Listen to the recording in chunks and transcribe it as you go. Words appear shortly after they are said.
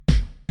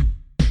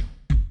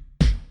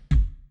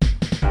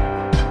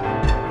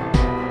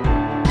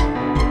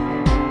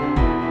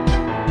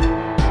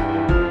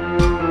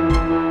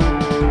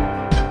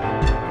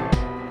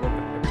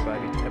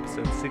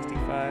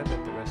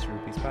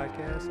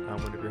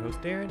your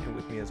host Darren, and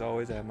with me as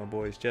always I have my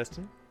boys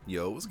Justin,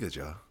 Yo, what's good,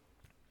 y'all?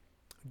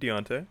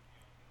 Deontay,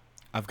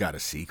 I've got a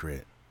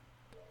secret.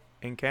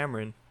 and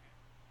Cameron.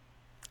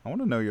 I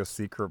want to know your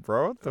secret,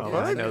 bro. What the Oh,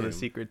 fuck? I know Same. the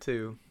secret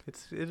too.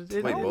 It's Wait,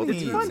 both it's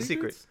of a you fun have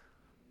secret. secrets?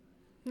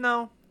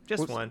 No,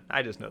 just What's- one.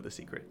 I just know the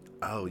secret.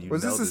 Oh, you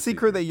Was know this a the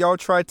secret that y'all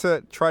tried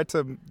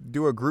to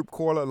do a group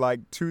call at like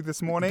 2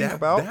 this morning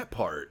about? that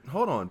part?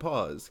 Hold on,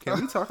 pause.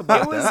 Can we talk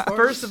about It was that part?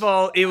 first of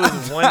all, it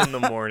was 1 in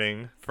the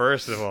morning.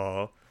 First of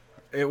all,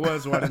 It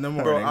was 1 in the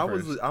Bro,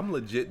 morning. I'm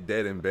legit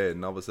dead in bed,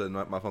 and all of a sudden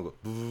my phone goes.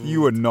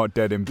 You were not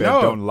dead in bed.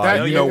 No, Don't lie.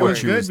 that- You know it what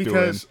was you good was doing.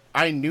 because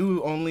I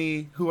knew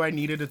only who I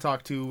needed to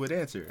talk to would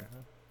answer.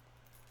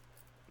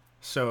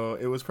 So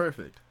it was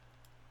perfect.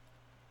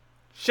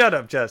 shut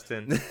up,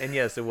 Justin. And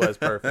yes, it was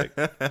perfect.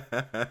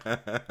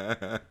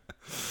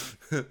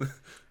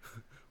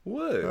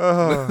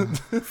 What?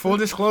 Full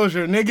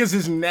disclosure, niggas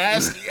is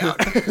nasty out.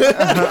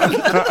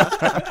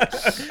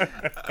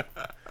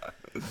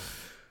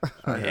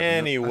 I have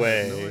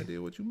Anyway. no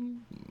idea what you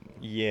mean.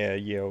 Yeah,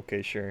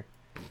 okay, sure.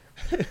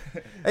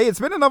 Hey, it's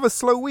been another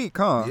slow week,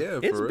 huh? Yeah,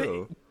 It's for big.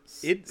 real.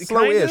 It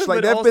Slow-ish. kind of, Like,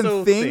 but there've been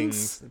also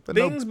things, but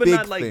no things, but big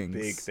not like things.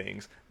 big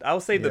things. I'll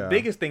say the Yeah.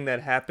 biggest thing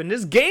that happened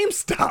is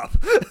GameStop.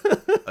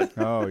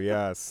 Oh,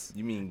 yes.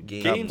 You mean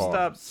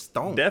GameStop,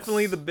 stonks?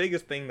 definitely the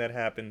biggest thing that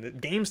happened.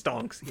 Game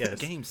stonks, yes.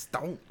 Game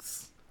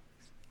stonks.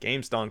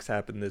 Game stonks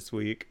happened this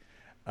week.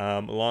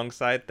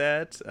 Alongside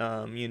that,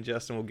 me and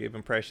Justin will give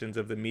impressions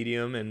of the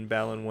Medium and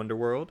Balan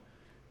Wonderworld.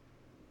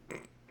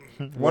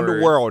 Wonder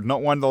Word. World,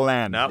 not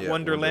Wonderland. Not Yeah,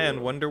 Wonderland,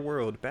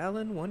 Wonderworld. Wonderworld.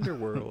 Balan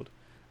Wonderworld.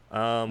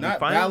 Not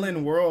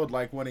Balan World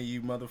like one of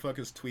you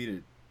motherfuckers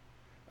tweeted.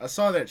 I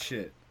saw that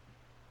shit.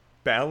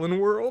 Balan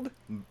World?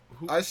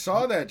 I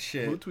saw that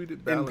shit Who tweeted in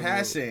Balan World?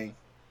 passing.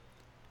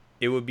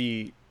 It would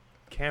be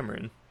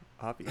Cameron,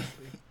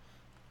 obviously.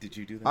 Did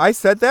you do that? I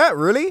said that?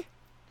 Really?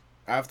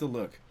 I have to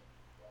look.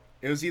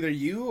 It was either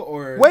you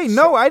or Wait,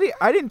 no, I didn't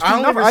tweet I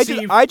only nothing.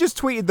 received- I just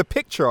tweeted the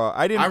picture.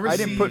 I didn't put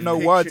received no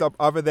words picture- up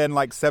other than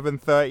like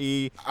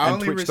 7:30 I and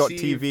only received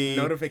twitch.tv.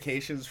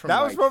 notifications from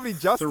That was like probably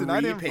Justin.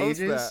 I 3 didn't post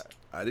pages. that.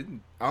 I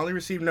didn't. I only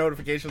received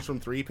notifications from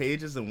 3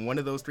 pages, and one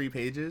of those 3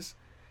 pages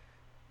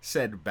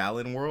said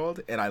Balan World,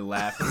 and I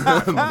laughed.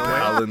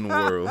 Balan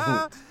World.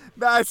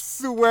 I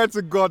swear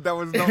to God, that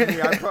was not me.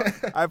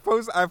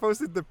 I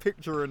posted the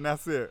picture and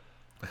that's it.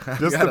 Just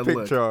the gotta look.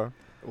 picture.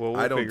 Well, I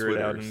we'll don't figure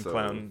it out Twitter, and so-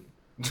 clown.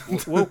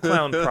 We'll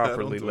clown I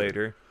properly don't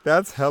later.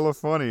 That's hella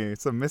funny.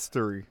 It's a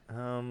mystery.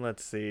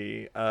 Let's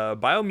see.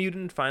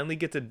 Biomutant finally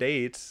gets a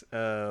date,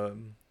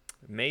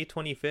 May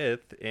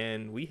 25th,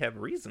 and we have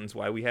reasons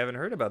why we haven't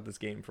heard about this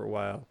game for a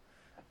while.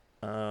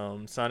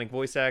 Sonic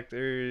voice actor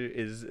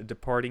is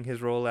departing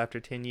his role after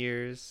 10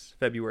 years.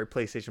 February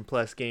PlayStation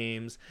Plus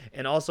games,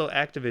 and also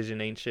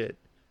Activision ain't shit.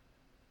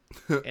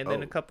 And then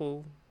Oh. a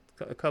couple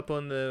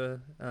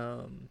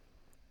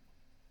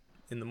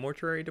in the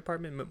mortuary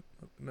department,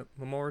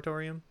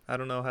 moratorium. I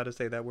don't know how to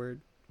say that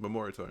word.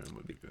 Moratorium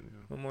would be good.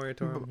 Yeah.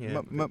 Moratorium.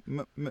 Yeah.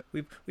 M-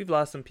 We've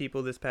lost some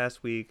people this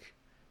past week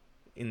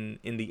in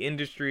the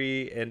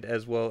industry and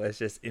as well as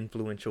just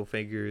influential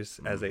figures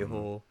as a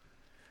whole.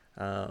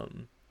 But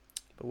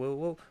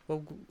we'll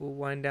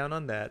wind down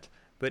on that.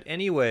 But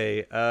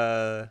anyway,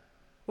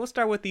 we'll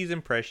start with these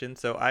impressions.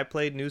 So I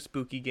played new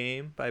spooky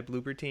game by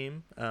Bloober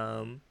Team,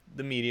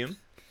 The Medium.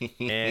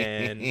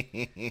 And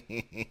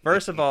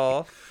first of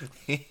all,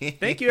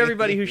 thank you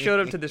everybody who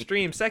showed up to the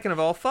stream. Second of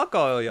all, fuck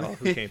all y'all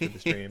who came to the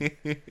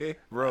stream.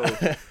 Bro,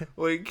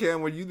 wait, Cam,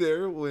 were you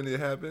there when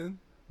it happened?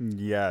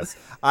 Yes.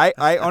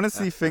 I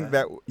honestly think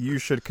that you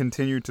should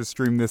continue to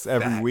stream this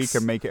every week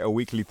and make it a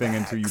weekly thing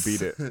until you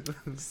beat it.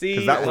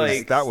 See,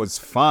 'Cause that was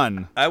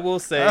fun. I will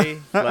say,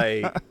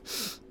 like,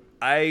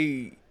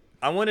 I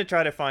want to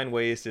try to find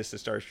ways just to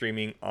start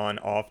streaming on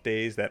off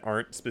days that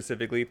aren't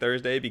specifically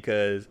Thursday,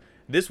 because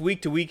this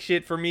week to week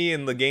shit for me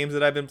and the games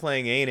that I've been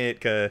playing ain't it,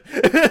 cause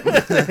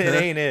it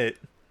ain't it.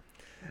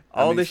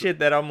 All the shit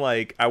that I'm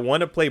like, I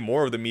want to play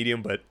more of the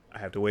Medium, but I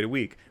have to wait a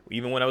week.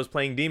 Even when I was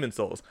playing Demon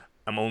Souls,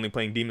 I'm only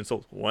playing Demon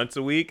Souls once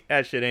a week.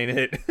 That shit ain't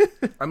it.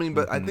 I mean,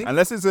 but I think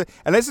Unless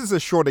it's a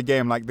shorter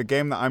game, like the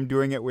game that I'm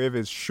doing it with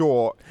is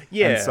short.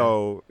 Yeah. And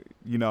so,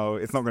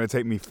 it's not going to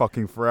take me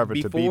fucking forever to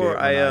beat it. Before when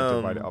I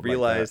divide it up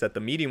realized like that the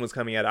Medium was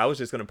coming out, I was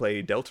just gonna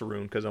play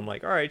Deltarune because I'm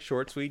like, all right,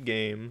 short, sweet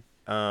game.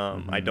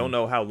 I don't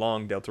know how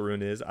long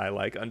Deltarune is. I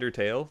like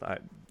Undertale.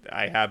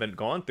 I haven't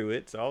gone through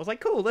it, so I was like,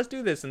 cool, let's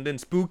do this. And then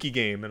spooky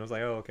game, and I was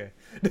like, oh, okay.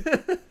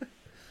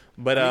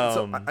 But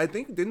I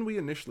think, didn't we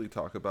initially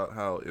talk about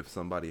how if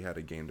somebody had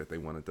a game that they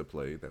wanted to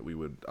play, that we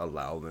would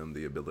allow them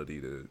the ability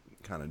to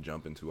kind of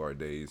jump into our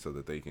days so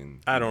that they can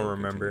I don't continue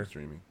remember.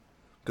 streaming?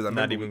 Because I'm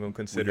not even gonna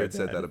consider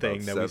that a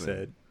thing that we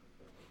said.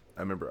 I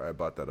remember I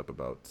brought that up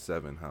about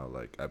 7, how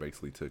like I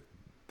basically took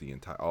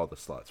all the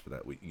slots for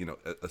that week.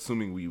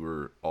 Assuming we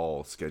were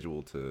all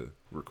scheduled to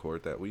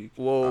record that week.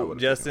 I Well,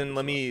 would've Justin, taken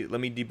let all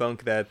me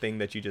debunk that thing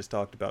that you just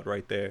talked about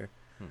right there.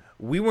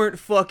 We weren't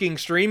fucking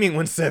streaming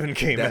when 7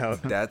 came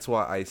out. That's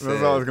why I that. said.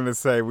 That's what I was going to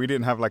say. We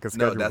didn't have like a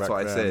schedule No, that's back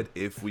why I then. said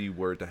if we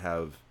were to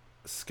have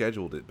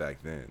scheduled it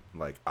back then,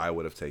 like I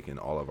would have taken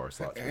all of our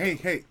slots.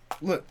 Hey,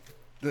 look,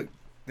 the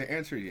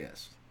answer is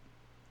yes.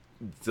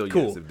 So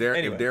Cool. yes, if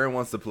Darren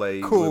wants to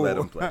play, Cool. we'll let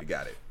him play.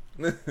 Got it.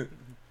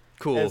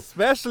 Cool.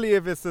 Especially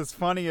if it's as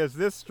funny as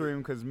this stream,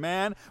 because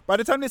man, by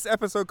the time this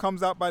episode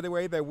comes out, by the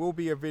way, there will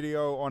be a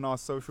video on our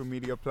social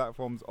media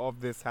platforms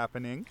of this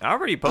happening. I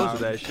already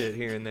posted that shit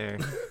here and there.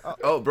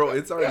 Oh, bro,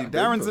 it's already been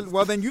Darren's posted.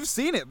 well, then you've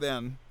seen it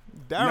then.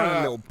 Darren, a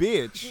Nah. little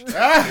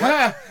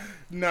bitch.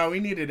 No, we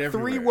need it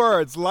everywhere. 3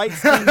 words: light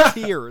skin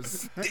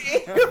tears.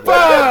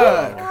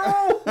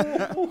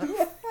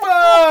 All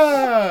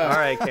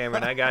right,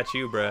 Cameron, I got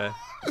you, bruh.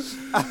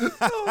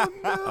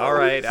 All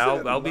right,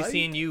 I'll be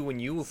seeing you when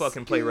you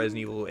fucking play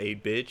Resident Evil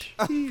 8,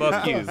 bitch.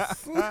 Fuck you.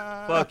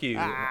 Fuck you.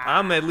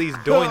 I'm at least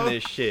doing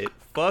this shit.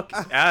 Fuck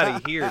out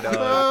of here,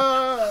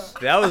 dog.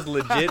 That was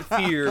legit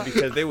fear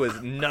because there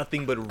was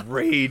nothing but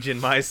rage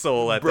in my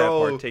soul at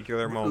Bro, that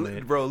particular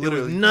moment. bro, there was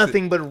literally,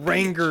 nothing but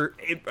ranger.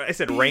 I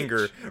said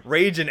ranger,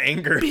 rage and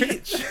anger.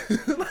 Bitch,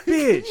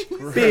 bitch,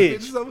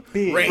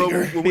 bitch, Bro,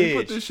 when we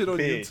put bitch, this shit on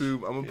bitch,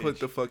 YouTube, I'm gonna put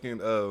the fucking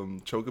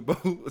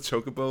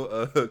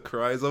chocobo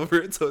cries over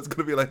it, so it's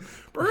gonna be like.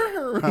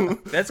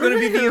 That's gonna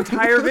be the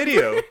entire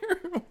video.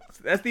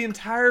 That's the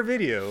entire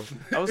video.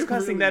 I was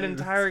cussing that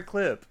entire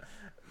clip.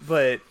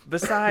 But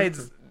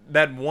besides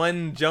that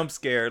one jump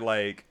scare,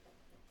 like,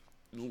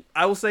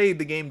 I will say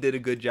the game did a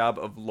good job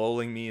of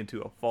lulling me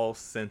into a false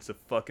sense of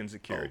fucking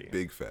security. Oh,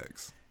 big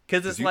facts.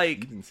 Because it's you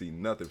like, didn't see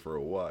nothing for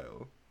a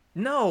while.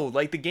 no,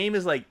 like the game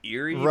is like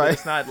eerie, Right. but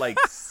it's not like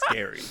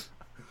scary.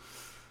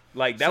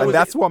 Like that And was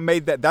that's what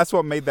made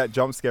that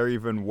jump scare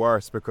even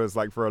worse, because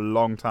like for a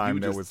long time were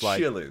there just was like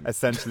chilling.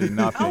 essentially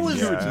nothing. I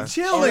was yeah.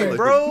 chilling, Alright.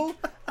 bro.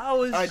 I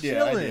was Idea.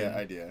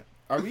 chilling.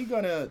 Are we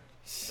gonna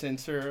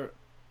censor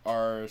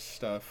our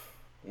stuff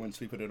once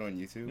we put it on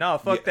YouTube? No,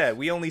 fuck Yes. that.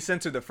 We only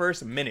censor the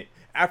first minute.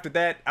 After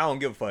that, I don't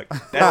give a fuck.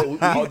 Bro,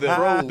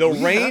 The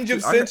we range have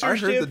of to- I heard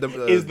censorship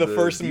is the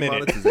first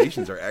minute.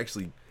 Demonetizations are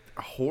actually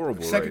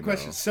horrible. Second right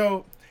question. now.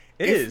 So,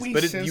 It if is, we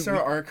but censor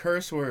our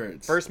curse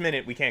words, First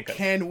minute, we can't cut.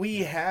 can we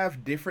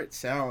have different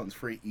sounds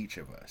for each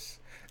of us?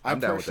 I I'm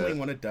down with personally that.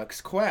 want a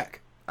duck's quack.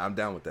 I'm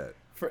down with that.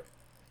 For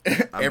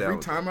down every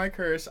with time I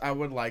curse, I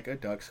would like a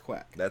duck's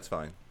quack. That's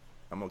fine.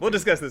 I'm okay. We'll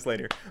discuss this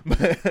later.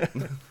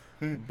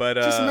 But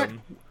Just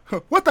imagine,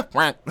 what the?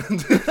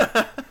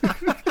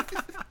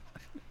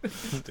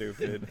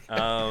 stupid.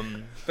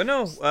 But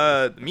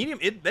no, medium.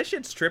 That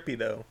shit's trippy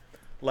though.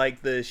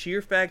 Like the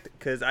sheer fact,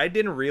 because I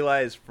didn't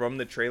realize from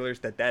the trailers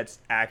that that's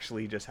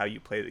actually just how you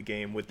play the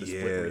game with the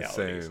split Yeah,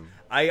 realities. same.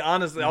 I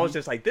honestly, I was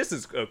just like, this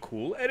is a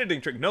cool editing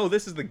trick. No,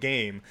 this is the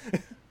game.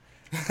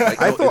 Like,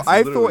 I no, thought it's I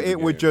literally thought the it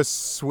would game.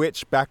 just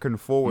switch back and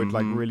forward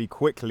like really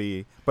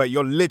quickly, but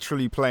you're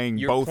literally playing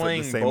You're both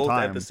playing at the same both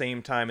time. at the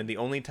same time, and the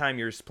only time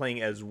you're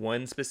playing as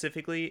one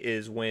specifically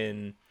is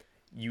when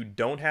you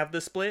don't have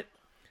the split,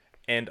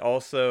 and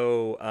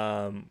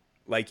also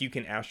like you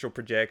can astral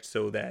project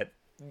so that,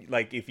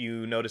 like, if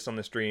you notice on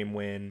the stream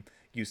when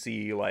you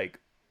see like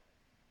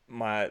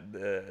my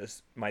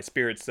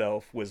spirit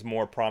self was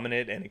more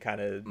prominent and it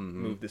kind of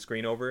moved the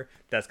screen over,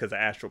 that's because I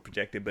astral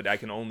projected, but I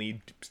can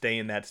only stay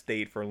in that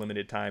state for a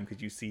limited time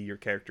because you see your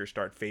character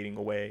start fading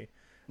away.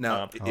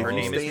 Now, if her you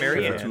name is stay in there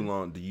Marianne. for too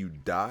long, do you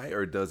die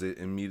or does it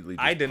immediately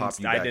just I didn't. pop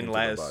you I back didn't into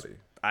the last. body?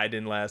 I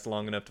didn't last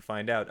long enough to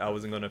find out. I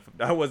wasn't gonna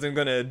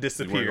You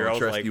disappear. I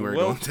was like, you weren't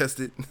well, gonna test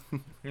it.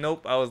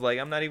 nope. I was like,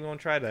 I'm not even gonna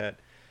try that.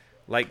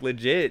 Like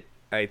legit,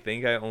 I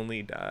think I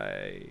only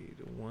died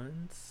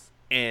once,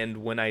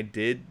 and when I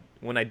did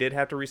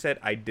have to reset,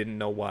 I didn't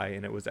know why,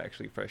 and it was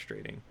actually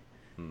frustrating.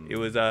 It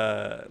was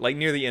like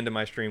near the end of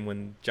my stream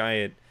when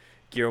giant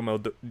Guillermo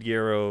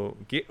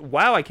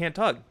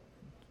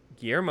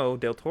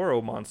del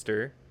Toro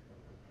monster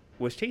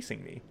was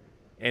chasing me,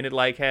 and it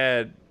like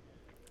had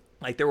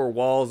like there were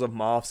walls of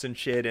moths and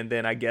shit, and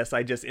then I guess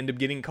I just ended up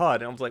getting caught,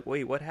 and I was like,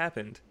 wait, what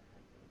happened?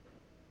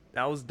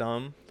 That was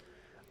dumb.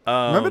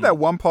 Remember that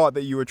one part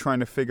that you were trying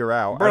to figure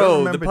out? I Bro,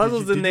 don't the remember.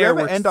 puzzles did in you there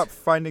ever were end up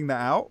finding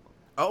that out?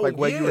 Oh, Like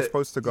where you were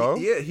supposed to go?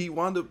 He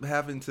wound up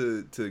having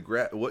to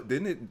grab. What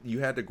didn't it? You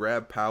had to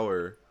grab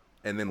power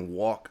and then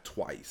walk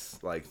twice,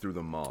 like through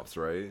the moths,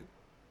 right?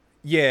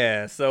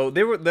 Yeah, so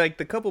there were like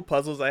the couple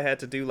puzzles I had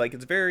to do. Like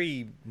it's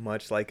very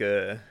much like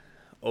a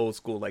old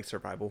school like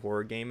survival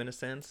horror game in a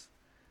sense,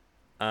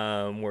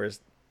 whereas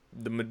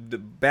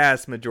the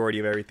vast majority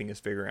of everything is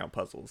figuring out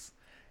puzzles.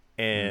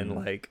 And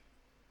like,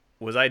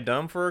 was I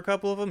dumb for a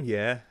couple of them?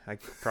 Yeah, I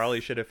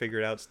probably should have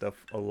figured out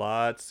stuff a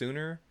lot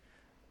sooner.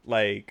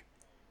 Like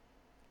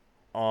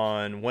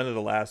on one of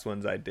the last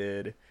ones I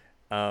did,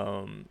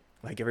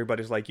 like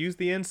everybody's like, use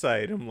the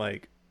insight. I'm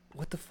like,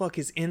 what the fuck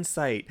is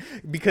insight?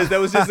 Because that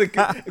was just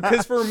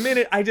because for a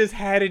minute I just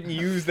hadn't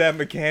used that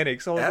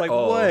mechanic, so I was At like,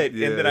 all, what?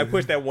 yeah. And then I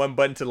pushed that one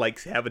button to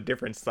like have a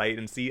different sight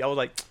and see. I was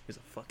like, there's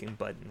a fucking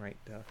button right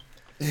there.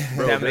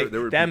 Bro, that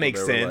there were that people makes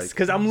that were sense like-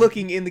 because I'm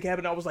looking in the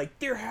cabinet. I was like,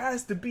 there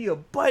has to be a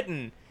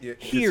button Yeah,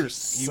 'cause here he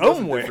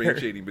somewhere. wasn't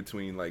differentiating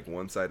between like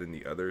one side and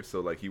the other, so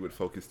like he would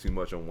focus too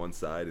much on one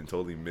side and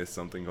totally miss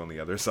something on the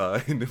other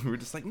side. And we were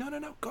just like, no,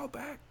 go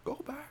back.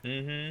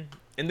 Mm-hmm.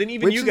 And then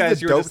even Which you is guys,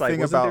 the you were just dope like, thing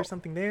wasn't there about-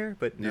 something there?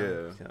 But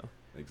no. Yeah. So.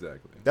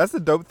 Exactly. That's the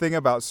dope thing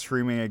about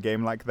streaming a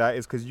game like that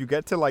is because you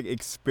get to like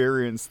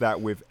experience that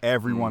with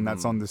everyone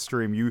that's on the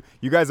stream. You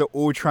guys are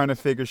all trying to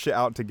figure shit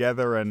out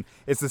together, and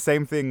it's the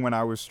same thing when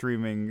I was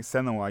streaming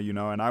Senua, you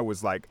know, and I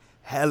was like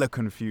hella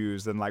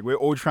confused, and like we're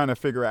all trying to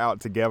figure it out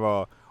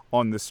together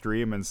on the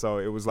stream, and so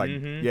it was like,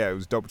 yeah, it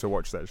was dope to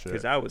watch that shit.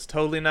 Because I was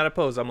totally not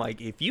opposed. I'm like,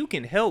 if you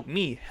can help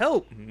me,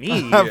 help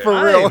me.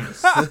 For real. I'm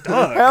stuck.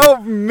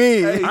 Help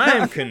me!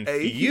 I'm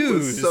Hey, he was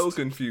confused. so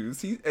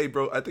confused. Hey,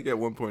 bro, I think at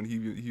one point he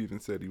even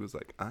said, he was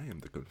like, I am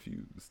the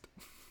confused.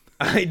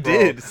 I Bro,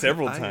 did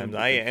several I am times. the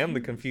I am the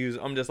confused.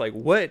 I'm just like,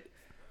 what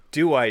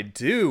do I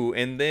do?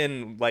 And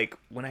then like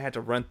when I had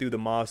to run through the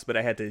mobs, but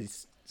I had to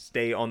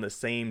stay on the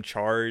same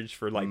charge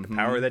for like the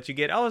power that you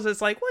get. I was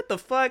just like, what the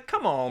fuck?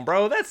 Come on,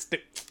 bro. That's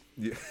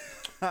Yeah.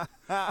 come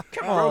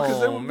Bro, 'cause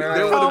there- on, there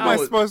man. would've How am I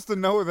been- supposed to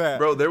know that?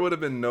 Bro, there would have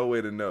been no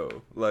way to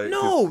know. Like,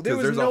 No, there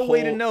was there's a no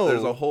way to whole- know.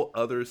 There's a whole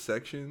other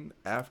section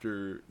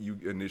after you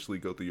initially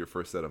go through your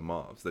first set of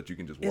mobs that you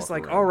can just walk It's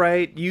like, around. all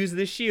right, use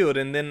the shield.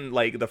 And then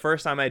like the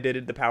first time I did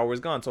it, the power was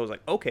gone. So I was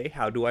like, okay,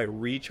 how do I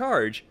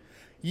recharge?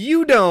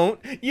 You don't.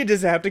 You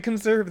just have to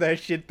conserve that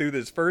shit through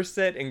this first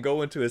set and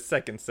go into a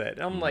second set.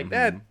 And I'm like,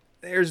 that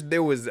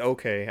there was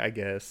okay, I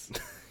guess.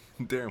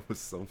 Darren was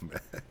so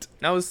mad.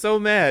 I was so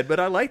mad, but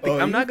I liked it.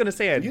 I'm not gonna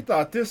say You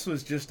thought this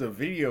was just a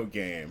video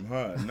game,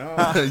 huh? No.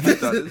 You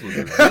thought this was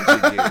a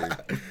video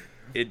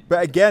game.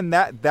 But again,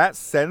 that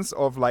sense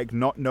of like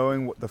not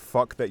knowing what the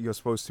fuck that you're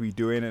supposed to be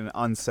doing and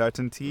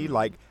uncertainty,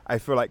 like I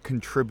feel like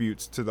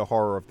contributes to the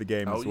horror of the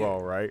game Oh, as yeah.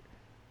 well, right?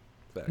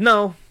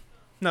 No,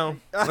 no,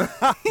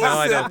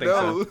 I don't think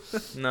no.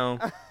 so.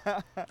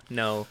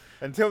 No.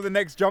 Until the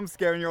next jump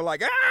scare and you're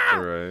like, ah!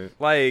 Right.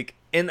 Like,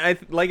 and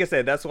like I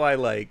said, that's why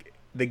like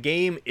the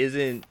game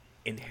isn't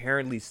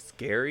inherently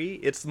scary.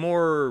 It's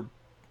more,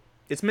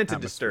 it's meant to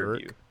disturb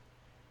you. Atmospheric.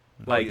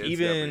 Like yeah, it's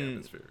definitely even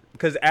atmospheric.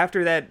 because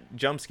after that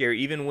jump scare,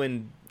 even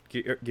when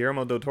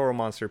Guillermo del Toro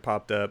monster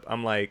popped up,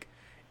 I'm like,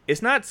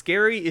 it's not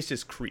scary. It's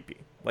just creepy.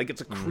 Like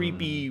it's a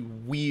creepy,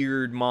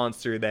 weird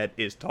monster that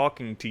is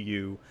talking to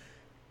you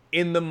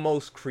in the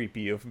most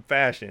creepy of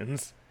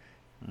fashions.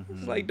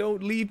 It's like,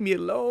 don't leave me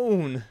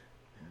alone.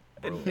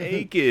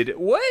 Naked.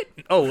 What?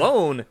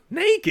 Alone.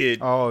 Naked.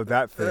 Oh,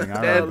 that thing.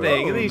 I that remember.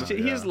 thing. Oh, He's, no,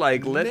 he's yeah.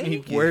 like, let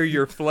Naked. me wear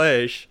your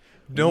flesh.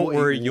 Don't Wait,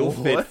 worry, you'll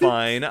fit what?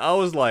 fine. I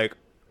was like,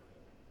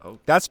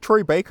 That's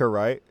Troy Baker,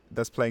 right?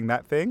 That's playing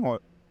that thing,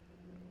 or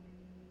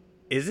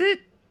is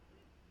it?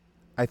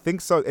 I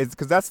think so. It's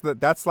because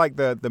that's like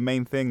the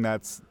main thing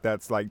that's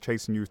like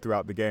chasing you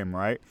throughout the game,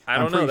 right? I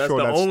I'm don't know. pretty That's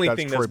sure the only that's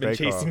thing Troy that's been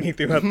Baker. chasing me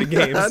throughout the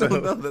game. I So.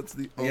 don't know. That's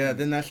the only. Yeah,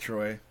 then that's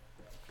Troy.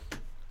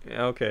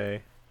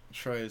 Okay.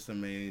 Troy is the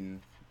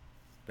main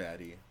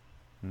baddie.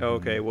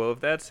 Okay. Well, if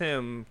that's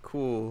him,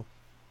 cool.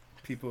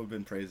 People have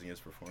been praising his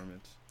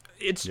performance.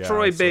 It's Yeah, I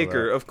Troy saw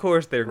Baker. that. Of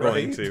course they're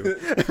going Right? to.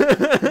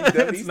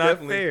 He's It's not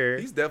definitely- fair.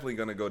 He's definitely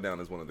gonna go down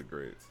as one of the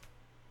greats.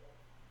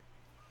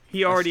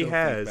 He already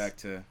has.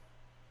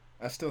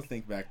 I still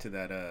think back to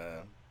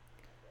that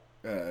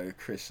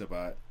Chris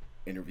Sabat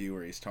interview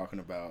where he's talking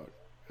about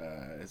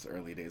his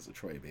early days with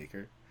Troy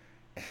Baker,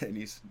 and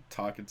he's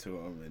talking to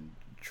him, and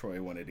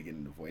Troy wanted to get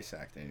into voice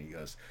acting, and he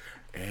goes,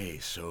 "Hey,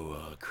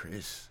 so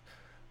Chris,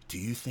 do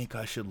you think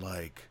I should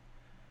like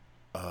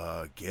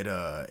get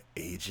a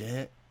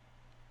agent?"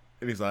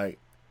 And he's like,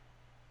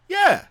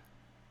 "Yeah,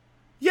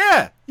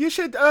 you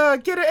should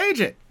get an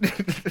agent."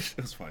 It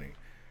was funny,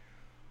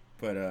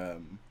 but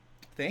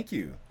thank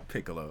you,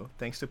 Piccolo.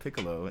 Thanks to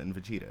Piccolo and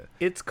Vegeta,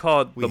 It's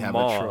called we the have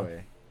Maw. a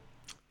Troy.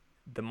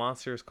 The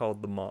monster is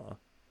called the Maw.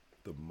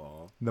 The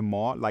Maw. The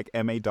Maw, like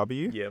MAW.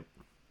 Yep.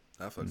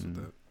 I fucks with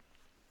that.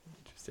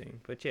 Interesting.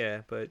 But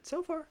yeah, but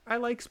so far I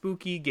like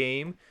spooky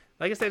game.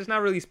 Like I said, it's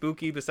not really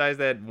spooky besides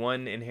that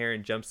one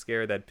inherent jump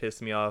scare that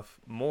pissed me off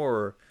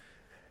more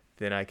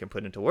than I can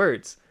put into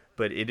words.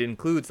 But it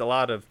includes a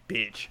lot of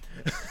bitch.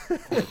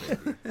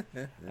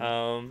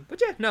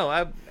 But yeah, no,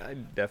 I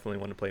definitely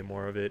want to play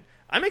more of it.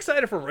 I'm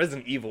excited for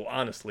Resident Evil,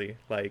 honestly.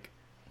 Like,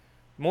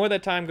 more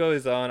that time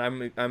goes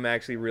on, I'm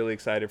actually really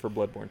excited for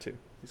Bloodborne 2.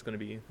 It's gonna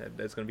be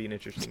that's gonna be an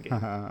interesting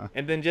game.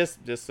 And then just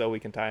so we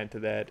can tie into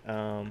that,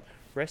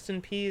 rest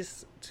in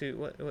peace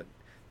to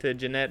to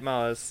Jeanette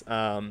Moss.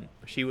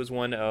 She was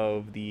one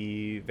of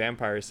the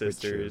vampire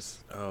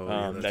sisters Oh,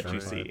 yeah, that's that you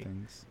right. see.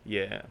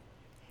 Yeah.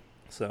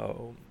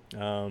 So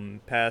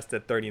passed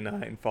at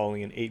 39,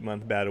 following an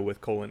 8-month battle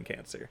with colon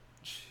cancer.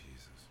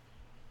 Jesus.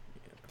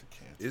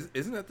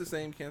 Isn't that the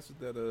same cancer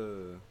that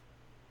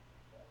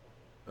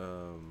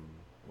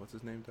what's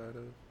his name died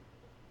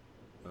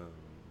of?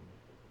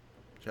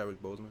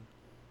 Chadwick Boseman.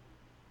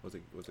 Was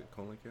it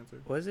colon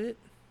cancer? Was it?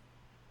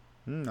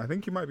 I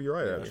think you might be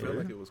right. Yeah, I feel Actually,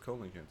 like it was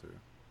colon cancer.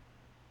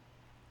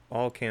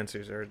 All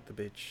cancers are the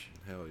bitch.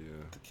 Hell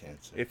yeah. The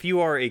cancer. If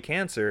you are a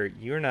cancer,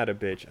 you're not a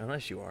bitch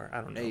unless you are.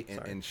 I don't know. Hey,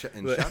 Sorry.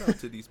 and But- shout out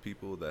to these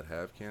people that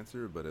have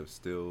cancer, but have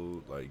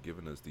still like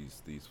given us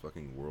these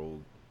fucking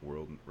world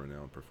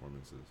renowned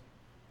performances,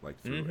 like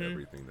through Mhm.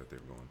 everything that they're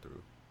going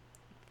through.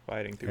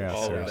 Fighting through Yeah,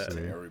 all Shout of out that.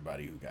 seriously. to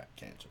everybody who got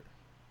cancer.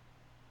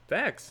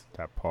 Facts.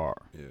 That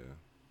part. Yeah,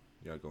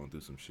 y'all going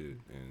through some shit,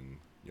 and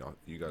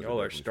you guys Y'all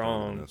are definitely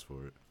stronger than strong.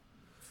 us for it.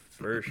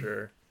 For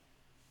sure.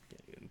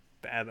 Can't even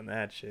fathom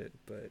that shit.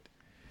 But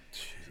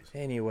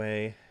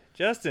anyway,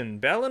 Justin,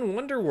 Balan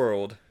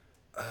Wonderworld.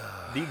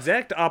 The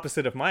exact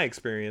opposite of my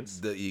experience.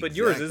 The But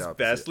yours exact is opposite.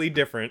 vastly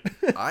different.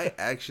 I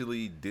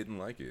actually didn't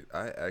like it.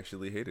 I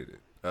actually hated it.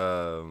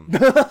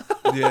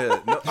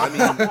 Yeah, no,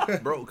 I mean,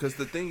 bro, because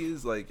the thing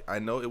is, like, I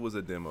know it was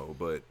a demo,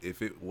 but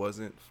if it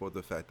wasn't for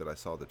the fact that I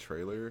saw the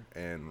trailer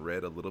and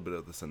read a little bit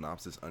of the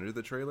synopsis under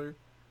the trailer,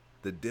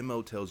 the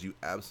demo tells you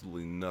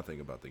absolutely nothing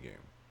about the game.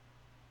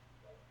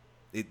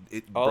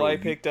 All bro, I you-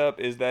 picked up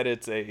is that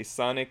it's a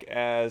Sonic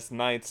ass,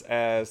 Knights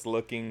ass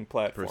looking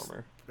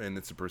platformer. and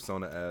it's a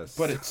Persona ass.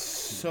 But it's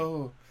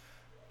so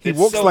He It's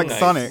walks so like nice.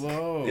 Sonic.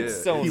 slow. Yeah,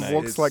 It's so He nice.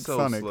 walks It's like so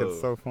Sonic. slow.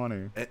 It's so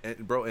funny.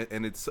 and bro,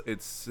 and it's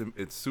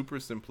super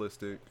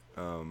simplistic.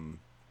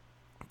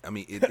 I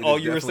mean, All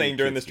is you were definitely saying a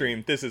during the kid's stream,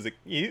 game. this is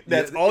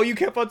that's all you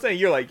kept on saying.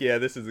 You're like, yeah,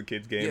 this is a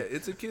kid's game. Yeah,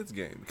 it's a kid's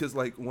game because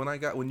like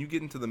when you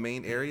get into the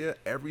main area,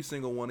 every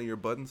single one of your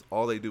buttons,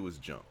 all they do is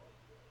jump.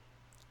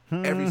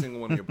 Every single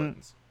one of your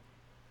buttons.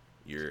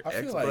 Your I feel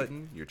X like-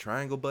 button, your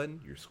triangle button,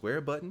 your square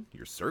button,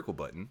 your circle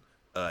button.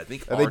 I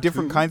think Are they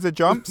different R2. kinds of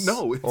jumps?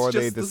 No, it's or are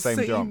just they the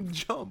same jump?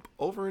 jump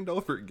over and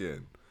over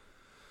again.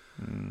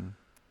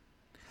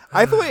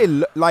 I thought it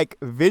like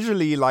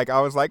visually, like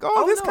I was like,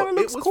 oh, this no, kind of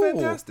looks it was cool.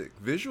 fantastic.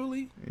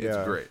 Visually, Yeah.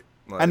 it's great.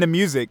 Like, And the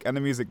music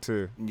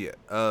too. yeah,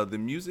 the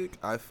music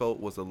I felt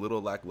was a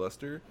little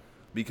lackluster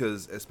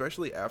because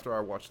especially after I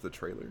watched the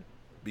trailer,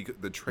 because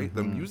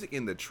the music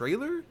in the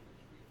trailer,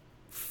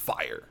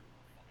 fire,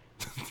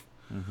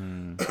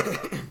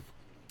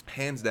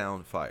 hands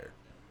down fire.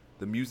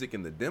 The music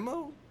in the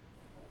demo,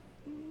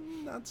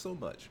 not so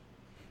much.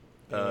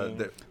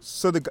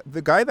 So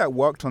the guy that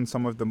worked on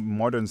some of the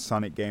modern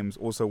Sonic games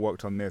also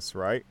worked on this,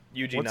 right?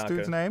 Yuji What's Naka.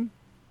 dude's name?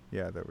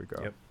 Yeah, there we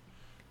go. Yep.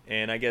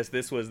 And I guess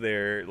this was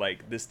their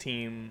this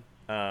team.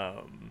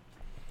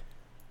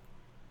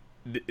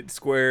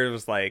 Square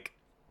was like,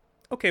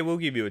 okay, we'll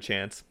give you a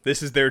chance.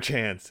 This is their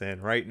chance,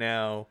 and right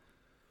now,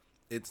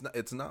 It's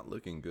not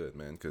looking good,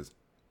 man, because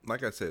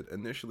like I said,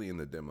 initially in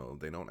the demo,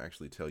 they don't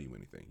actually tell you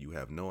anything. You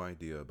have no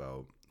idea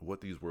about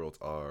what these worlds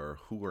are,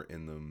 who are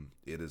in them.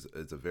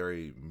 It's a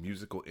very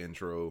musical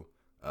intro.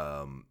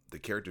 The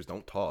characters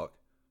don't talk.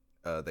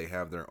 They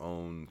have their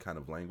own kind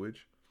of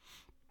language.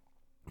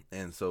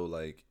 And so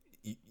like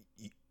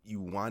you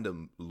wind up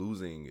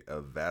losing a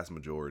vast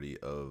majority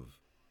of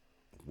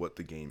what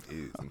the game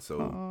is. And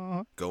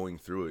so going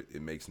through it,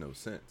 it makes no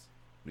sense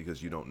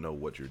because you don't know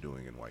what you're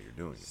doing and why you're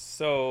doing it.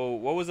 so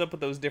what was up with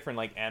those different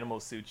animal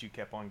suits you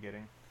kept on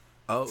getting?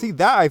 Oh, See,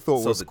 that I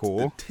thought so was the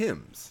cool.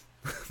 Tims.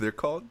 They're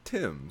called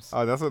Tims.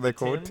 Oh, that's what they're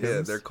called. Tims? Yeah,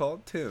 Tims? they're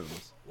called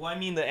Tims. Well, I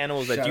mean the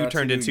animals that Shout you out to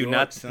turned New into, York,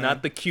 not son.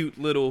 not the cute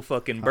little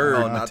fucking Oh, bird.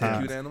 not the Tims.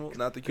 cute animal,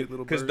 not the cute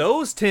little Because bird.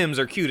 those Tims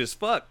are cute as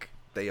fuck.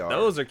 They are.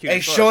 Those are cute Hey,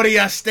 as fuck. shorty,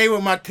 I stay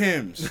with my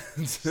Tims.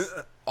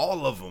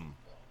 all of them.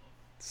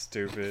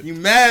 Stupid. You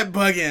mad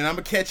bugging? I'm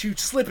gonna catch you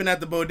slipping at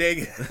the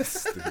bodega.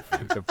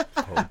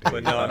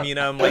 But no, I mean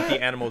like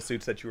the animal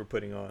suits that you were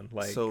putting on.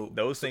 Like So-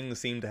 those things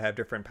seem to have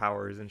different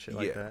powers and shit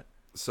like Yeah. that.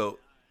 So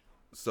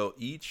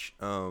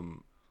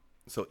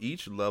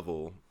each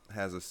level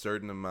has a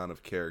certain amount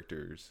of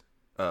characters,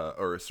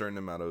 or a certain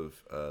amount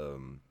of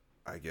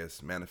I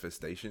guess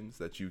manifestations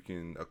that you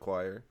can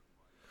acquire.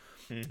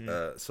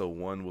 So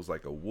one was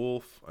like a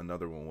wolf,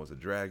 another one was a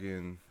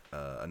dragon,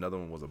 another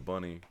one was a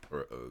bunny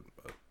or a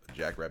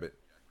jackrabbit.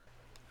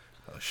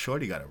 Oh,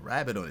 shorty got a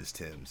rabbit on his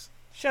Tims.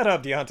 Shut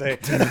up, Deontay.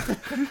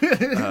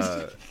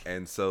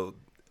 And so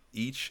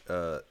each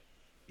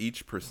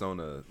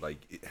persona like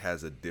it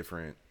has a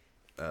different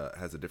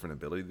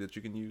ability that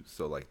you can use.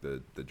 So like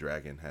the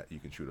dragon you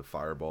can shoot a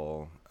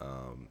fireball.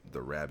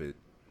 The rabbit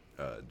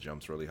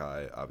jumps really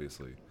high,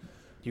 obviously.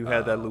 You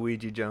had that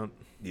Luigi jump.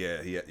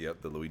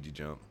 Yep, the Luigi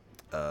jump.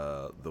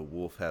 The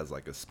wolf has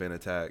like a spin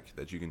attack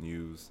that you can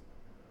use.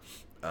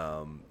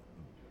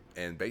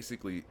 And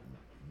basically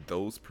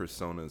those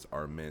personas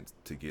are meant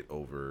to get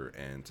over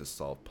and to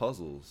solve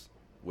puzzles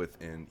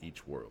within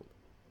each world,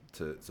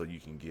 so you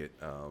can get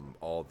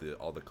all the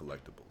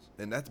collectibles.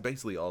 And that's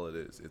basically all it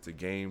is. It's a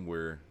game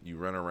where you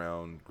run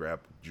around,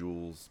 grab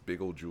jewels,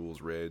 big old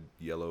jewels, red,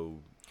 yellow,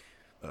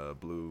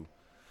 blue,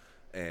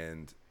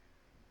 and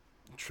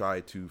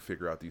try to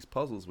figure out these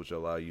puzzles, which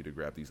allow you to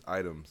grab these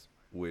items,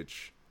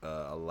 which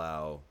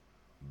allow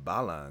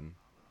Balan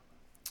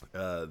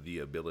the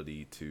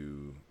ability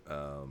to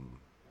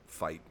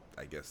fight,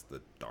 I guess,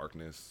 the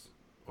darkness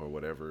or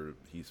whatever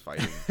he's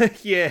fighting.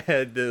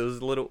 Yeah,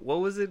 those little, what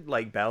was it,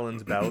 like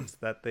balance bouts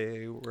that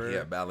they were?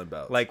 Yeah, Balin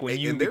bouts. Like when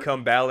you and they're-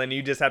 become Balin,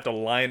 you just have to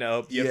line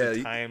up. You have to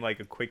Yeah, time like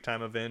a quick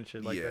time event,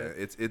 shit like yeah, that.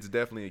 it's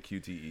definitely a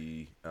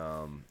QTE.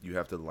 You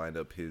have to line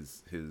up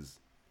his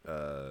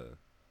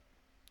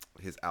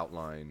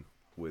outline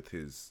with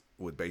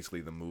basically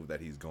the move that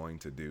he's going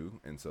to do,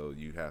 and so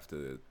you have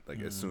to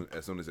like as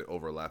soon as it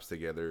overlaps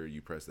together,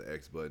 you press the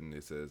X button.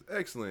 It says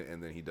excellent,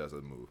 and then he does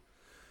a move.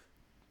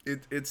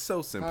 It's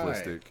so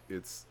simplistic.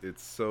 It's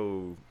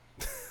so.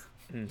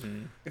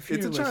 If you're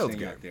It's a child's listening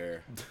game. out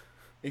there,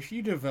 if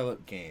you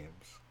develop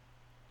games,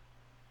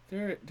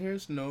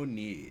 there's no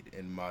need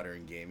in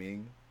modern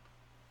gaming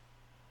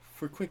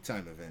for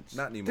QuickTime events.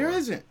 Not anymore. There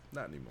isn't.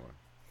 Not anymore.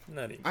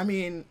 Not even. I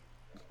mean,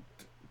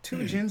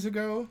 2 gens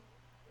ago,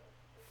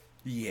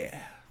 yeah,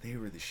 they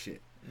were the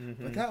shit.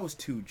 But that was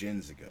 2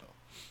 gens ago.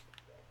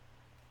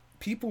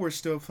 People were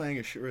still playing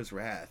Ashura's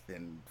Wrath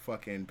and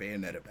fucking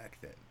Bayonetta back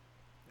then.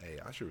 Hey,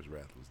 Ashura's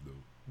Wrath was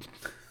dope.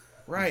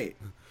 Right.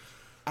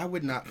 I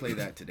would not play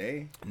that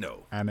today.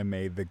 No,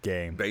 Anime the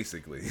game.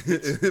 basically.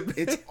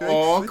 It's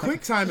all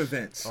QuickTime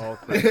events. All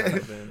quick time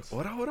events.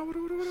 Hold on.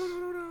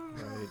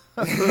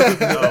 Right.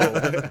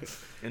 No.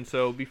 And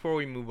so before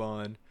we move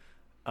on,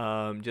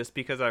 just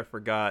because I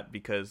forgot,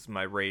 because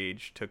my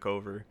rage took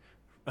over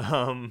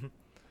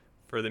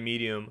for the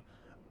medium,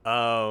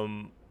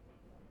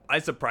 I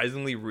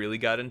surprisingly really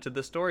got into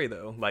the story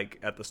though, like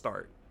at the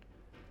start.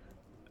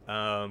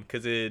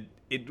 Because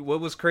what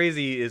was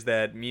crazy is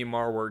that me and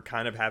Mar were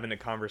kind of having a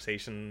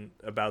conversation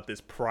about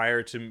this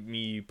prior to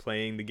me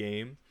playing the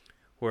game,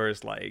 where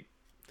it's like,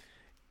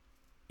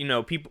 you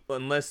know, people,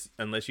 unless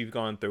you've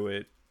gone through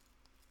it,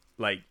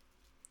 like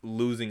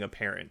losing a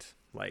parent,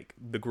 like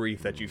the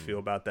grief that you feel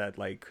about that,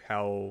 like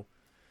how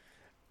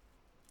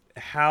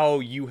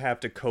you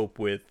have to cope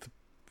with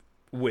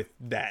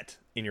that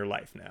in your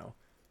life now,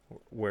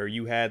 where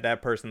you had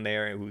that person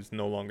there who's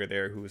no longer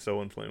there, who is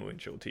so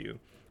influential to you,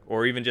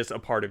 or even just a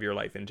part of your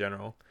life in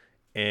general.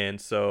 And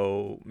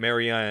so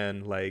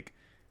Marianne, like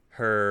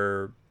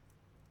her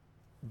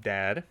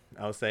dad,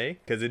 I'll say,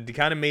 because it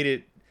kind of made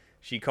it,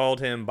 she called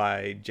him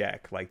by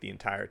Jack like the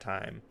entire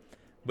time,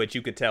 but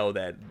you could tell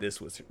that this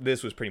was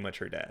pretty much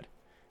her dad.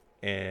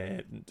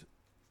 And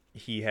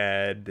he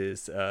had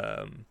this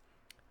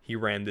he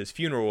ran this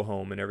funeral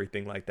home and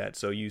everything like that.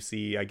 So you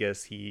see, I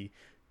guess he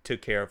took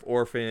care of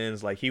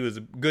orphans, like he was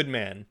a good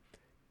man.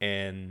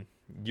 And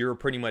you're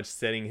pretty much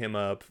setting him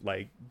up,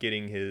 like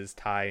getting his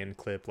tie and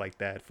clip like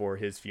that for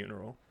his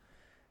funeral.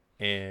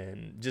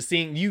 And just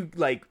seeing you,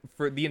 like,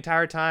 for the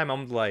entire time,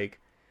 I'm like,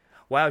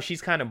 wow,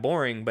 she's kind of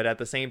boring. But at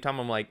the same time,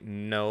 I'm like,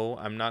 no,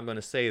 I'm not going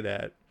to say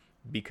that,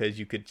 because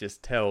you could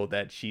just tell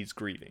that she's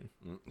grieving.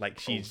 Like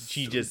she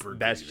just,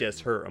 that's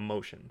just her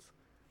emotions.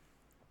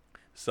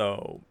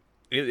 So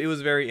it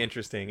was very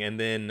interesting. And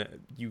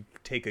then you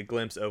take a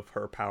glimpse of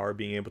her power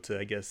being able to,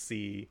 I guess,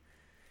 see,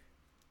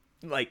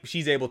 like,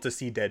 she's able to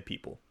see dead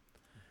people.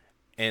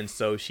 And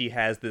so she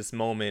has this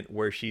moment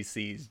where she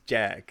sees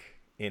Jack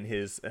in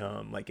his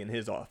in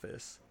his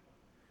office,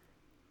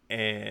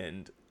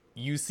 and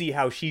you see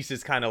how she's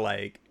just kind of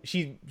like,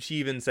 she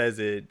even says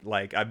it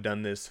like, I've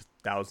done this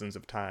thousands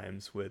of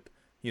times with,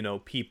 you know,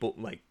 people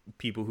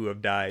who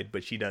have died,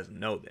 but she doesn't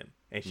know them,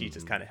 and she's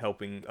just kind of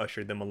helping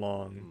usher them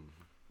along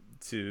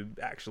to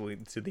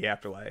the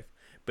afterlife.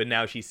 But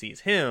now she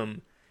sees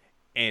him,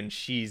 and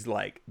she's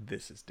like,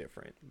 this is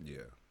different.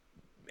 Yeah.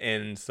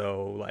 And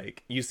so,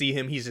 like, you see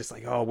him, he's just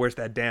like, oh, where's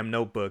that damn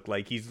notebook?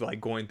 Like, he's like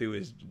going through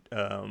his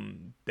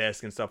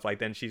desk and stuff like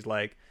that. And she's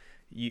like,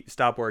 you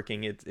stop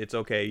working. It's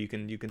okay. You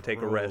can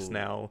take a rest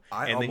now.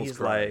 And then he's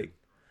like,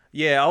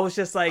 yeah, I was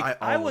just like,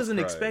 I wasn't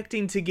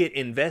expecting to get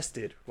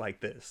invested like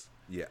this.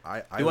 Yeah,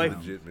 I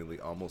legitimately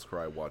almost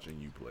cried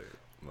watching you play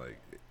it. Like,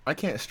 I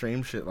can't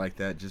stream shit like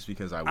that just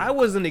because I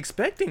wasn't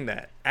expecting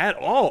that at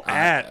all.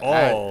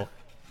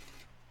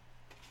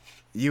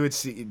 You would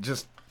see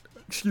just,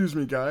 excuse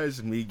me, guys,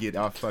 and we get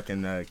off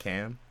fucking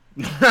cam.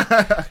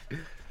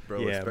 bro,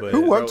 Yeah, but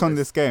Who worked on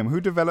this game?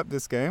 Who developed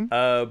this game?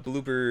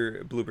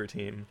 Bloober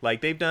team.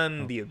 Like, they've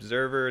done The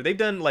Observer. They've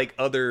done like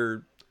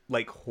other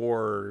like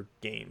horror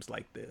games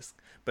like this.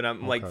 But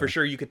I'm like, for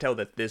sure you could tell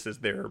that this is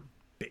their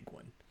big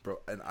one. Bro,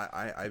 and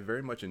I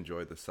very much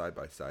enjoyed the side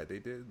by side they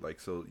did. Like,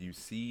 so you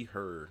see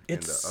her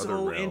It's in the so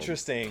other realm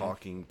interesting.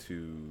 talking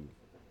to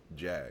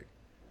Jag,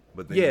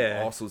 but then Yeah.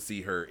 you also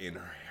see her in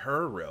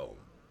her realm,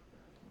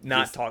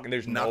 Not just talking.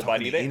 There's not nobody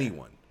talking to there.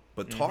 anyone,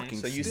 but talking.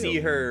 So you still. see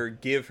her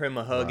give him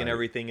a hug and Right.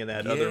 everything in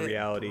that other Yeah,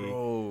 reality.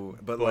 bro.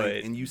 But But-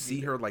 like, and you see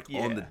her like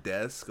on the yeah.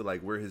 desk,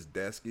 like where his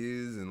desk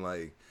is, and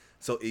like,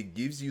 so it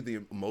gives you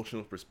the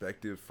emotional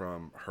perspective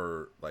from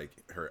her, like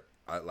her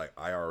like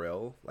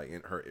IRL, like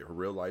in her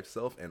real life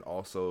self, and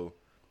also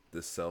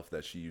the self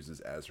that she uses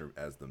as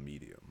the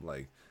medium.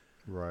 Like,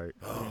 Right.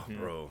 oh,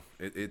 bro,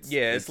 it's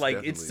like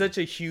definitely, it's such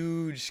a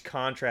huge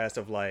contrast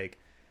of like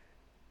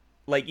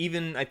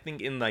even I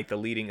think in like the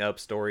leading up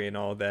story and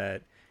all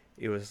that,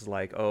 it was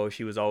like, oh,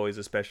 she was always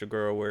a special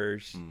girl, where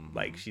she, Mm-hmm.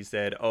 like she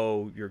said,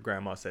 oh, your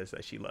grandma says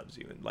that she loves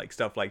you, and like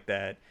stuff like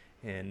that,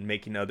 and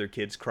making other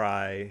kids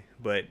cry,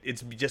 but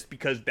it's just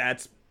because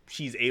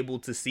she's able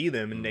to see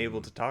them and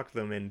able to talk to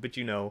them, and but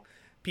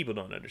people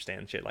don't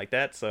understand shit like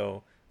that,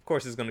 so of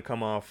course it's gonna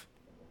come off,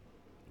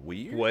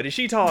 Weird. what is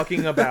she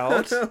talking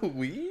about?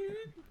 Weird.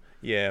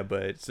 Yeah,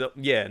 but so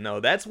yeah, no,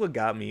 that's what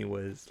got me,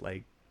 was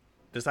like,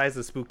 besides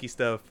the spooky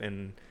stuff,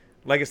 and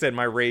like I said,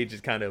 my rage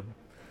just kind of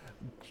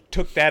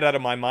took that out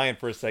of my mind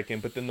for a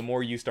second, but then the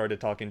more you started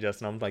talking,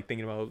 Justin, I'm like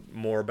thinking about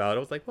more about it. I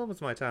was like, what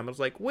was my time? I was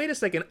like, wait a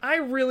second, I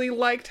really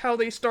liked how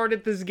they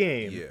started this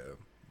game. Yeah,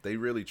 they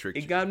really tricked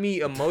you. It got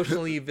me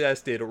emotionally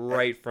invested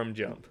right from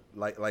jump.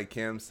 Like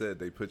Cam said,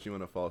 they put you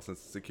in a false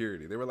sense of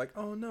security. They were like,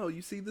 "Oh no,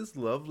 you see this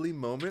lovely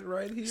moment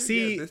right here."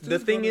 See, Yeah, this the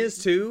is thing gonna-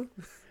 is too,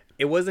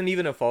 it wasn't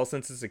even a false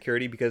sense of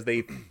security, because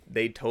they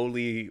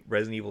totally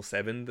Resident Evil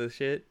 7 the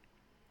shit.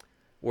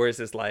 Whereas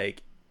it's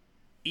like,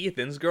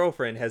 Ethan's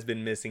girlfriend has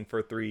been missing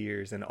for 3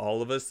 years, and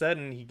all of a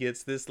sudden he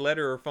gets this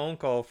letter or phone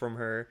call from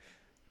her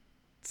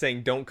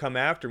saying, "Don't come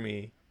after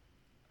me."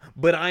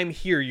 But I'm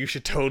here, you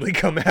should totally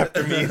come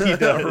after me. And he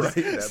does.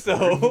 Right, that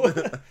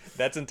So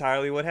that's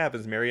entirely what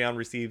happens. Marianne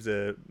receives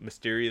a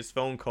mysterious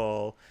phone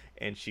call,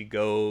 and she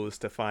goes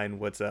to find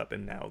what's up,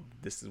 and now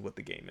this is what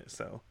the game is.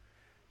 So,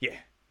 yeah.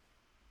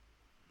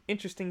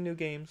 Interesting new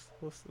games.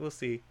 We'll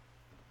see.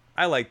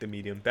 I like the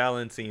medium.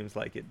 Balance seems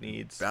like it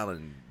needs.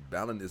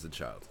 Balan is a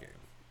child's game.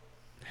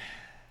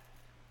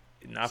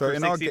 Not So for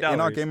in our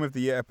 $60. Game of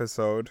the Year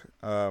episode,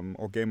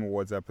 or Game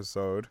Awards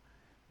episode,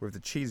 with the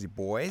Cheesy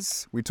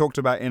Boys, we talked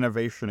about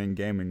innovation in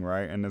gaming,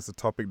 right? And it's a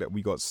topic that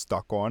we got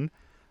stuck on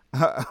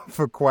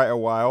for quite a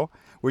while.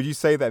 Would you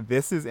say that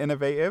this is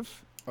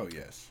innovative? Oh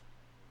yes.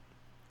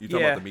 You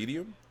talking Yeah. about the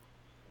medium?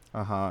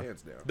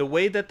 Hands down. The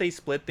way that they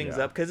split things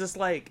Yeah. up, because it's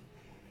like,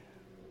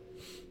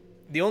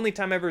 the only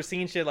time I've ever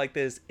seen shit like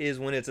this is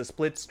when it's a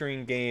split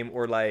screen game,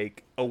 or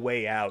like A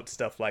Way Out,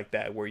 stuff like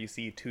that, where you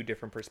see two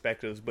different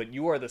perspectives, but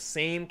you are the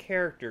same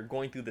character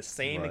going through the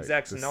same Right,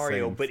 exact the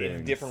scenario, same but in a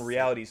thing. different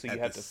reality, so you At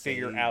have the to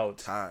figure same out.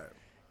 time.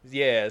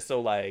 Yeah,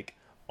 so like,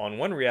 on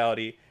one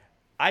reality,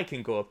 I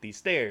can go up these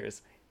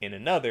stairs. In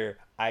another,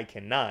 I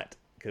cannot,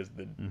 because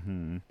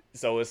the.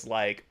 So it's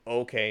like,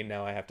 okay,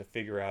 now I have to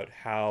figure out,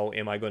 how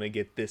am I going to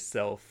get this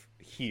self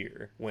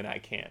here when I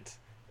can't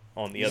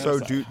on the other So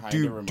side. do Kinda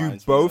do reminds do me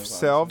both of,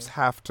 selves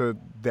honestly. have to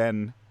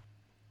then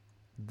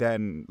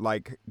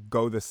like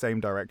go the same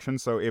direction?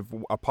 So if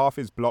a path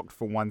is blocked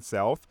for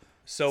oneself,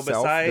 So then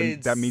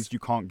besides that means you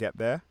can't get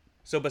there.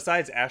 So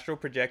besides astral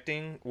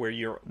projecting, where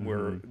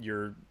Mm-hmm.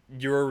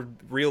 your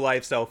real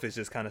life self is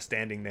just kind of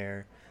standing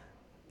there,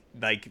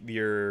 like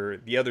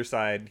the other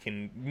side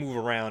can move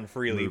around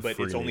freely, Move but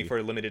it's only freely. for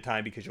a limited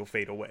time, because you'll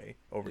fade away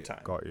over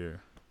time. Got you.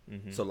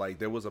 So like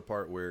there was a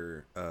part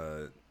where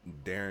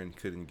Darren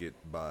couldn't get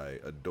by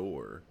a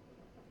door,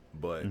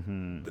 but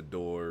the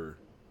door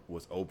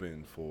was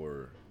open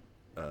for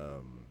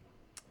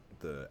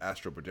the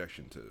astral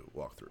projection to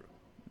walk through.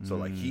 So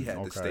like he had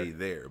to okay. stay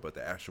there, but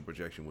the astral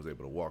projection was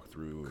able to walk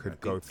through. Could I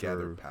think go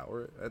gather through.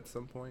 power at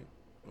some point.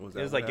 It was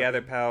what like gather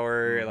happened?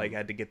 power, like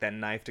had to get that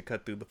knife to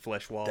cut through the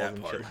flesh walls That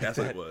and part. shit like That's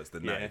that. what it was.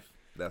 The Yeah. knife.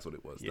 That's what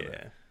it was. The Yeah.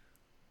 knife.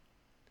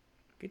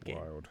 Good game.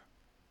 Wild.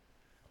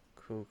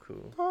 Cool.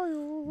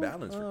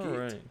 Balance for All kids.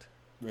 right.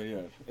 But yeah,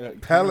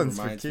 it Balance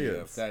for reminds me of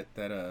kids.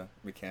 that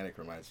mechanic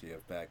reminds me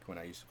of back when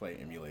I used to play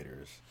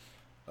emulators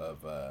of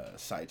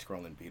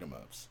side-scrolling beat 'em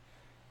ups.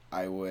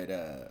 I would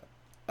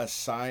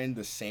assign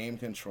the same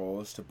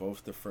controls to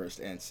both the first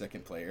and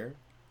second player,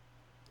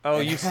 Oh,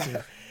 you. St-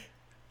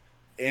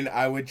 and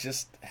I would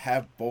just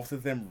have both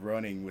of them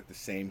running with the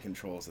same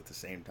controls at the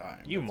same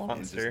time. You and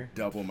monster. just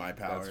double my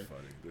power.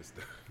 That's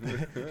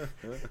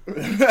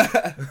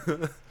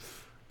funny.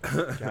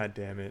 God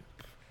damn it.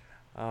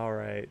 All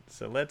right,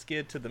 so let's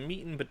get to the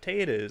meat and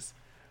potatoes.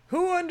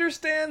 Who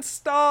understands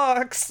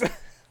stocks?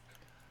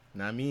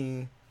 Not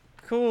me.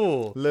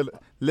 Cool.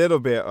 Little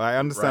bit. I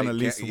understand Right, at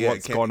least Cam- yeah,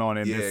 what's Cam- gone on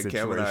in yeah, this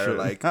Cam and I are situation.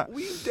 like,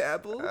 we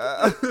dabbled.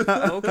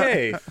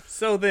 Okay,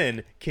 so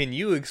then, can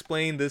you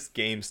explain this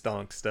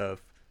GameStonk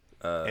stuff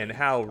and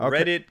how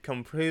okay. Reddit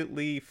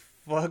completely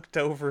fucked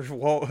over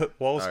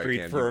Wall Street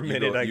Cam, for a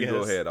minute? I you guess.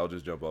 go ahead. I'll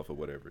just jump off of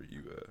whatever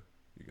you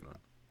get on.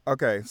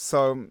 Okay,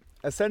 so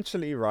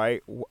essentially,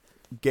 right,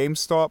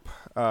 GameStop,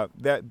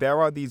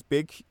 there are these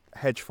big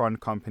hedge fund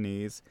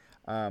companies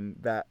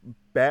that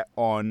bet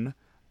on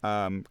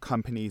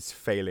companies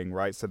failing,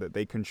 right, so that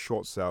they can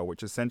short sell,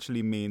 which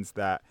essentially means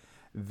that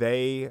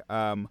they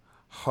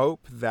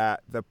hope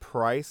that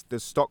the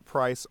stock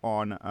price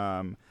on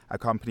a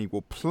company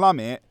will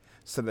plummet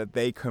so that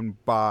they can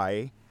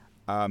buy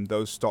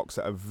those stocks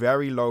at a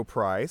very low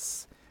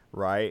price,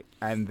 right,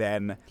 and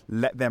then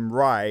let them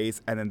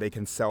rise, and then they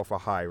can sell for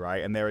high,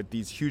 right? And there are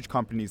these huge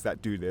companies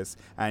that do this,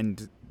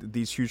 and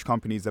these huge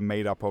companies are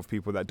made up of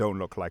people that don't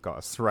look like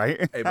us,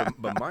 right? Hey,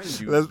 but mind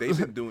you, they've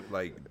been doing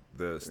like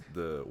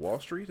the Wall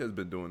Street has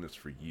been doing this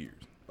for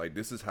years. Like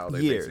this is how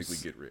they Years.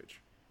 basically get rich.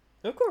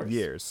 Of course.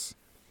 Years.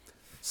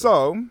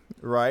 So,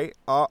 right,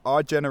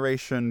 our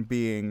generation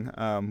being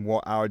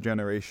what our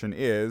generation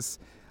is,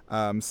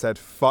 said,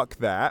 fuck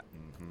that.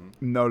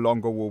 No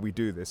longer will we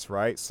do this,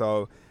 right?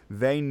 So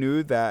they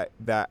knew that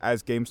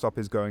as GameStop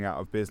is going out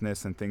of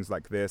business and things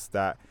like this,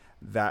 that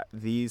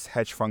these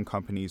hedge fund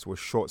companies were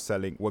short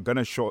selling on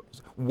GameStop.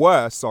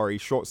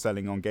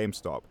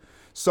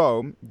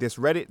 So this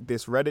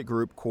Reddit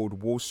group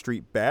called Wall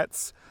Street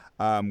Bets,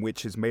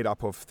 which is made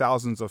up of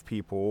thousands of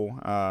people.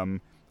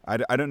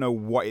 I don't know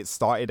what it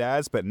started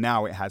as, but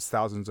now it has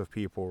thousands of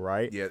people,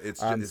 right? Yeah,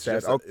 it's a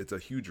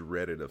huge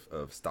Reddit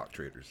of stock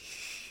traders.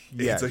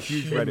 Yeah, It's a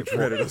huge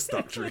Reddit of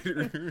stock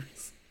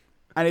traders.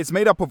 And it's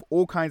made up of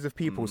all kinds of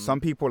people.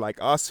 Some people like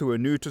us who are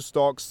new to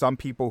stocks, some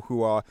people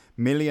who are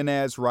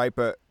millionaires, right?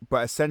 But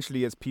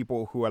essentially it's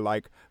people who are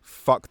like,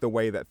 fuck the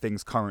way that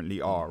things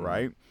currently are,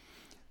 right?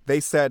 They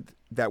said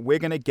that we're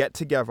going to get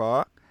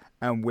together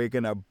and we're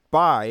going to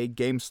buy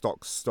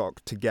GameStop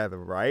stock together,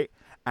 right?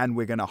 And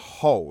we're going to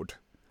hold.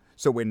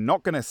 So we're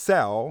not going to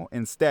sell.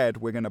 Instead,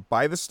 we're going to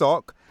buy the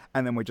stock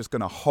and then we're just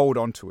going to hold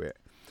on to it.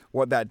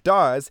 What that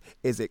does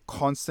is it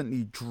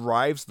constantly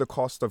drives the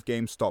cost of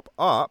GameStop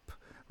up,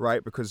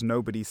 right? Because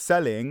nobody's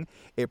selling.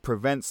 It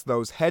prevents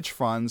those hedge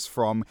funds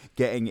from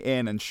getting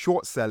in and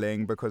short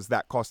selling because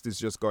that cost is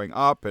just going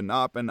up and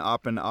up and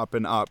up and up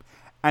and up.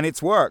 And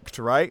it's worked,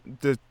 right?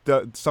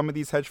 Some of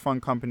these hedge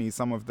fund companies,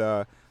 some of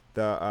the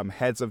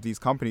heads of these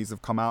companies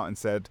have come out and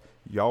said,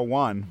 y'all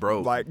won.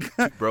 Bro,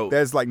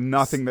 there's like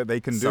nothing that they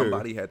can do.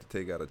 Somebody had to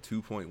take out a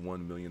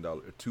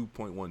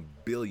 $2.1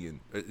 billion.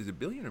 Is it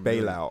billion or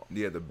million? Bailout.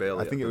 Yeah, the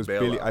bailout. I think it was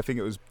billion. I think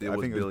it was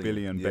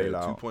billion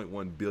bailout.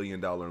 $2.1 billion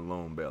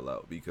loan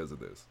bailout because of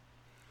this.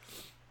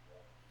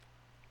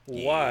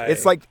 Why?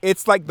 It's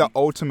like the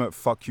ultimate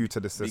fuck you to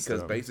the system.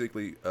 Because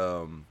basically,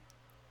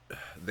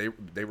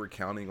 they were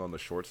counting on the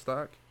short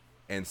stock,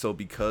 and so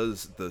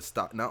because the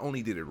stock, not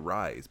only did it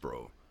rise,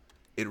 bro,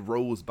 it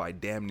rose by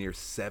damn near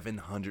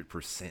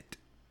 700%.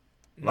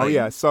 Oh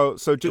yeah, so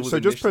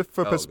just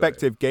for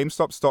perspective,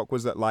 GameStop stock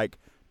was at like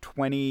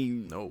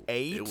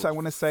 28. I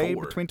want to say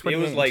between 28.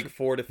 It was like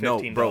 $4 to $15.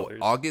 No, bro,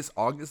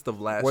 August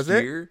of last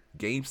year,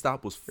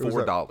 GameStop was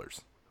 $4.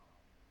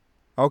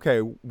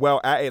 Okay,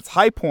 well at its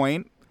high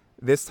point,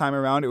 this time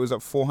around it was at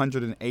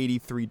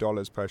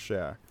 $483 per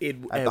share. It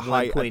at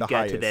one point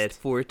got to that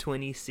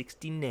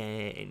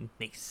 $420.69.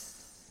 Nice.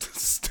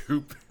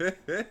 Stupid.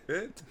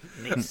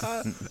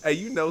 Hey,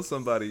 you know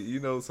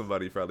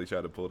somebody probably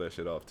tried to pull that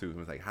shit off too. It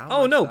was like, how?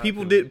 Oh no,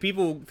 people did.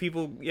 People.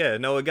 Yeah,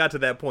 no, it got to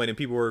that point, and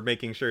people were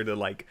making sure to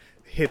like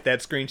hit that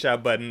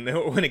screenshot button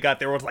when it got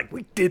there. It was like,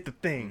 we did the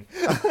thing,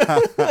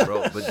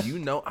 bro. But you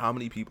know how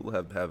many people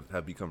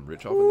have become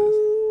rich off of this?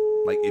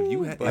 Like, if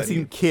you had, I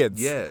seen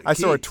kids. Yeah, I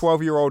saw a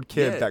 12-year-old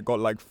kid that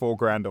got like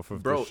 $4,000 off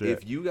of this shit.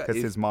 If you got,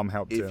 because his mom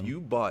helped him. If you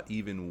bought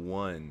even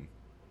one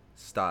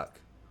stock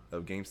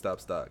of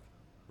GameStop stock,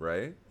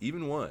 right?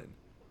 Even one,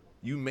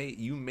 you made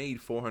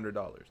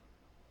 $400.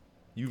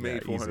 You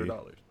made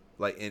 $400.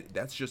 Like, and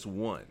that's just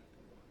one.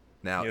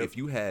 Now, if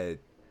you had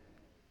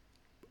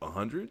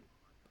 100,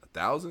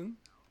 1,000,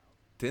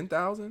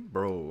 10,000,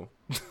 bro,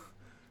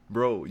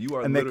 you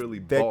are literally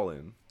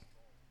balling.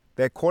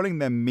 They're calling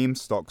them meme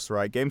stocks,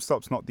 right?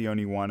 GameStop's not the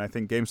only one. I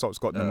think GameStop's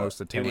got the most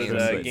attention. It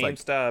was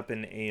GameStop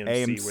and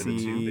AMC were the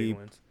two big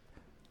ones.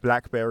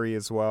 BlackBerry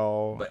as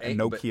well,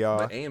 Nokia.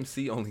 But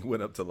AMC only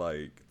went up to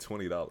like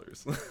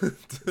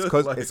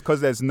 $20. It's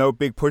because there's no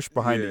big push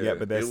behind it yet.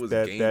 But it was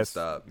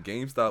GameStop.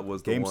 GameStop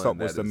was the GameStop one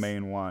was the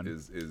main one.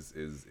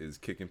 Is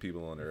kicking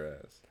people on their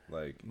ass.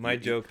 Like my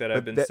joke that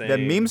I've been saying. They're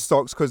meme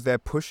stocks because they're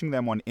pushing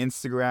them on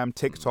Instagram,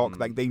 TikTok.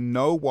 Like they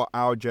know what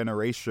our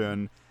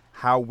generation,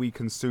 how we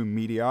consume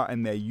media,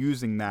 and they're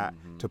using that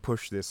to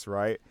push this,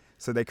 right?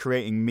 So they're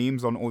creating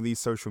memes on all these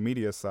social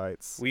media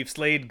sites. We've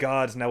slayed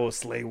gods, now we'll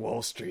slay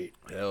Wall Street.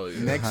 Hell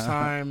yeah. Next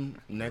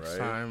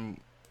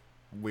time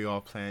we all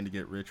plan to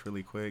get rich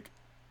really quick,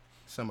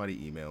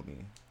 somebody email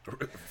me.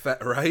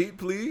 Right,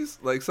 please?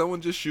 Like,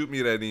 someone just shoot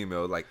me that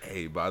email. Like,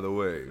 hey, by the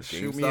way,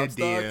 shoot me a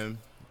DM.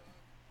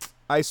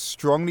 I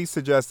strongly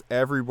suggest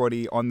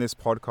everybody on this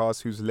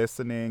podcast who's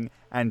listening,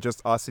 and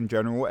just us in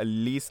general, at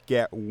least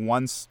get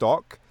one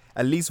stock.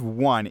 At least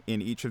one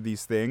in each of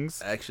these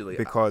things. Actually,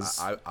 because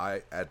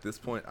I at this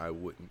point I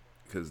wouldn't,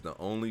 because the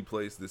only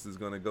place this is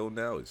gonna go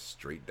now is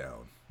straight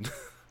down.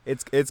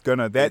 it's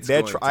gonna.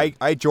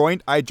 I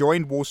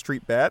joined Wall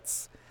Street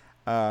Bets,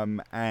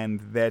 and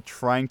they're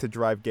trying to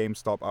drive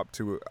GameStop up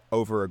to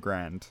over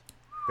 $1,000.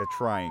 They're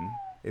trying,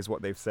 is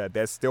what they've said.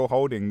 They're still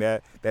holding.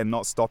 They're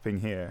not stopping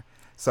here.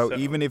 So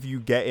even if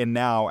you get in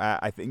now,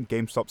 I think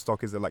GameStop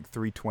stock is at like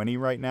 $320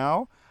 right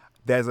now.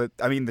 There's a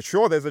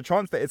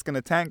chance that it's going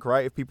to tank,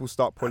 right? If people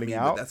start pulling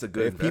out. That's a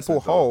good if investment.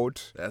 People hold,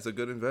 that's a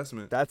good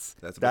investment. That's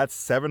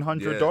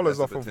 $700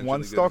 off of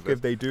one stock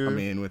if they do. I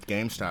mean, with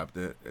GameStop,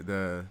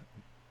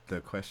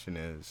 the question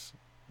is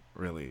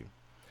really,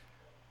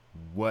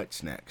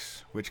 what's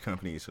next? Which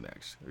company is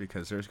next?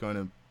 Because there's going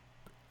to,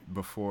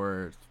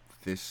 before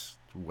this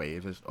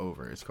wave is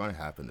over, it's going to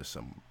happen to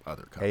some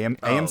other company.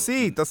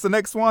 AMC, that's the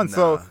next one.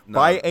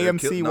 Buy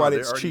AMC while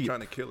it's cheap.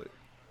 Trying to kill it.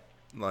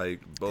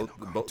 Like both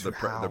the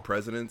how?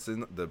 president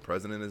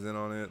is in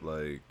on it.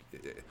 Like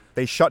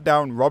They shut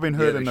down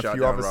Robinhood they and a shut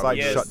few down other Robinhood. sites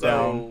Yeah, shut so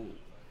down.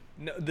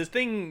 no, the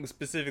thing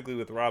specifically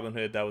with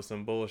Robinhood that was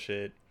some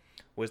bullshit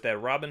was that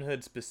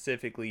Robinhood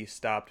specifically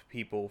stopped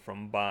people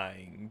from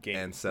buying games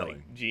And selling.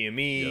 like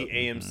GME, Yep.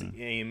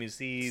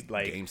 AMC,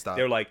 like GameStop.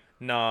 they're like,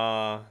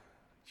 nah,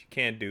 you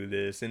can't do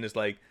this, and it's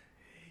like,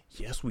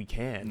 yes, we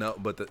can. no,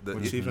 but the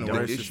What's even the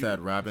worse is issue- that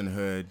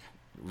Robinhood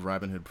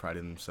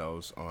prided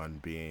themselves on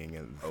being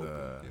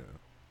Open,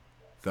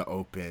 the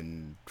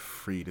open,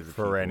 free to the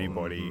For people,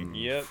 anybody.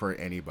 Yep. for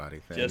anybody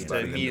thing. Just to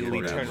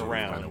immediately turn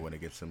around. Kind of win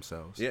against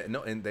themselves. Yeah,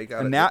 no, and they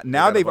got And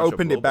now they've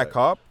opened it back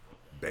up,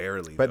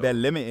 barely, but though. they're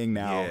limiting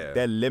now. Yeah.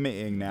 They're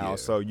limiting now, Yeah.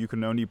 so you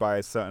can only buy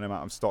a certain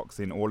amount of stocks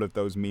in all of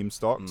those meme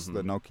stocks. Mm-hmm.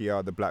 The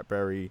Nokia, the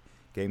BlackBerry,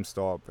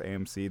 GameStop,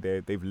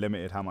 AMC. They've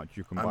limited how much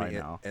you can buy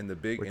now. and the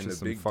big which and is the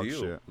some big fuck deal.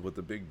 shit. What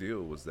the big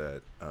deal was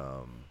that,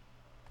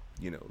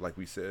 like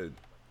we said,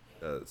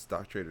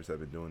 stock traders have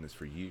been doing this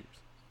for years.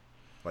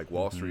 Like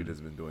Wall Mm-hmm. Street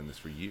has been doing this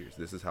for years.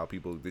 This is how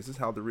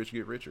the rich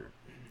get richer.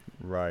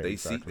 Right. They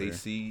exactly.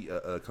 see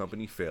a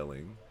company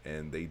failing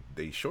and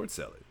they short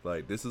sell it.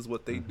 Like this is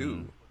what they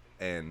do.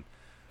 And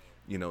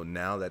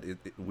now that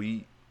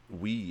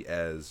we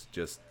as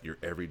just your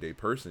everyday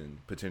person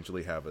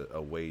potentially have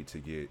a way to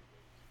get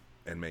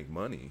and make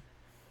money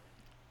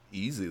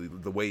easily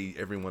the way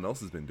everyone else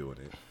has been doing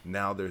it.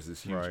 Now there's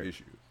this huge Right.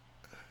 issue.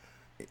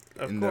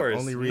 Of And course, the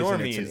only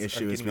reason it's an normies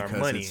issue are is getting our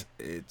because money.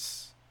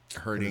 it's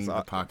hurting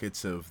the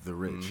pockets of the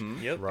rich.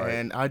 Mm-hmm. Yep. Right.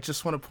 And I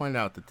just want to point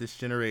out that this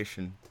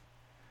generation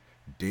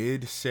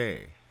did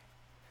say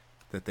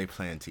that they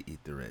plan to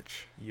eat the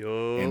rich.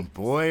 Yo. And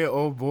boy,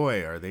 oh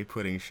boy, are they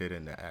putting shit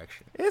into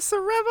action. It's a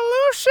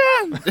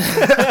revolution.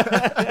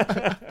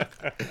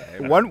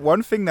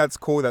 One thing that's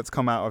cool that's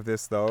come out of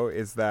this though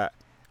is that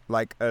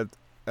like a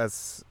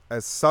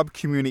sub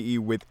community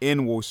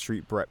within Wall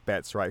Street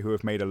bets, right, who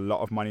have made a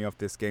lot of money off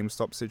this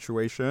GameStop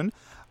situation,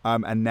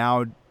 and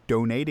now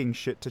donating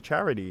shit to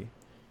charity,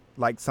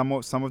 like some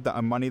of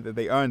the money that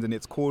they earned, and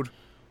it's called,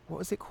 what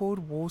is it called,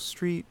 Wall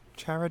Street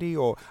Charity,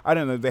 or I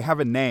don't know, they have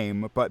a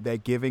name, but they're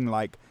giving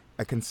like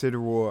a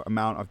considerable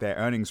amount of their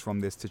earnings from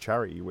this to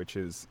charity, which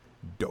is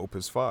dope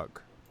as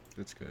fuck.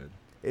 That's good.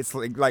 It's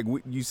like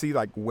you see,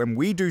 like when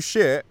we do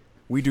shit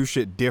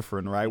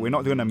different, right? We're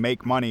not going to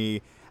make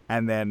money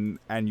and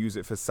use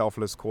it for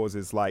selfless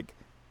causes like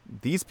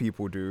these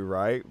people do,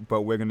 right?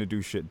 But we're going to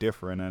do shit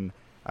different, and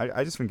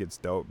I just think it's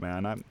dope,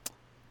 man.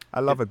 I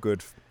love a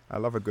good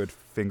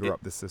finger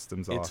up the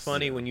system's ass. It's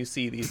funny when you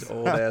see these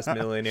old ass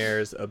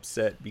millionaires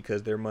upset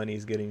because their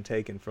money's getting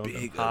taken from them.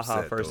 Big Haha,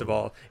 upset, first of though.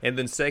 all. And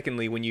then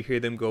secondly, when you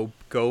hear them go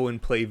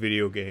and play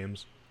video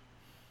games.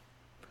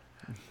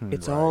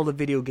 It's all a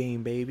video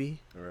game, baby.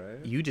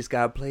 Right? You just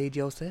got played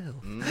yourself.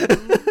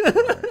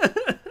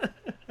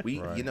 We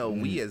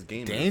we as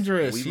gamers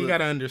Dangerous. we You look-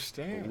 gotta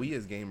understand. We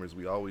as gamers,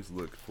 we always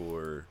look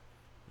for,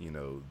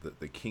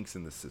 the kinks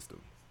in the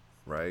system,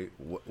 right?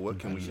 What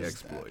can we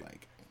exploit,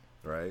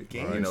 right?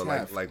 Games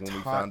have like when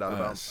we taught found out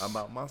us-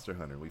 about Monster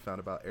Hunter, we found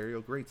about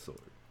Aerial Greatsword.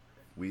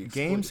 We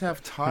Games exploited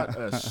have taught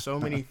us so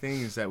many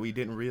things that we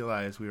didn't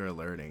realize we were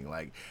learning.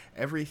 Like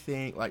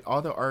everything, like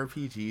all the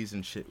RPGs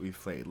and shit we've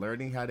played,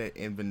 learning how to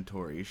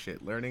inventory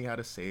shit, learning how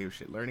to save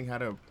shit, learning how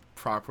to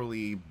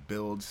properly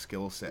build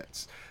skill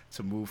sets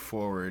to move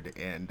forward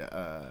and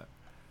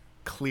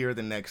clear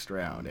the next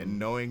round, and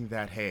knowing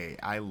that, hey,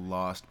 I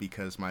lost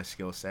because my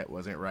skill set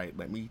wasn't right.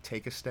 Let me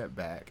take a step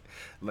back.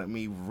 Let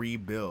me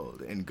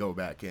rebuild and go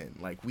back in.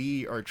 Like,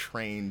 we are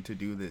trained to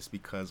do this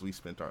because we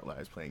spent our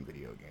lives playing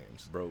video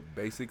games. bro.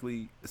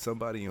 Basically,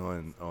 somebody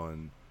on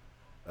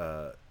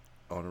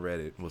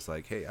Reddit was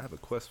like, "Hey, I have a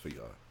quest for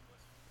y'all."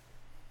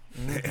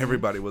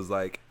 Everybody was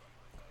like,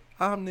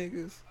 "I'm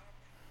niggas."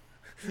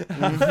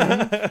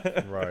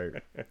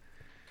 Right.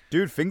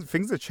 Dude,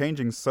 things are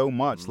changing so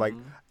much. Like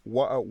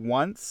what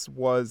once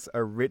was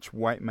a rich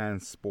white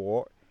man's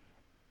sport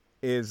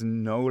is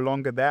no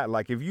longer that.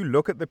 Like if you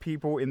look at the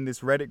people in this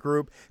Reddit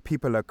group,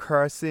 people are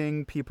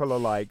cursing, people are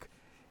like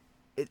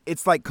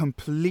it's like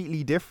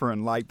completely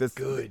different. Like this,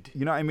 Good.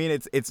 You know what I mean?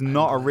 It's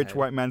not a rich glad.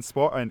 white man's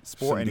sport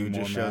Some anymore, dude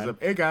just shows man.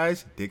 up. Hey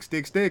guys,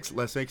 dicks.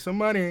 Let's make some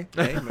money.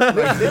 Like,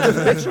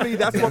 literally,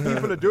 that's what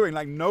people are doing.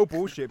 Like, no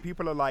bullshit.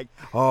 People are like,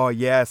 oh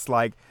yes,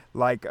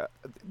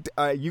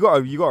 you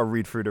gotta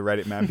read through the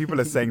Reddit, man. People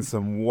are saying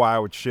some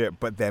wild shit,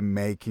 but they're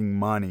making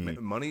money.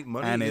 Money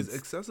And is it's-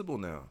 accessible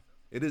now.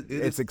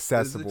 It's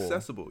accessible. It's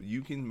accessible.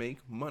 You can make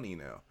money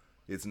now.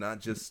 It's not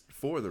just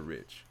for the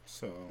rich.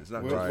 So It's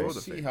not we'll, just for we'll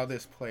the see famous. how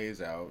this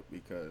plays out,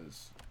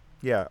 because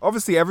Yeah,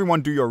 obviously,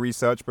 everyone do your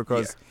research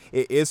because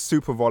it is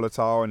super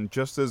volatile, and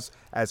just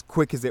as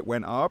quick as it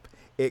went up,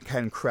 it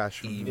can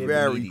crash very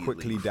Immediately.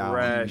 quickly down.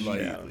 Crash.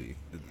 Immediately.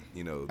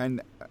 You know,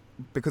 And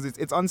because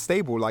it's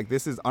unstable. Like,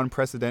 this is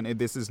unprecedented.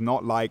 This is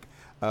not like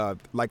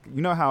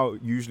you know how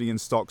usually in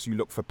stocks you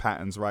look for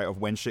patterns, right, of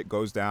when shit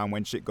goes down,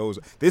 when shit goes.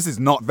 This is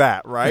not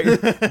that, right?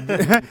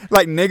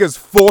 Like, niggas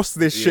force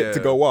this shit to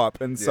go up,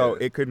 and so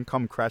it couldn't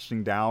come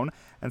crashing down.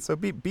 And so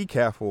be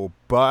careful.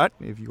 But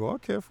if you are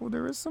careful,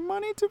 there is some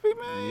money to be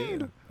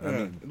made. Yeah. I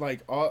mean, like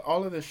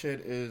all of this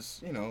shit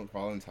is, you know,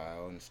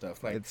 volatile and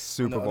stuff. Like, it's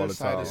super on the other volatile.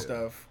 side of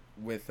stuff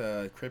with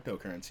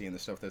cryptocurrency and the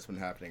stuff that's been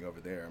happening over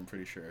there, I'm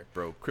pretty sure,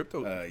 bro,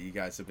 crypto. you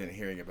guys have been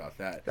hearing about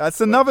that. That's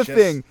But another just-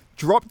 thing.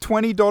 Drop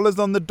 $20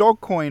 on the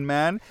Dogecoin,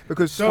 man,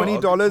 because So,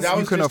 $20 that you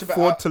was can just afford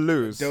about- to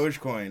lose.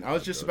 Dogecoin. I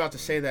was just about to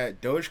say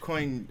that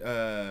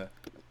Dogecoin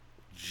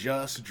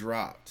just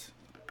dropped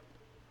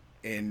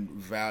in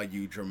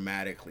value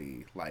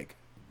dramatically, like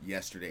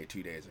yesterday,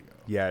 2 days ago.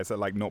 Yeah, it's at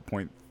like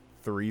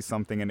 0.3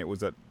 something, and it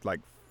was at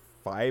like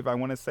 5, I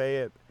want to say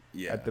it,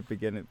 Yeah. at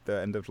the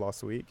end of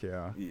last week.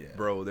 Yeah. Yeah.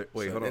 Bro,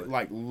 wait, So hold it, on.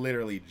 like,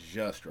 literally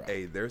just dropped.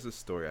 Hey, there's a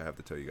story I have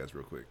to tell you guys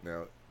real quick.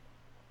 Now,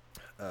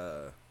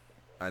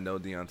 I know,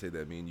 Deontay,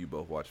 that me and you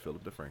both watch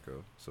Philip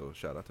DeFranco, so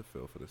shout out to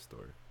Phil for this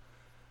story.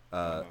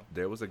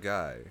 There was a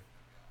guy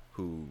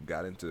who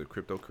got into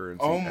cryptocurrency.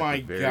 Oh at my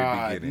the very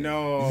God! beginning.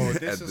 No,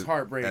 At this is the-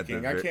 heartbreaking. at the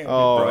I ver- can't.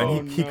 Oh, Bro.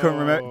 and he couldn't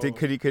remember. no.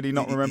 Could he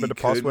not remember the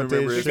couldn't password to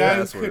remember his his The shit? guy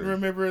password. couldn't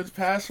remember his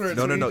password.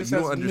 No, so no, he no. just You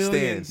has don't understand.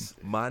 millions.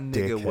 My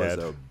nigga was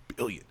Dickhead. a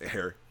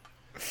billionaire.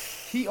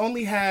 He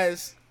only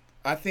has,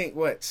 I think,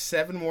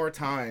 7 more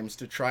times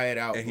to try it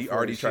out. And he before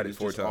already his tried shit it is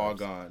 4 just all times.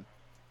 gone.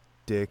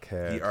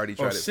 Dickhead. He already Or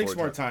tried it 6 4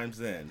 more times. times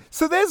then.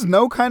 So there's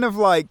no kind of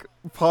like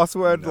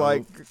password, No.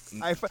 like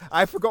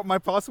I forgot my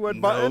password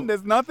button. No.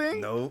 There's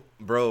nothing. No,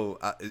 bro.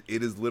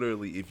 It is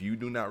literally, if you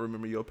do not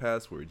remember your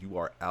password, you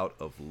are out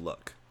of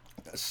luck.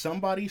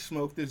 Somebody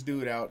smoked this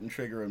dude out and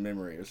trigger a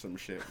memory or some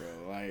shit, bro.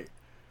 Like,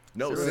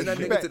 No, Seriously. send that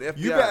You, nigga to the FBI.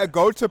 you better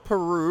go to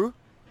Peru,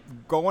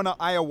 go on an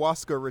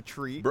ayahuasca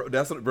retreat, Bro,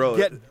 that's what, bro.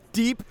 get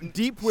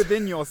deep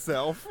within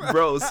yourself.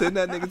 Bro, send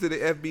that nigga to the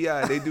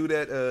FBI. They do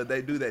that.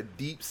 They do that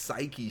deep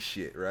psyche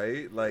shit,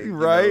 right? Like, you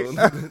Right.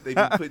 know, they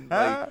be putting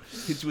like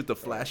hit you with the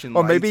flashing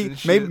Or lights maybe and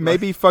shit.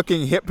 maybe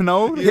fucking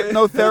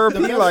hypnotherapy, the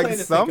best like way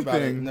to think about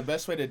it, and something. the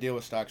best way to deal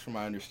with stocks, from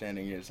my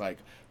understanding, is like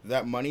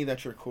that money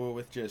that you're cool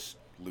with just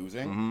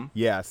losing.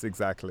 Yes,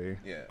 exactly.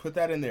 Yeah. Put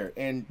that in there,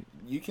 and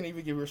you can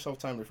even give yourself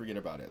time to forget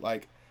about it.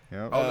 Like,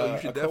 Yep. Oh, no, you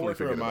should a definitely coworker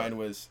forget of about mine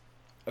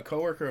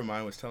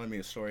it. was telling me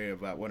a story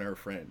about one of her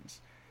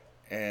friends,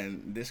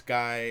 and this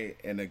guy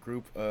in a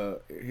group.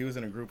 He was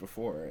in a group of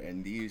 4,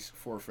 and these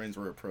 4 friends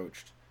were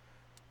approached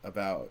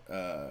about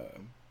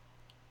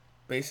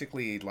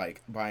basically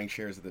like buying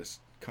shares of this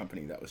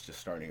company that was just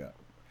starting up.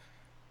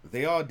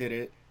 They all did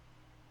it,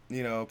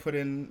 you know, put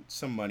in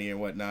some money and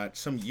whatnot.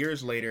 Some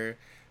years later,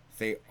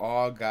 they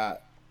all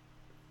got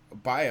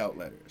buyout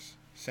letters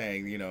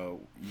saying, you know,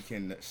 you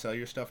can sell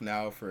your stuff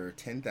now for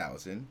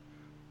 $10,000,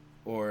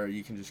 or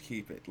you can just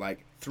keep it.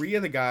 Like, 3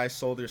 of the guys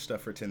sold their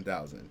stuff for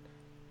 $10,000,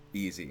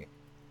 easy.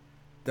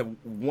 The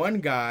one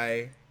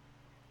guy,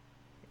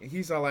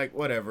 he's all like,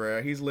 whatever.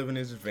 He's living in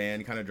his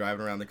van, kind of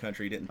driving around the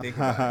country. Didn't think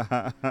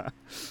about it.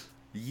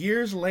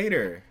 Years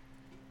later,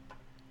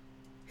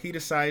 he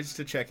decides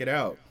to check it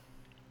out.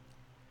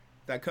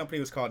 That company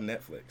was called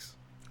Netflix.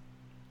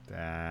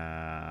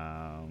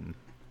 Damn.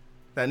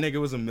 That nigga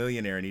was a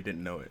millionaire and he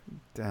didn't know it.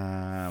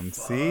 Damn.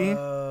 See?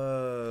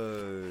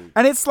 Fuck.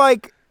 And it's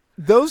like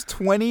those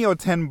 20 or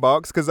 10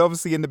 bucks, because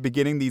obviously in the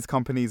beginning these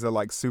companies are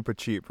like super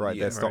cheap, right?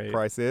 Yeah. Their stock Right.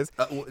 prices.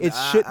 Well,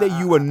 It's shit that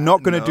you are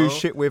not going to do no,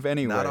 shit with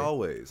anyway. Not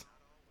always.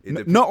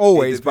 Not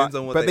always, It depends but-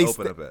 on what but they they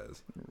open up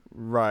as.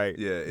 Right.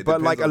 Yeah, it but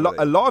depends like on what a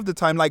they- lot of the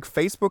time, like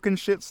Facebook and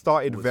shit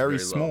started Was very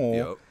low. small.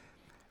 Yep.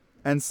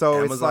 And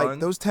so it's Amazon? like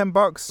those 10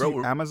 bucks,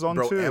 Bro, Amazon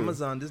bro, too.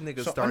 Amazon, this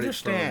nigga So started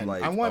understand, from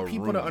like I want a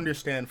people to room.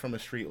 understand from a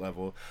street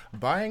level,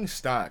 buying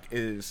stock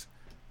is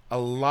a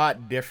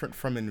lot different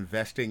from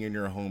investing in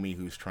your homie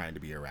who's trying to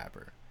be a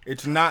rapper.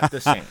 It's not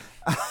the same.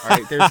 All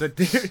right,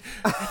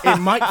 it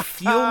might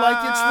feel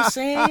like it's the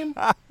same,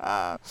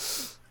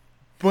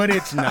 but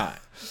it's not.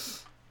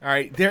 All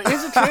right, there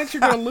is a chance you're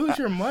gonna lose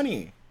your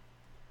money,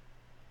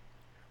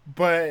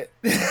 but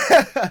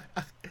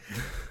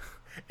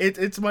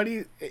it's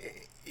money.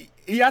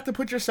 You have to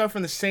put yourself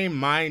in the same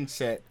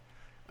mindset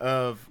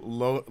of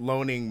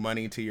loaning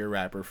money to your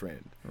rapper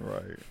friend.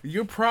 Right.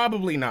 You're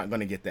probably not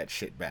going to get that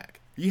shit back.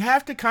 You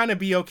have to kind of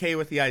be okay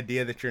with the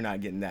idea that you're not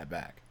getting that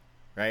back,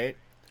 right?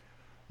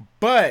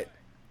 But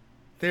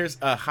there's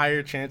a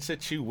higher chance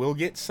that you will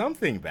get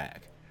something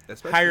back.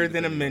 Especially Higher than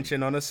a depending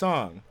mention on a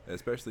song.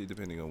 Especially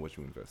depending on what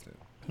you invest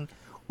in.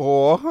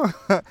 Or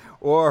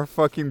or a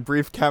fucking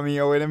brief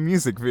cameo in a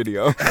music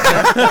video.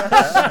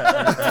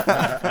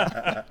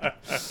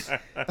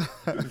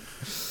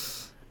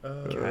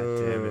 God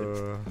damn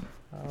it.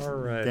 All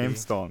right. Game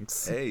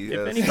stonks. Hey,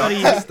 If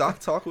anybody- stock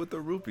talk with the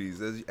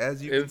rupees.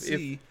 As you can If-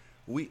 see,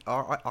 we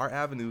our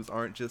avenues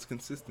aren't just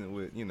consistent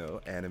with, you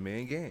know, anime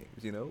and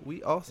games. You know,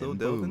 we also And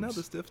delve in boobs.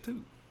 other stuff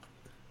too.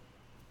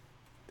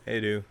 They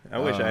do. I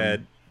wish I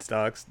had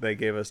stocks. They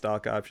gave us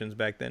stock options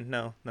back then.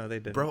 No, they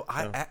didn't. Bro,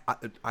 So,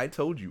 I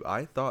told you.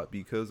 I thought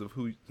because of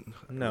who,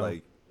 No.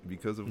 like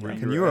because of where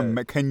Can you're you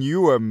at. can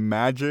you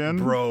imagine?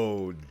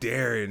 Bro,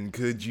 Darren,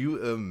 could you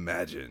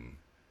imagine?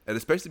 And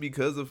especially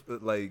because of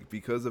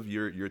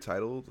your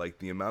title, like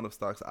the amount of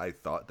stocks I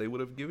thought they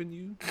would have given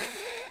you,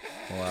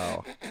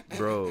 Wow.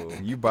 bro.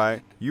 You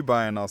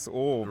buying us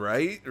all.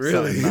 Right?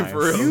 Really? nice. For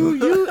real.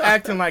 You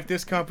acting like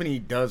this company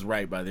does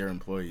right by their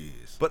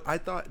employees. But I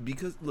thought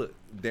because look,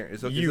 Darren,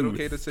 is it You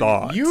okay to say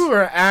thought. You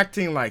are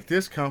acting like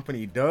this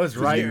company does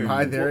right you-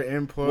 by their what-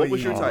 employees. What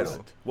was your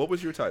title? What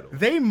was your title?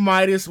 They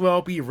might as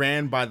well be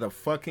ran by the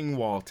fucking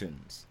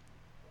Waltons.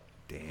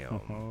 Damn.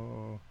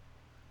 Oh.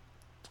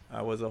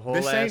 I was a whole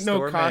This ass ain't no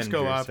store Costco manager,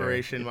 sir.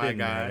 operation, It my didn't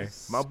guy. matter.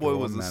 My boy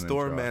was a Store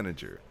store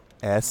manager.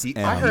 manager. SM.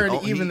 I heard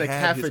he even the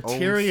had his own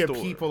cafeteria store.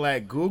 people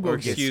at Google Or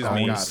get excuse stock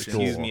me, options.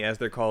 excuse me, as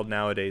they're called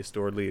nowadays,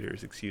 store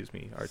leaders. Excuse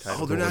me, our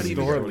title. Oh, they're not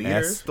even Store store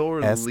leaders?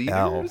 Store SL.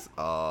 leaders.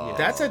 Oh,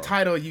 That's a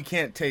title you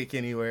can't take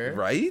anywhere.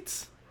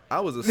 right. I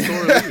was a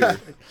store leader.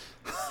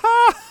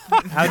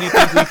 How do you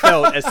think we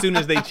felt as soon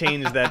as they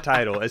changed that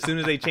title? As soon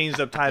as they changed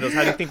up titles,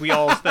 how do you think we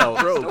all felt?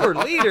 Bro. Store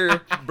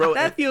leader, Bro,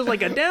 that feels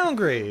like a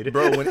downgrade.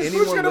 Bro, when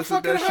anyone gonna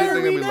listens to that fucking shit, they're hire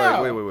gonna be me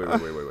now? like,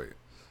 wait.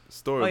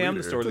 Store Oh, leader. yeah, I'm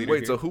the store leader Wait,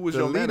 here. so who was The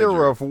your leader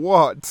manager? of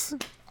what?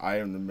 I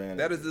am the man.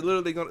 That is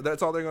literally gonna.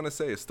 That's all they're gonna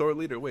say. Is store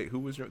leader. Wait, who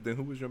was your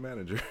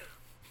manager?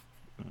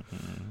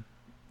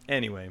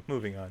 Anyway,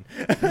 moving on.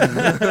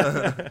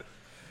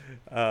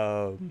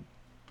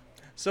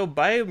 So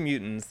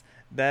Biomutants,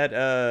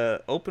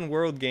 that open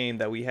world game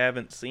that we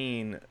haven't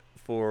seen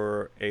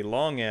for a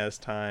long ass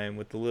time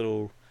with the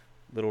little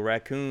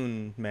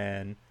raccoon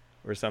man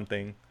or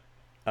something,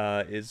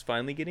 is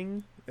finally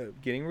getting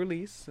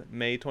released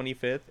May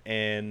 25th.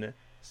 And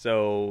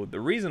so the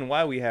reason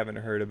why we haven't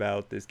heard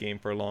about this game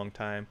for a long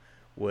time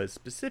was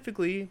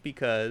specifically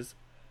because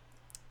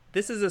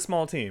this is a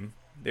small team.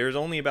 There's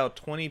only about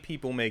 20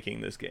 people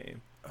making this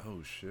game,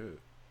 Oh shit.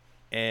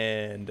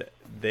 and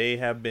they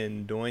have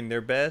been doing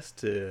their best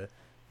to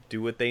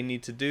do what they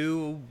need to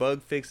do,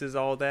 bug fixes,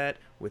 all that,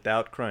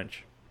 without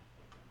crunch.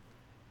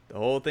 The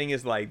whole thing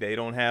is like they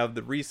don't have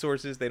the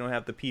resources, they don't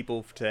have the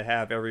people to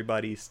have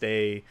everybody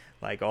stay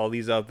like all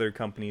these other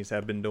companies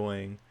have been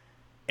doing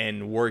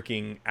and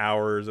working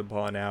hours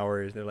upon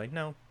hours. They're like,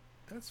 no,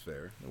 That's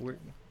fair. we're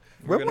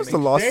When gonna was the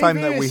make- last time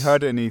that we Davis,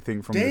 heard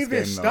anything from this game?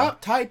 Davis, though?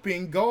 stop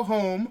typing. Go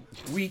home.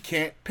 We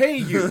can't pay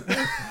you.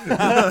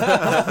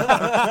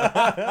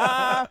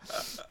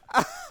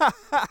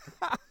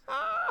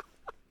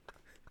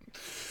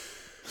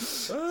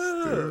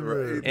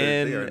 Right.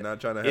 And they are not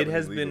trying to have it any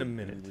has been legal- a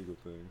minute. any legal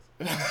things.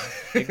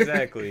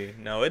 Exactly.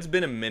 No, it's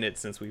been a minute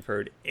since we've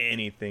heard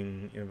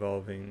anything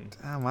involving.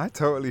 Damn, I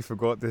totally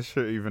forgot this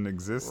shit even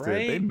existed.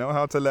 They Right? know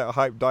how to let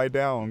hype die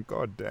down.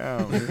 God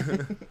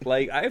damn.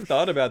 Like, I've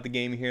thought about the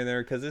game here and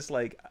there because it's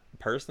like,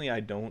 personally, I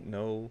don't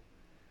know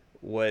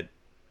what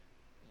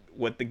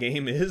the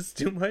game is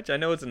too much. I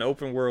know it's an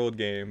open world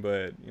game,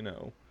 but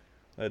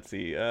let's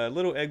see.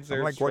 Little excerpts.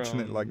 I'm like watching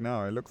it from- like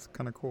now. It looks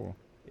kind of cool.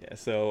 Yeah,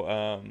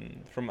 so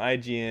from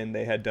IGN,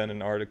 they had done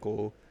an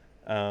article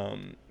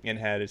and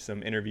had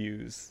some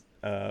interviews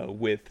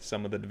with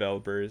some of the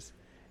developers.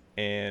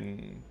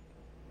 And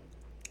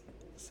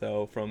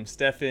so from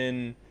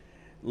Stefan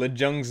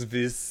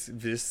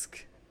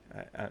Lejungsvisk,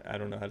 I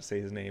don't know how to say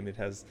his name. It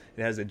has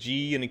a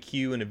G and a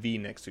Q and a V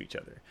next to each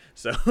other.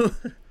 So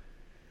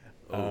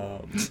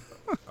All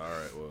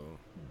right. Well.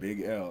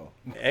 Big L.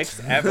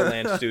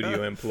 ex-Avalanche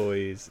Studio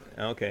employees.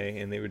 Okay,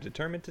 and they were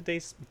determined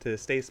to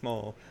stay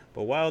small.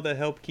 But while the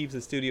help keeps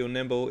the studio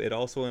nimble, it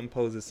also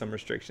imposes some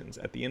restrictions.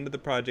 At the end of the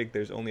project,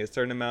 there's only a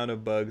certain amount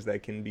of bugs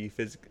that can be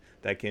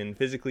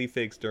physically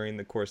fixed during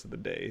the course of the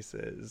day,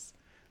 says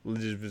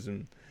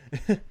Legism.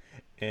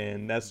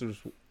 and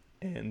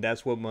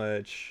that's what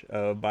much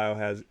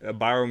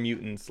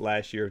Biomutants'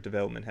 last year of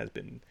development has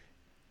been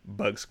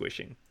bug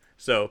squishing.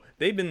 So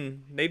they've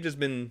just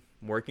been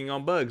working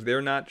on bugs.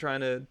 They're not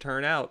trying to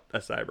turn out a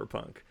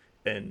Cyberpunk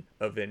and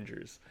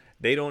Avengers.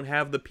 They don't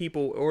have the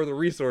people or the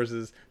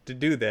resources to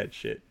do that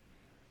shit.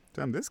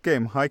 Damn, this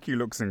game Haikyuu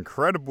looks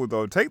incredible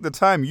though. Take the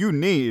time you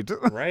need.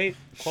 Right?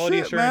 Quality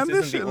Shit, assurance man,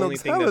 this isn't shit the only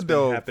looks thing hella that's been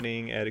dope.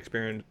 happening at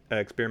Experiment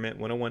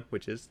 101,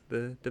 which is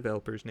the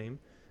developer's name,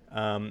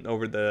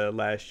 over the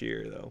last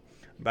year though.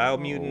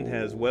 Biomutant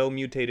has well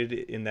mutated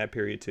in that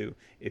period too.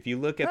 If you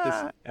look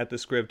at the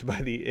script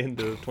by the end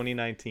of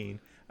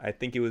 2019, I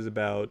think it was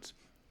about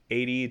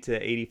 80 to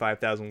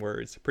 85,000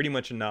 words. Pretty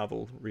much a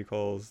novel,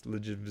 recalls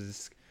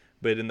Legivisk.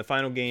 But in the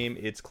final game,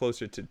 it's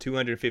closer to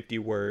 250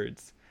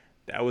 words.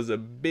 That was a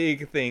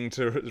big thing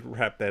to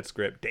wrap that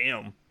script.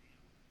 Damn.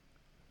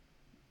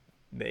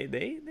 They've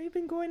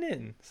been going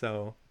in.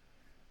 So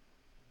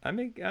I'm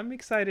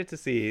excited to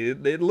see.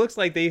 It looks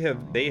like they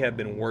have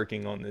been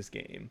working on this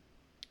game.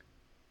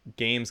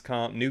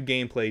 Gamescom new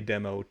gameplay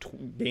demo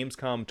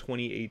Gamescom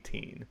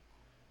 2018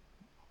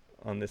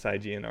 on this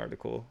IGN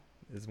article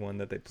is one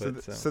that they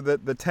put. So the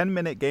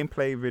 10-minute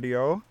gameplay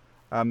video,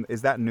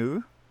 is that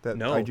new? that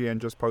No. IGN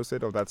just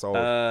posted, or that's old?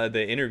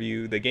 The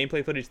interview, the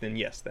gameplay footage, then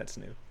yes, that's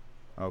new.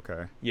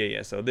 Okay.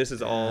 Yeah. So this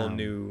is all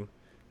Damn.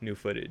 new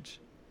footage.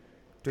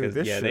 Dude, 'Cause,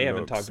 this yeah, shit they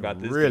haven't looks talked about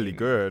this really game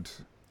good.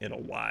 in a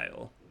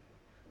while.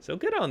 So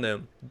good on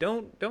them.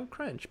 Don't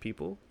crunch,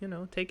 people. You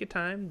know, take your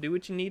time, do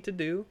what you need to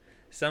do.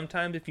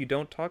 Sometimes if you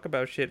don't talk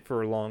about shit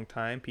for a long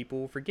time, people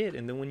will forget,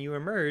 and then when you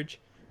emerge,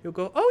 you'll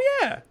go, "Oh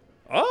yeah,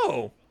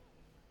 oh."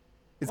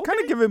 It's Okay.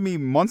 kind of giving me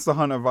Monster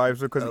Hunter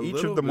vibes because A each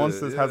little of the bit,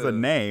 monsters has a yeah.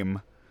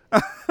 name.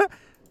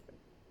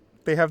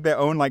 They have their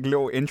own like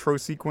little intro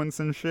sequence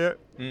and shit.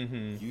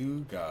 Mm-hmm.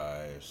 You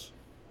guys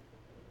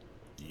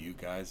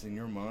and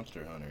your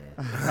Monster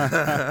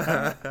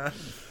Hunter.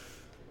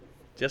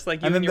 Just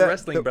like you And and, then your the-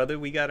 wrestling, the- brother.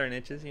 We got our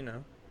niches, you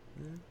know.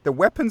 The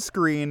weapon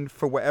screen,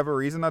 for whatever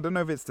reason, I don't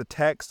know if it's the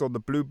text or the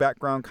blue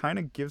background, kind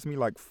of gives me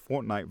like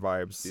Fortnite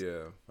vibes.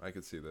 Yeah, I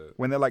could see that.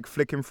 When they're like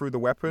flicking through the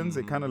weapons,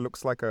 it kind of Mhm.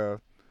 looks like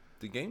a.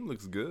 The game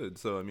looks good,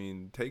 so I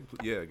mean,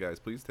 guys,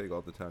 please take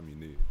all the time you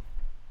need.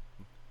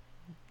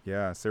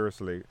 Yeah,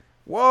 seriously.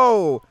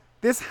 Whoa!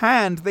 This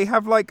hand, they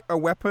have like a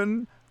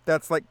weapon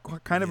that's like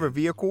kind of a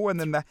vehicle, and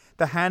then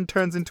the hand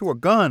turns into a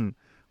gun.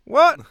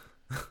 What?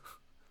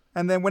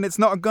 And then when it's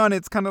not a gun,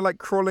 it's kind of like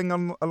crawling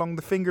along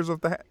the fingers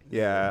of the hand.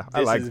 Yeah, I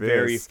This like is this.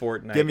 very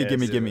Fortnite. Gimme,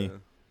 gimme, gimme. Yeah.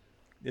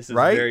 This is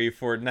Right? very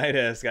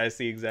Fortnite-esque. I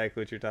see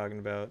exactly what you're talking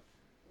about.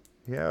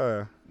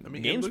 Yeah, I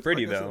mean, Game's it looks,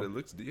 pretty, like I said, though.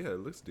 it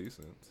looks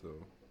decent, so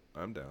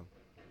I'm down.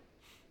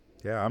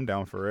 yeah, I'm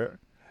down for it.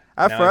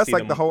 At Now I first, see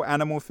like them- the whole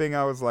animal thing,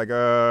 I was like,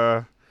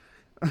 I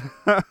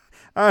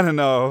don't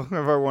know if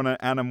I want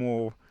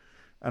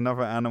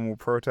another animal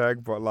pro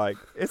tag, but like,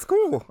 it's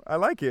cool. I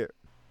like it.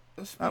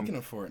 Speaking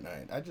of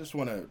Fortnite, I just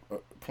want to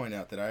point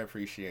out that I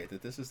appreciate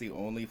that this is the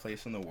only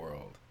place in the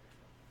world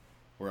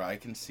where I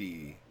can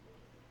see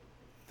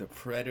the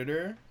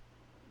Predator,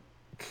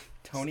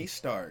 Tony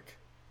Stark,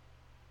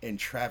 and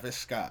Travis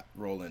Scott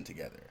rolling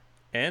together.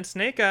 And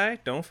Snake Eye.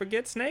 Don't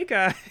forget Snake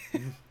Eye.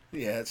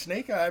 Yeah, it's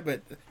Snake Eye,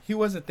 but he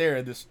wasn't there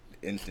in this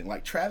instant.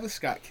 Like, Travis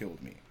Scott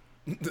killed me.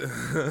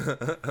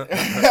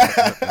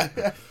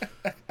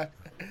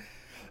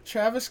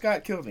 Travis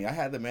Scott killed me. I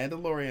had the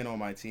Mandalorian on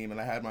my team, and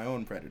I had my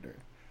own Predator.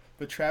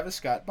 But Travis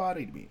Scott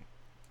bodied me.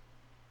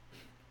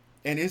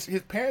 And his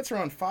parents are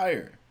on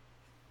fire.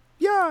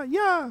 Yeah,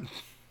 yeah.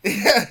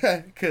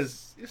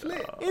 Because it's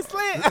lit. It's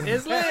lit.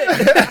 It's lit.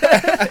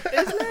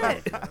 It's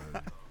lit.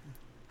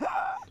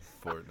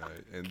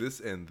 Fortnite,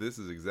 and this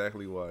is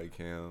exactly why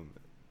Cam,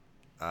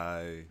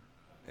 I,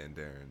 and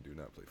Darren do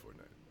not play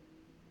Fortnite.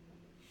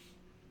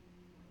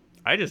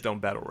 I just don't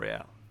battle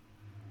royale.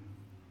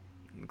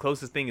 The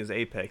closest thing is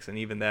Apex, and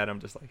even that, I'm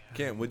just like,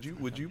 Cam, would you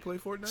play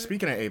Fortnite?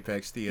 Speaking of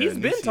Apex, the He's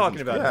new been season's talking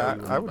about coming it. out.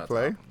 Yeah, We I were would about to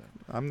play. talk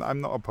about that.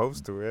 I'm not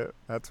opposed to it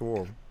at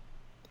all.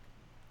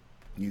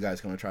 You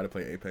guys gonna try to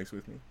play Apex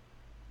with me?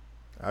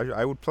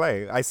 I would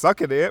play. I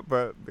suck at it,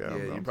 but Yeah,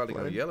 I'm you're probably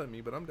gonna playing. yell at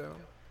me, but I'm down.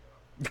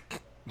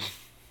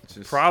 It's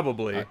just,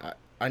 probably.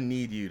 I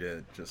need you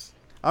to just.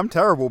 I'm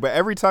terrible, but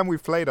every time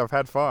we've played, I've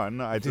had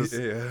fun. I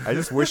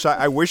just wish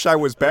I wish I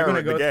was better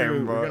at the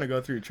game. We're but gonna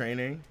go through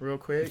training real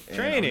quick. And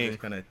Training? I'm just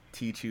gonna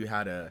teach you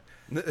how to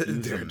use a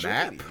Darren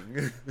map.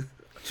 training.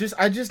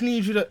 I just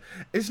need you to.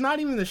 It's not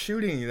even the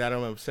shooting that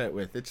I'm upset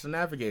with. It's the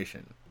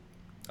navigation.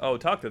 Oh,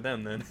 talk to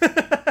them then.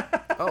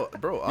 Oh,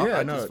 bro, Yeah,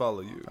 I no. just follow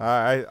you.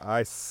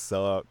 I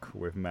suck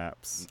with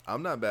maps.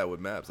 I'm not bad with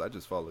maps. I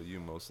just follow you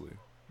mostly.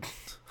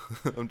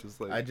 I'm just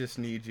like, I just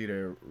need you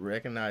to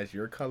recognize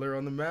your color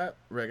on the map,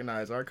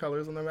 recognize our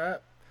colors on the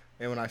map,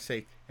 and when I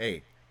say,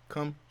 "Hey,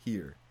 come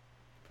here,"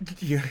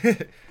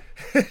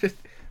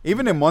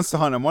 Even in Monster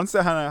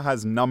Hunter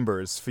has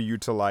numbers for you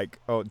to like.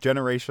 Oh,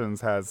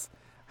 Generations has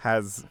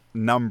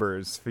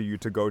numbers for you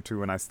to go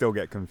to, and I still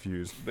get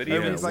confused. But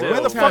Everybody's even like,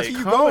 "Where the still, fuck are like,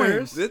 you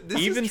colors. going?" this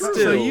even is true.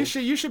 still- So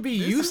you should be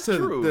This used is to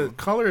true. the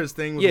colors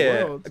thing with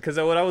Yeah, worlds. because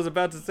what I was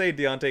about to say,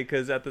 Deontay,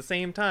 because at the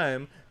same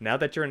time, now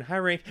that you're in high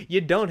rank,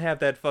 you don't have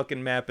that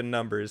fucking map and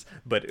numbers.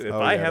 But if Oh,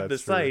 I yeah, have the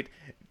that's true. sight,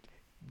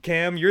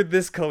 Cam, you're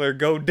this color,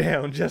 go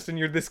down. Justin,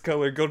 you're this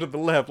color, go to the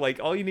left. Like,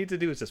 all you need to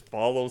do is just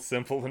follow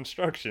simple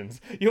instructions.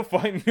 You'll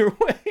find your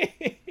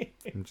way.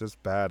 I'm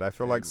just bad. I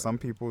feel like some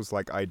people's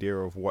like idea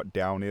of what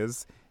down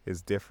is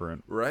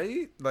different.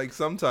 Right? Like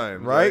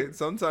sometimes, Right? right?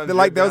 Sometimes. They're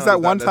like there was your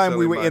that down one is not time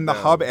we were necessarily in the my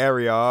hub down.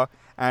 area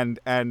and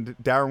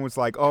Darren was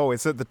like, "Oh,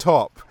 it's at the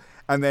top."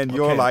 And then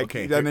you're Okay, like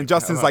okay. and then How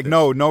Justin's about like,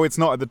 this? "No, it's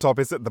not at the top,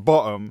 it's at the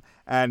bottom."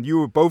 And you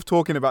were both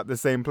talking about the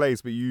same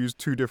place, but you used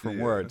two different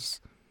Yeah. words.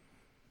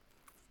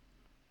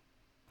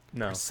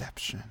 No.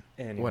 Perception.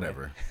 Anyway.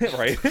 Whatever.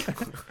 Right?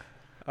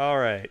 All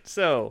right.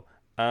 So,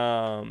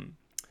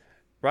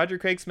 Roger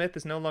Craig Smith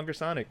is no longer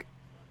Sonic.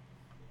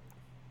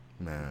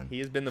 Man. He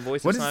has been the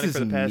voice What of does Sonic for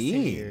this the past 10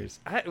 mean? years.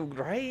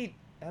 Right?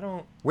 I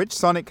don't... Which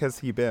Sonic has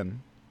he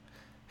been?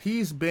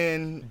 He's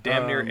been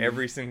Damn near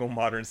every single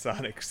modern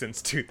Sonic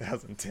since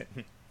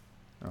 2010.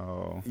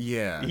 Oh.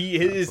 Yeah. He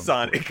is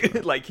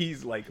Sonic. Like,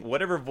 he's like,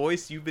 whatever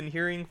voice you've been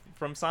hearing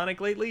from Sonic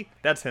lately,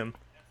 that's him.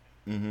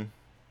 Mm-hmm.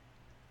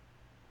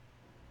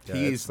 Yeah,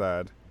 He's it's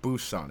sad.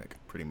 Boost Sonic,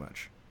 pretty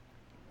much.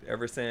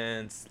 Ever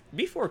since...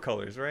 Before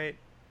Colors, right?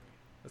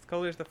 Was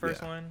Colors the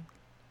first Yeah. one?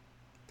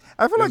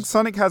 I feel like It's-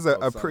 Sonic has a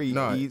Sonic. pretty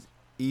No,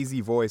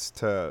 easy voice It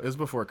to was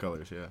before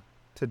Colors, yeah.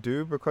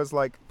 do because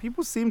like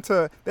people seem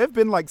to. There've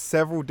been like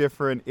several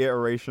different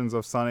iterations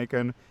of Sonic,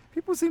 and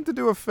people seem to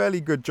do a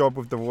fairly good job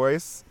with the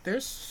voice.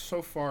 There's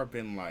so far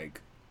been like,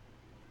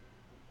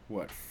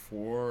 what,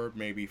 4,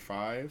 maybe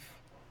 5,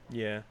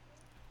 Yeah.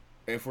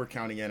 if we're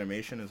counting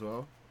animation as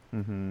well.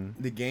 Mm-hmm.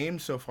 The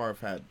games so far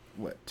have had,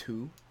 what,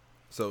 2?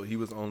 So he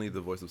was only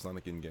the voice of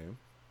Sonic in game.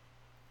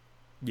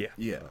 Yeah.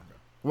 Yeah. Okay.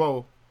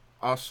 Well,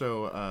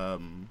 also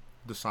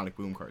the Sonic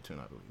Boom cartoon,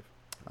 I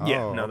believe.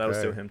 Yeah. Oh, No, that was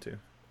okay. still him too.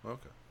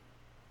 Okay.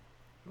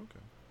 Okay.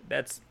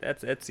 That's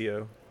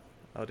Ezio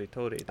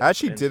Auditore. I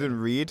actually didn't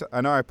read.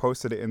 I know I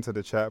posted it into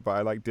the chat, but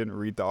I like didn't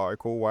read the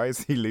article. Why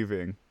is he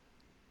leaving?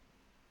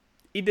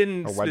 He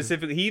didn't Oh, why did-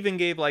 specifically. He even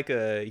gave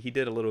he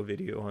did a little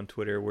video on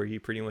Twitter where he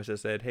pretty much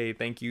just said, "Hey,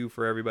 thank you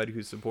for everybody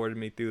who supported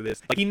me through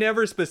this." Like, he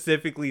never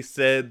specifically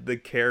said the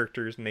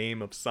character's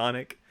name of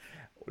Sonic,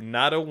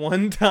 not a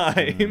one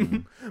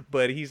time.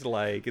 But he's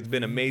like, "It's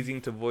been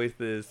amazing to voice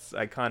this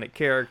iconic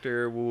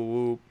character." Woo woo.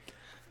 Woo.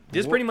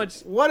 Just pretty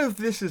much. What if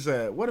this is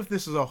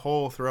a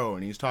whole throw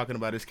and he's talking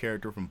about his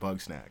character from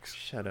Bugsnax?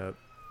 Shut up.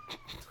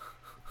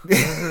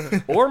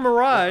 Or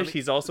Mirage.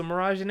 He's also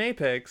Mirage in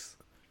Apex.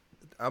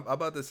 I'm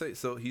about to say.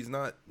 So he's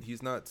not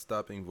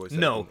stopping voice.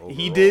 No, acting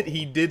he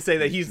overall. did say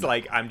that he's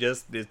like,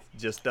 it's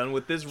just done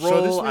with this So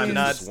role. this I'm means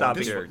not this one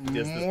stopping. character. Just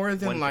this More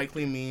than one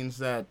likely means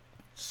that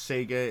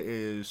Sega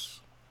is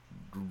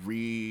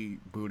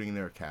rebooting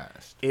their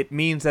cast. It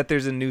means that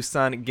there's a new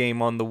Sonic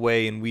game on the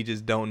way, and we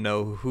just don't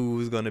know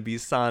who's going to be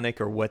Sonic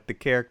or what the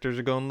characters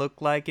are going to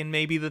look like, and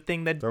maybe the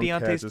thing that Don't care,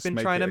 Deontay's just been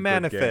make trying it to a good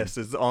manifest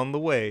is on the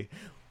way.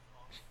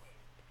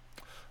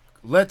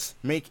 Let's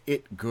make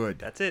it good.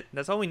 That's it.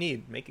 That's all we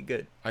need. Make it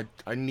good.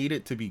 I need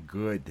it to be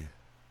good.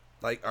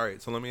 Like, all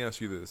right. So let me ask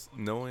you this: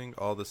 knowing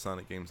all the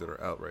Sonic games that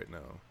are out right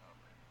now,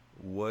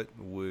 what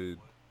would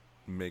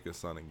make a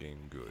Sonic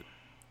game good?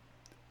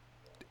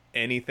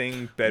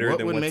 Anything better What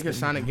than would what's make a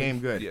Sonic game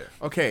good? Yeah.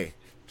 Okay,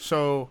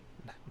 so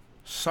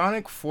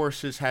Sonic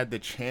Forces had the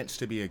chance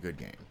to be a good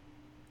game.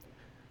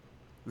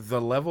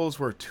 The levels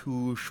were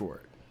too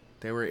short.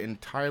 They were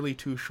entirely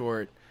too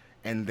short,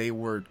 and they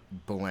were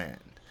bland.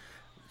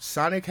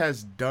 Sonic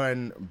has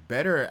done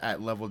better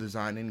at level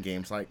design in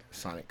games like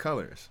Sonic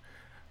Colors.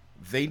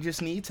 They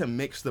just need to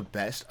mix the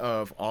best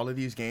of all of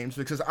these games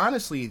because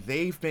honestly,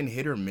 they've been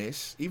hit or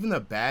miss. Even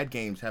the bad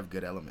games have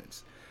good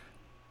elements.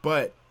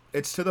 But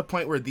it's to the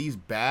point where these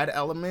bad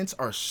elements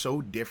are so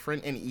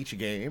different in each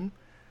game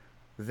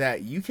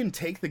that you can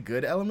take the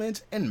good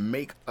elements and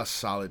make a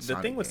solid The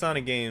Sonic thing with game.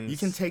 Sonic games, You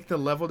can take the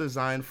level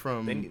design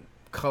from They need-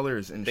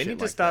 Colors and they shit need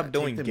to like stop that.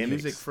 doing Take the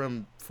music gimmicks.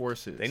 from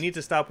Forces. they need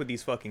to stop with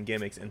these fucking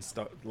gimmicks and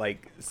start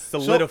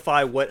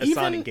solidify what a even-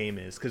 Sonic game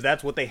is, because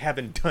that's what they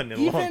haven't done in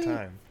a long even-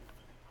 time.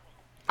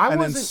 I And then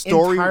wasn't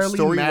story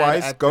entirely mad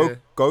wise, at go the-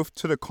 go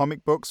to the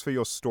comic books for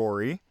your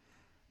story,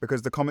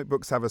 because the comic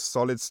books have a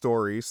solid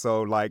story.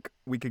 So like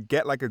we could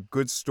get like a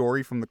good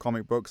story from the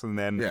comic books, and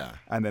then Yeah.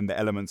 the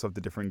elements of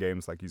the different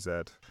games, like you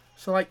said.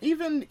 So like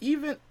even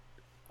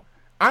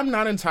I'm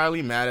not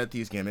entirely mad at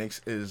these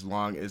gimmicks as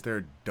long as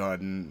they're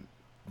done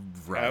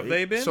right. Have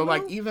they been, So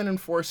like though? even in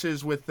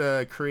Forces with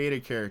the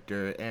created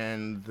character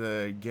and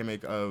the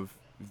gimmick of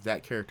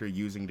that character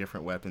using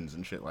different weapons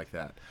and shit like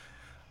that.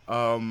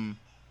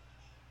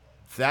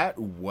 That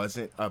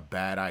wasn't a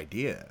bad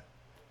idea.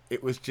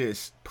 It was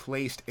just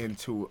placed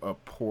into a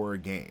poor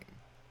game.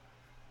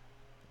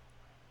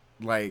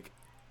 Like,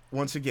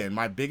 once again,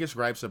 my biggest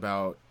gripes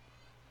about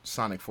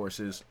Sonic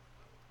Forces,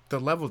 the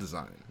level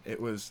design.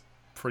 It was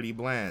pretty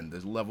bland.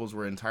 The levels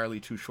were entirely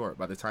too short.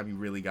 By the time you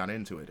really got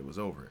into it, it was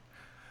over.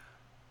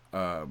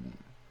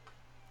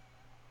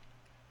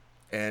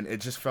 And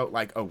it just felt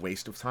like a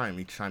waste of time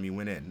each time you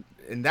went in.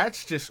 And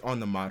that's just on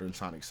the modern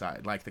Sonic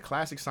side. Like, the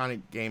classic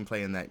Sonic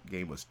gameplay in that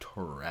game was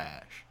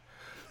trash.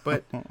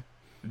 But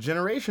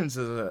Generations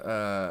is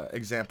a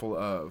example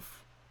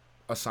of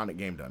a Sonic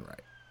game done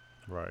right.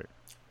 Right.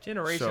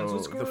 Generations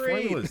was The great.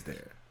 formula's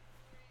there.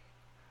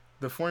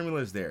 The formula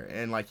is there,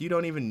 and like you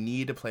don't even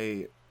need to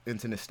play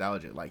into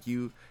nostalgia. Like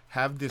you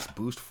have this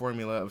boost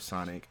formula of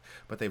Sonic,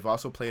 but they've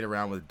also played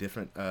around with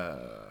different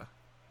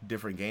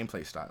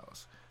gameplay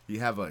styles.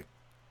 You have a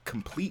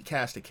complete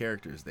cast of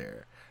characters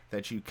there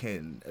that you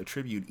can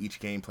attribute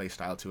each gameplay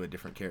style to a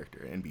different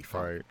character and be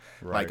fun. Right.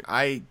 Right. Like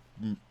I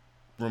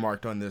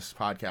remarked on this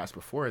podcast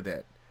before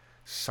that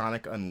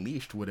Sonic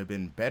Unleashed would have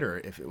been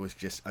better if it was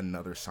just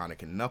another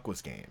Sonic and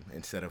Knuckles game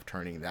instead of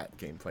turning that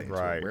gameplay into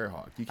Right. a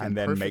Werehog. You can And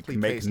then make perfectly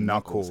place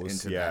Knuckles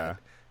Knuckles, into yeah.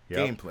 that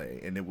Yep.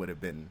 gameplay, and it would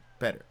have been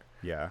better.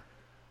 Yeah.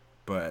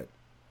 But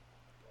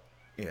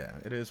yeah,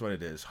 it is what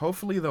it is.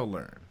 Hopefully they'll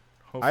learn.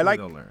 They'll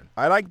learn.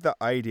 I like the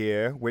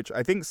idea, which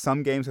I think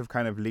some games have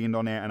kind of leaned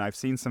on it, and I've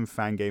seen some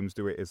fan games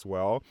do it as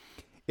well,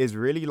 is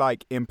really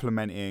like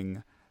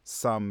implementing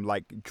some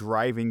like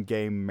driving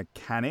game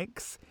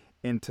mechanics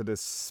into the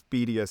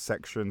speedier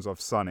sections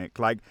of Sonic.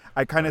 Like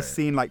I kind of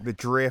seen like the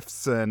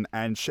drifts and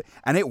and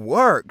it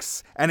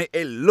works, and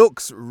it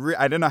looks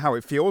I don't know how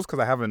it feels because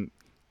I haven't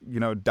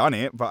done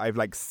it, but I've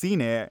like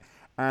seen it.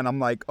 And I'm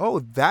like, oh,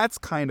 that's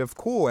kind of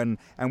cool. And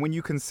when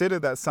you consider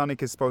that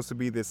Sonic is supposed to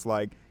be this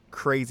like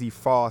crazy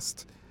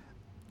fast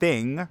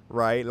thing,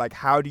 right? Like,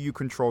 how do you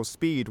control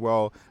speed?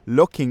 Well,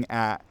 looking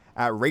at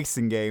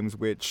racing games,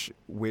 which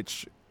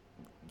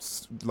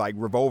like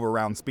revolve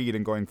around speed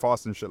and going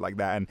fast and shit like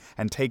that,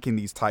 and taking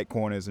these tight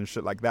corners and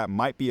shit like that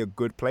might be a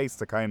good place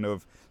to kind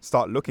of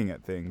start looking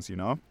at things,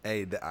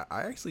 Hey,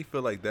 I actually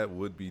feel like that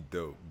would be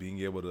dope, being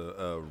able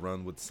to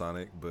run with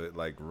Sonic, but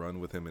like run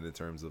with him in the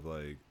terms of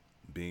like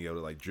being able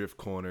to like drift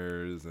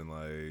corners and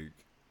like,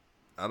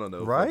 I don't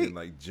know, right? Fucking,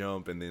 like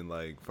jump and then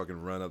like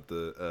fucking run up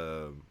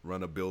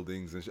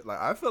buildings and shit. Like,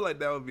 I feel like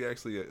that would be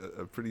actually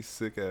a pretty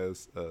sick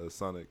ass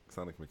Sonic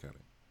mechanic.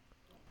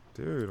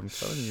 Dude, I'm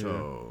telling you.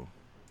 So,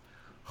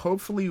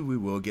 hopefully we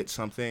will get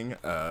something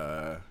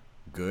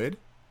good.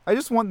 I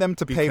just want them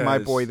to pay my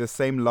Because- boy the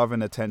same love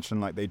and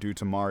attention like they do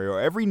to Mario.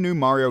 Every new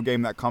Mario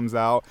game that comes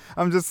out,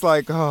 I'm just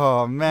like,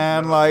 oh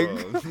man, like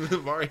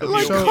Mario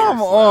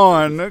come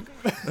on.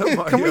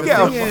 Can we get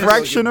a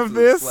fraction of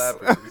this?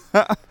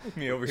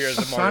 Me over here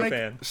as a Mario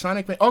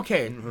fan.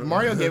 Okay,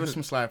 Mario gave us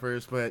some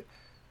slappers, but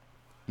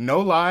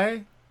no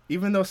lie,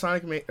 even though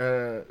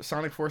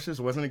Sonic Forces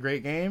wasn't a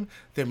great game,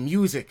 the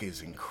music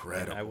is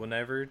incredible. I will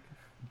never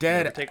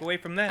Dead take away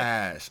from that.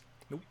 ass.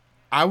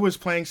 I was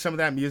playing some of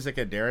that music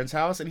at Darren's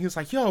house, and he was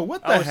like, "Yo,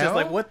 what the I was hell?" just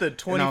like, what the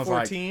And I was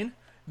like, 2014?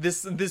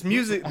 This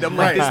music, I'm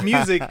like, this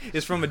music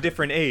is from a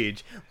different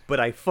age, but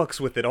I fucks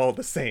with it all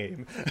the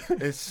same.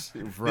 It's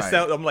The right.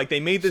 I'm like, they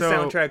made the So-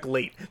 soundtrack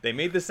late. They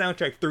made the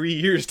soundtrack 3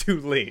 years too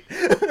late.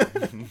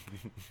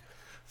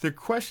 The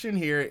question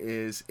here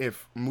is,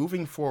 if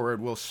moving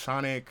forward, will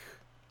Sonic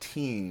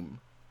Team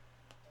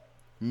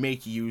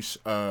make use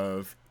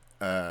of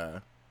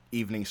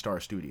Evening Star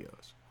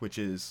Studios, which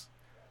is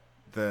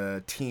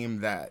the team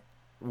that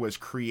was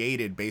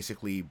created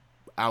basically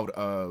out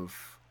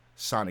of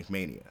Sonic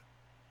Mania?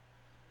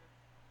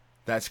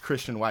 That's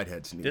Christian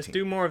Whitehead's new Just team.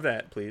 do more of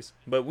that, please.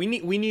 But we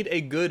need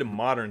a good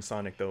modern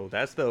Sonic though.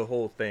 That's the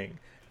whole thing.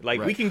 Like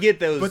we Right. can get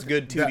those But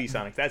good 2D that-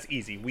 Sonics. That's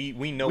easy.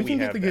 We know we can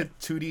have get the that. good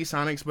 2D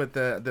Sonics, but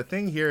the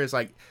thing here is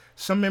like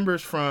some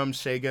members from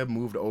Sega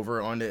moved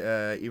over onto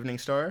Evening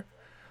Star,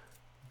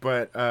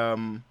 but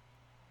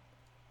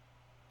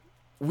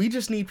we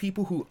just need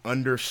people who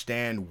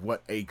understand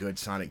what a good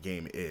Sonic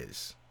game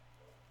is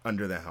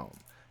under the helm,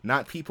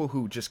 not people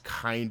who just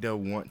kind of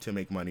want to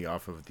make money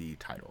off of the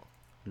title.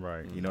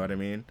 Right. You know what I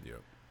mean?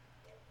 Yep.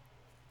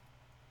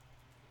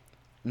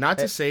 Not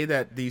to say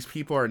that these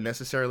people are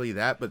necessarily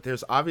that, but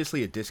there's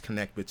obviously a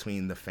disconnect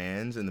between the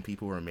fans and the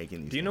people who are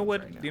making these. Do you know games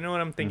what? right now. Do you know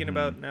what I'm thinking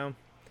about now?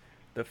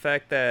 The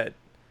fact that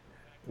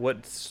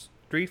what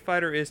Street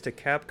Fighter is to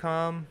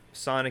Capcom,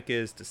 Sonic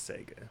is to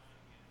Sega.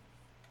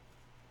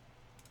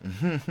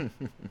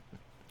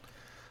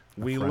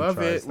 We A love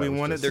franchise it. We that was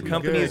want it just to Their be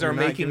companies good. are You're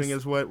not making giving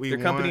us what we Their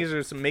want. companies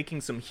are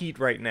making some heat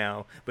right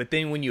now, but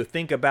then when you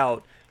think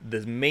about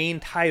the main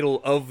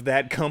title of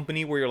that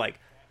company, where you're like,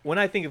 when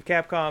I think of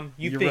Capcom,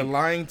 You're think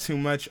relying too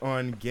much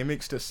on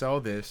gimmicks to sell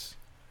this.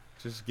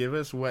 Just give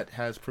us what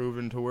has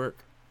proven to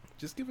work.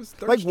 Just give us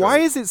Like, why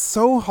is it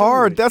so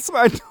hard? That's what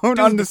I don't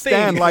the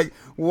understand. thing. Like,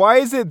 why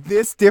is it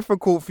this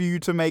difficult for you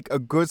to make a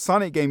good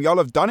Sonic game? Y'all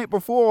have done it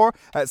before.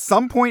 At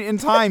some point in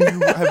time, you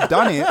have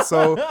done it.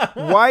 So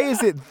why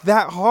is it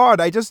that hard?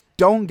 I just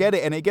don't get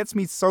it. And it gets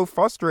me so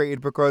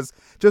frustrated because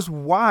just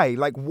why?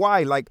 Like,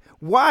 why? Like,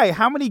 why?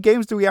 How many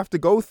games do we have to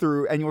go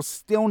through and you're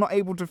still not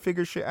able to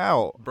figure shit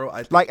out? Bro,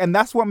 I think, Like, and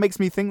that's what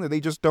makes me think that they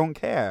just don't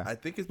care. I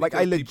think it's like,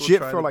 I because people legit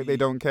try feel to like they be-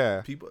 don't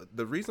care. People,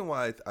 the reason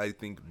why I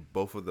think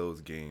both of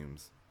those games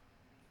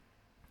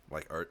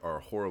like are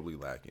horribly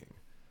lacking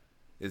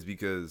is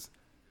because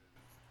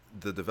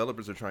the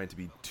developers are trying to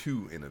be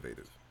too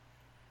innovative.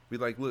 We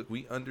like, look,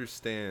 we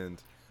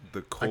understand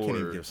the core. I can't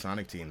even give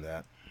Sonic Team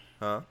that.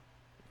 Huh?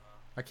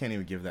 I can't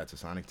even give that to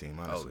Sonic Team,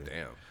 Oh honestly.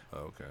 damn.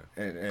 Oh, okay.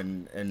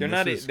 And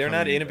they're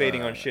not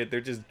innovating on shit.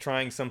 They're just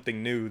trying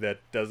something new that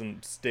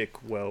doesn't stick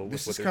well with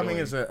This what is they're coming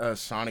doing. as a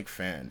Sonic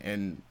fan,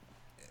 and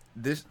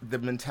the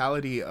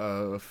mentality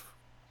of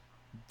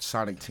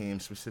Sonic Team,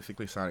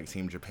 specifically Sonic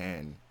Team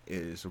Japan,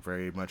 is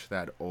very much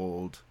that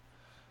old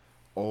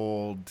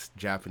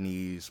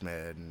Japanese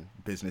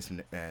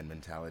businessman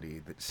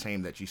mentality, the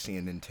same that you see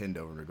in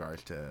Nintendo in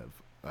regards to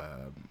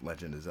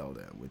Legend of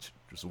Zelda, which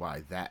is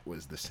why that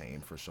was the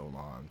same for so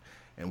long,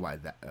 and why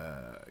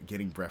that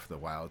getting Breath of the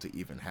Wild to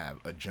even have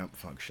a jump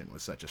function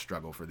was such a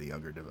struggle for the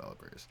younger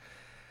developers.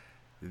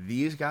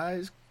 These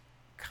guys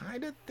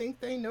kind of think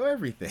they know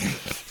everything.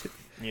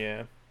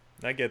 Yeah,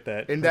 I get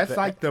that. And that's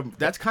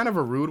that's kind of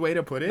a rude way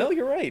to put it. No,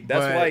 you're right.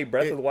 That's but why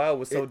Breath of the Wild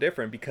was so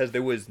different, because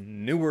there was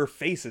newer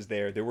faces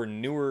there. There were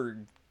newer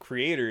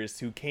creators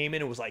who came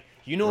in and was like,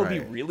 you know, it'd be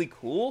Right. really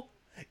cool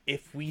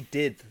if we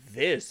did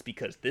this,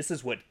 because this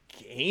is what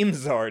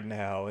games are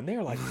now. And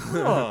they're like,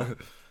 huh,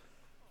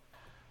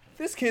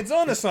 this kid's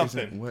onto Isn't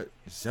something. what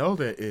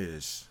Zelda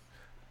is.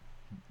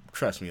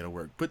 Trust me, it'll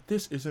work. But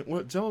this isn't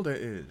what Zelda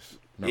is.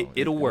 No,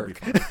 It'll be work.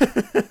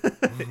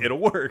 fine. It'll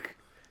work.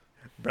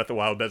 Breath of the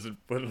Wild is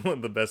one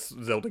of the best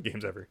Zelda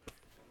games ever.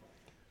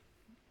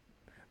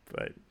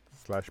 But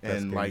 / best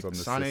And games like on the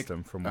Sonic,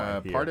 system from what I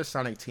hear. part of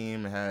Sonic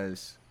Team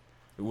has,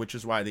 which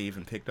is why they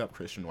even picked up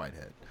Christian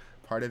Whitehead.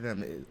 Part of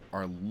them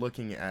are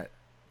looking at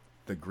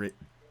the grit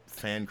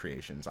fan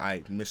creations.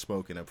 I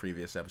misspoke in a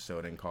previous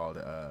episode and called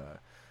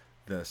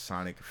the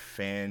Sonic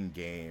fan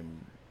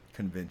game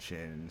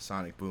convention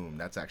Sonic Boom.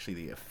 That's actually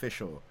the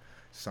official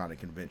Sonic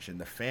convention.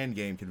 The fan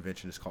game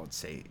convention is called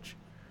Sage.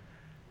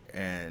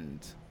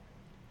 And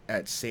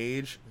at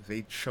Sage,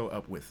 the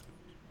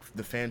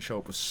fans show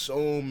up with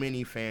so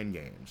many fan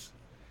games.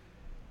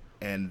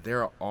 And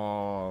they're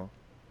all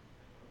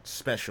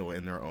special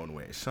in their own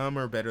way. Some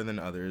are better than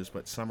others,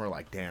 but some are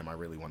like, damn, I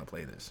really want to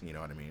play this. You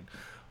know what I mean?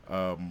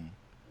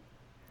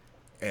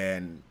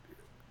 And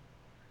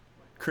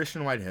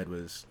Christian Whitehead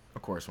was,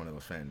 of course, one of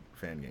those fan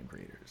game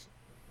creators.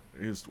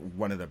 He was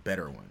one of the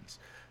better ones.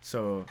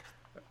 So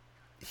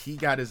he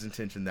got his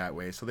attention that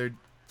way. So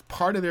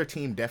part of their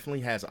team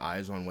definitely has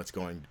eyes on what's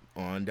going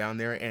on down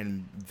there,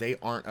 and they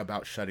aren't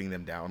about shutting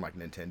them down like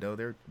Nintendo.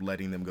 They're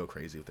letting them go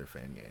crazy with their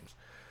fan games.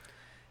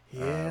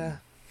 yeah.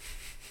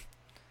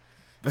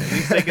 At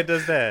least Sega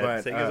does that.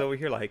 But, Sega's over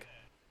here like,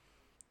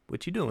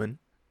 what you doing?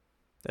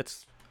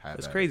 That's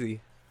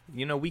crazy.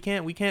 You know, we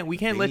can't let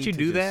need you to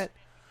do just- that.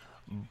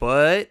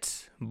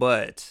 But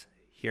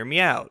hear me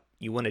out.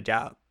 You want a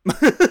job.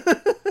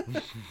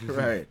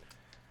 Right.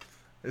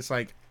 It's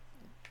like,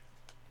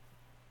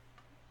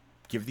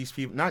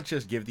 not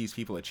just give these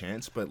people a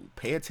chance, but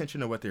pay attention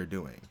to what they're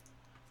doing.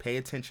 Pay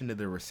attention to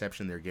the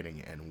reception they're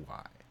getting and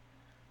why.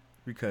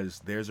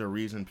 Because there's a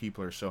reason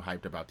people are so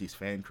hyped about these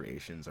fan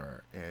creations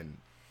and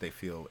they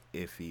feel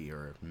iffy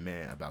or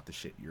meh about the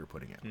shit you're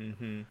putting out.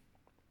 Mm-hmm.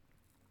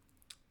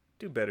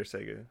 Do better,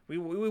 Sega. We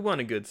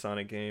want a good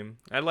Sonic game.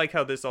 I like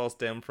how this all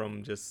stemmed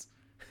from just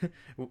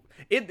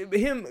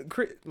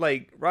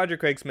Roger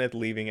Craig Smith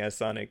leaving as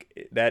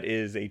Sonic. That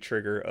is a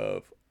trigger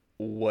of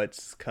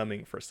what's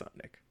coming for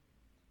Sonic.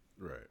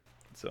 Right.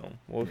 So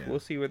we'll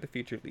see where the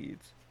future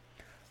leads.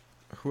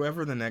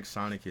 Whoever the next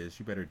Sonic is,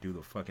 you better do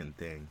the fucking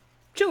thing.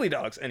 Chili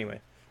dogs, anyway.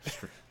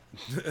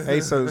 Hey,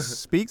 so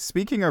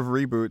speaking of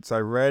reboots, I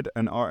read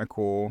an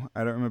article.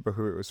 I don't remember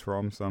who it was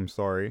from, so I'm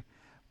sorry.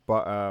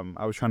 But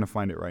I was trying to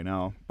find it right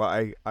now.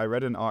 But I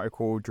read an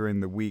article during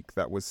the week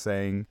that was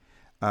saying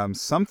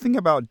something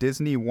about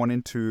Disney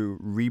wanting to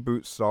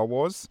reboot Star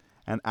Wars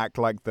and act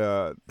like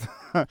the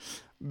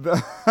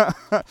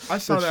I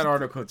saw that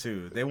article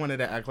too. They wanted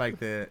to act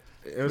like it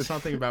was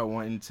something about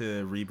wanting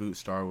to reboot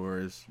Star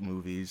Wars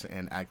movies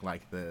and act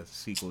like the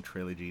sequel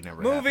trilogy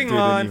never Moving happened.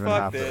 Didn't on, even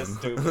fuck happen. this.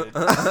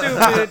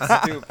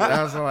 Stupid.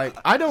 I was like,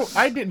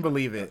 I didn't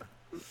believe it.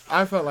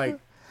 I felt like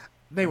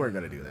they weren't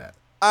gonna do that.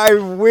 I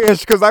wish,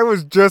 because I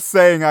was just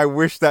saying I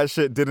wish that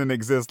shit didn't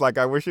exist. Like,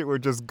 I wish it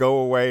would just go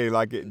away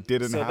like it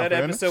didn't So happen. that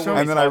episode where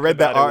and then I read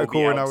that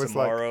article and I was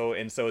like, tomorrow,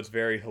 and so it's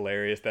very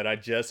hilarious that I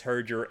just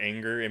heard your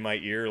anger in my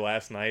ear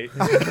last night.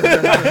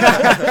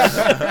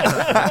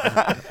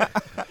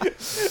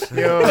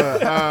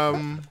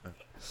 Yo,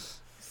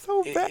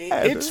 so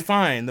bad. it's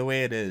fine the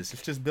way it is.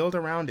 It's just build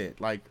around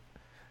it. Like,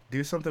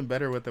 do something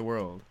better with the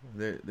world.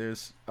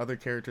 There's other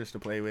characters to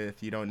play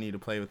with. You don't need to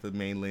play with the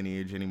main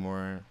lineage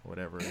anymore.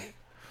 Whatever.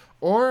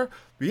 Or,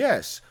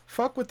 yes,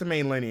 fuck with the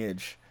main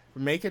lineage.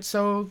 Make it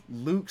so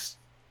Luke's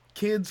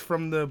kids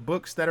from the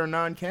books that are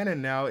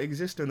non-canon now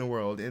exist in the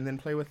world, and then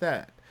play with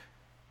that.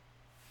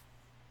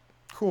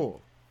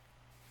 Cool.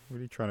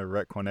 Really trying to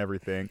retcon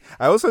everything.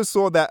 I also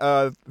saw that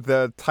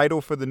the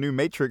title for the new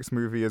Matrix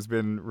movie has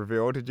been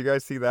revealed. Did you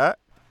guys see that?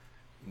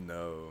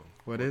 No.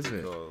 What is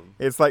it? called?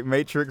 It's like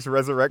Matrix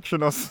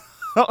Resurrection or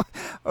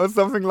or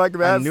something like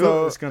that. I knew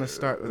it was going to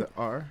start with an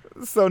R.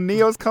 So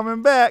Neo's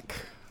coming back.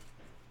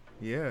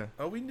 Yeah.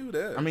 Oh, we knew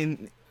that. I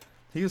mean,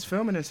 he was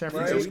filming in San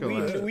Right,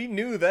 Francisco. we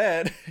knew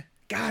that.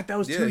 God, that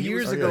was yeah, 2 he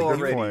years was, ago good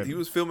already. point. He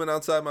was filming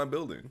outside my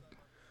building.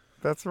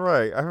 That's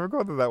right. I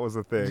forgot that was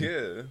a thing.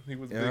 Yeah, he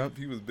was Yeah. big.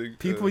 He was big.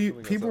 People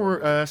filming people outside my were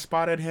building.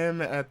 spotted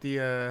him at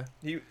the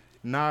He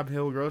Knob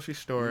Hill grocery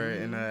store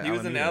in he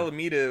was in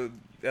Alameda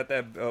at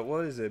that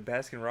what is it,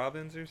 Baskin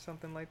Robbins or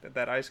something like that?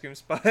 That ice cream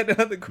spot. Yeah,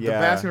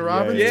 Baskin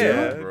Robbins,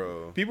 Yeah. too?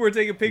 Bro. People were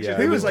taking pictures. Yeah.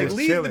 He He was was like, just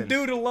 "Leave chilling. the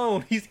dude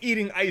alone. He's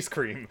eating ice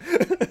cream."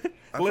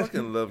 I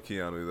fucking love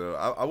Keanu though.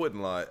 I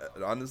wouldn't lie.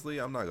 Honestly,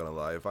 I'm not gonna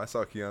lie. If I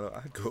saw Keanu,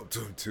 I'd go up to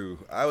him too.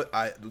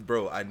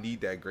 Bro, I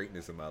need that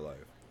greatness in my life.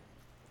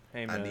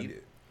 Hey I man, need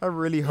it. I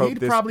really hope He'd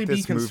this probably this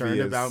be concerned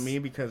movie is, about me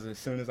because as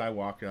soon as I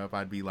walked up,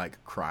 I'd be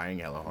like crying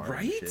hella hard. And,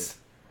 Right? shit.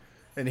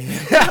 And he,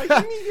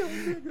 Neo,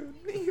 nigga,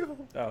 Neo.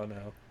 Oh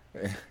no.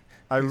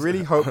 I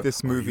really hope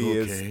this movie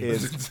you is okay?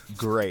 is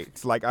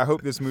great. Like, I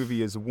hope this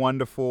movie is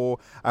wonderful.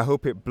 I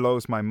hope it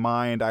blows my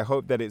mind. I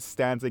hope that it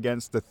stands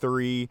against the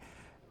 3.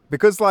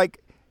 Because,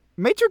 like,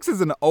 Matrix is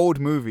an old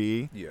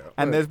movie. Yeah.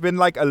 And there's been,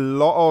 like, a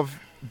lot of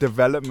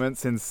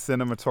developments in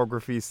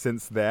cinematography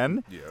since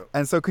then. Yeah.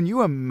 And so can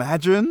you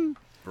imagine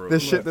Bro. the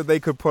shit that they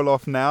could pull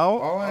off now?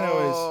 all I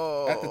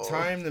know is at the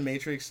time, The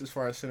Matrix, as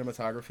far as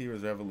cinematography,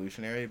 was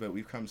revolutionary, but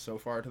we've come so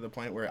far to the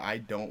point where I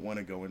don't want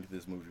to go into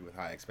this movie with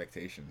high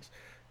expectations.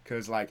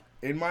 Because, like,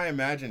 in my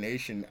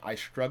imagination, I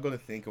struggle to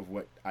think of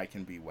what I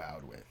can be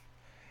wowed with.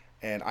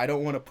 And I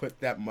don't want to put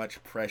that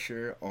much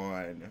pressure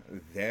on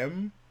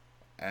them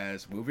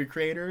as movie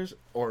creators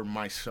or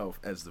myself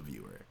as the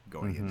viewer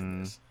going into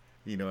this.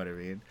 You know what I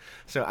mean?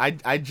 So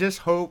I just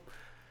hope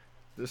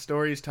the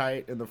story's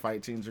tight and the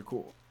fight scenes are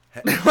cool.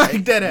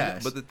 Like, dead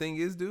ass. But the thing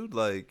is, dude,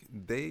 like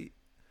they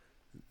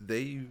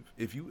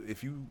if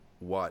you've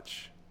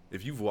watched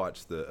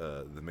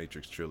the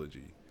Matrix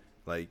trilogy,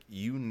 like,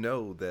 you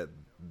know that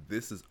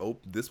this was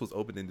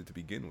open-ended to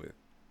begin with.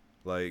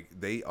 Like,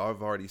 they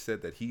have already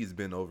said that he's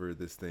been over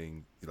this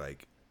thing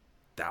like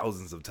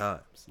thousands of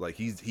times. Like,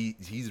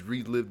 he's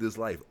relived this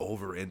life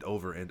over and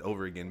over and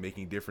over again,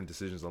 making different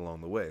decisions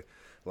along the way.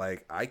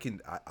 Like,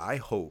 I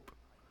hope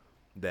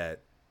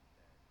that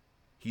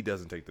he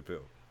doesn't take the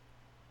pill.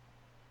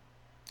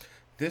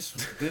 This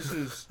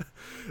is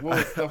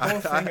well, the whole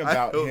thing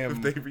about him.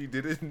 If they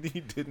redid it and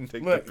he didn't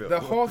take Look, the pill. the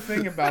whole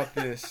thing about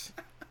this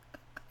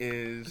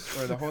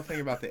the whole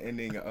thing about the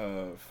ending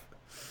of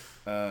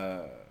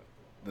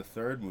the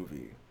third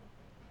movie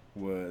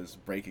was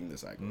breaking the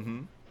cycle.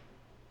 Mm-hmm.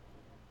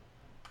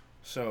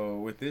 So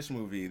with this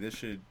movie, this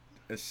should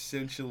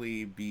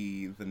essentially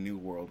be the new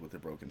world with a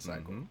broken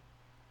cycle. Mm-hmm.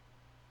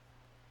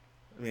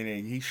 I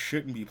mean, he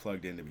shouldn't be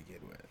plugged in to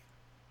begin with.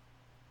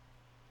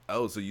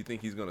 Oh, so you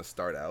think he's gonna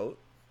start out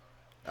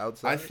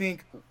outside?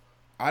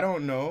 I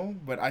don't know,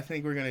 but I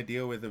think we're gonna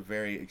deal with a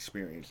very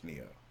experienced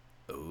Neo.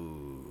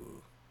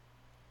 Ooh,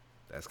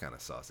 that's kind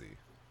of saucy.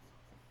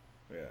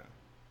 Yeah.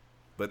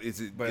 But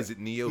is it But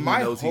Neo who my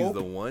knows hope- he's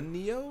the one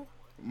Neo?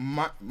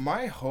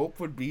 My hope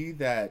would be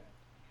that,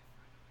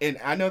 and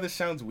I know this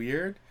sounds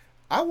weird,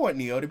 I want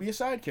Neo to be a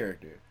side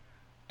character.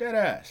 Dead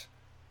ass.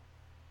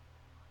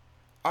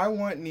 I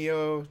want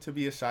Neo to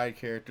be a side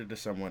character to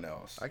someone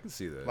else. I can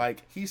see that.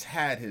 Like, he's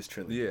had his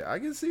trilogy. Yeah, I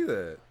can see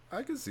that.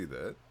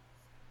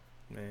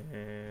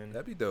 Man.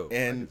 That'd be dope.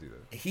 And I can see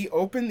that.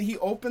 he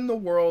opened the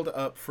world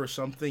up for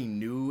something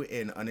new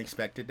and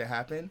unexpected to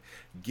happen.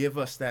 Give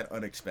us that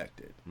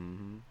unexpected.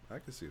 Mm-hmm. I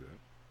can see that.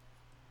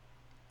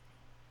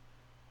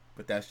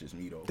 But that's just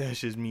me though. That's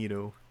just me,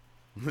 though.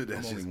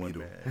 That's I'm just only me, one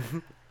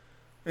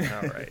though. man.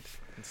 All right.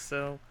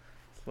 So,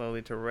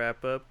 slowly to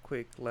wrap up,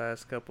 quick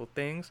last couple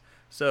things.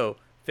 So,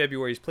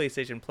 February's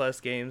PlayStation Plus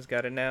games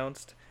got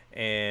announced,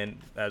 and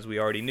as we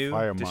already knew,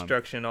 Fire month.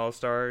 Destruction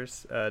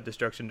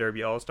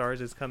Derby All Stars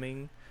is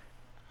coming.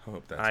 I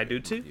hope that's I good. do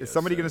too. Yes, Is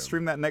somebody going to Sam.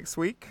 stream that next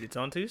week? It's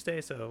on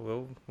Tuesday,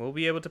 so we'll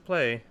be able to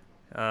play.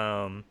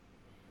 I'm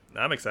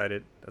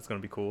excited. That's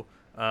gonna be cool.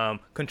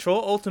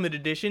 Control Ultimate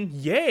Edition,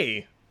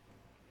 yay!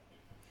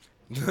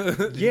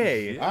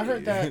 Yay! I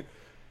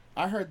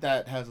heard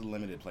that has a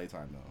limited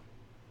playtime though.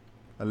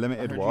 A I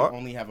limited heard what? you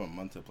only have a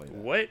month to play that.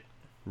 What?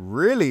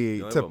 Really?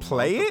 You only To have a month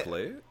play to it?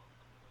 play it?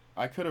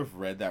 I could have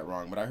read that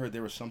wrong, but I heard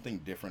there was something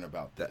different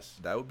about this.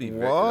 That would be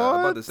very, I'm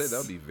about to What? say that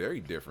would be very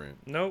different.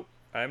 Nope.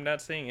 I'm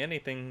not seeing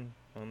anything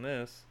on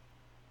this,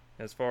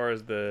 as far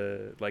as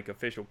the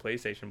official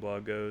PlayStation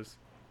blog goes.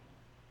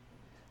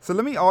 So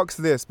let me ask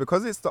this,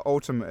 because it's the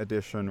Ultimate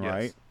Edition,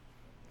 right? Yes.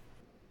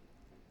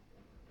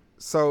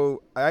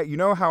 So you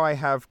know how I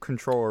have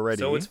Control already?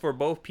 So it's for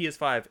both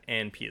PS5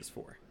 and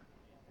PS4.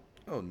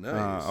 Oh,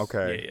 nice.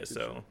 Okay. Yeah.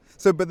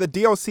 So, but the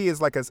DLC is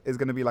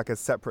going to be like a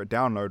separate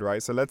download,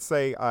 right? So let's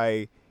say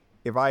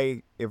if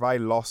I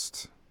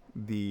lost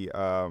the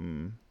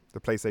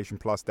PlayStation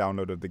Plus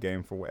download of the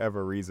game for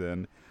whatever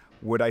reason,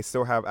 would I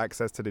still have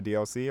access to the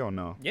DLC or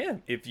no? Yeah,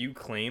 if you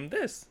claim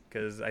this,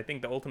 because I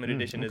think the Ultimate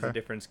Edition is a okay.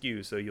 different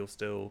SKU, so you'll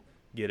still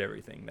get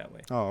everything that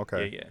way. Oh,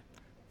 okay. Yeah.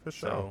 For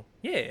sure. So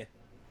yeah,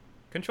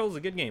 Control's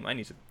a good game. I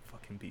need to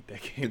fucking beat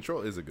that game.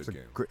 Control is a good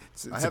game.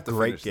 It's I a have to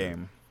great finish it.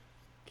 game.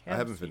 I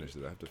haven't finished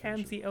it. I have to finish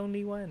Cam's it. the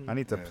only one. I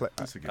need to Yeah, play.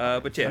 it's a good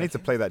game. But yeah, I need to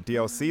play that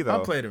DLC though.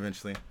 I'll play it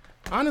eventually.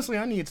 Honestly,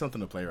 I need something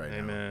to play right now.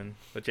 Amen.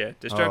 But yeah,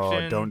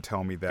 Destruction. Oh, don't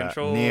tell me that.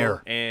 Control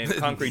Near. and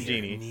Concrete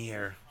Genie.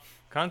 Near.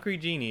 Concrete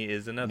Genie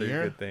is another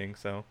Nier? good thing.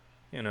 So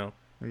you know,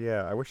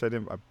 Yeah, I wish I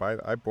didn't.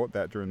 I bought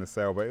that during the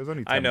sale, but it was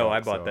only. $10, I know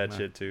I bought so, that nah.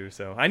 shit too.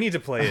 So I need to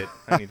play it.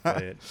 I need to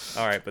play it.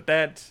 All right, but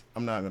that.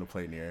 I'm not gonna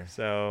play Nier.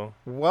 So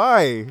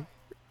Why?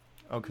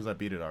 Oh, because I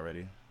beat it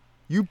already.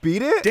 You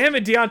beat it? damn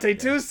it, Deontay,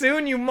 too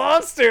soon, you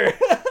monster.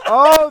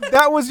 Oh,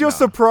 that was your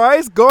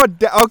surprise?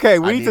 Okay,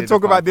 we I need to needed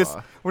talk to about pop this.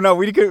 off. Well, no,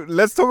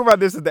 let's talk about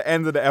this at the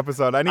end of the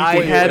episode. I need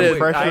to hear the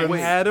impressions. I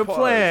had a Pause.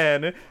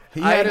 plan. He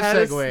had a I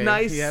segue.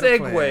 nice He had a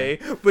plan.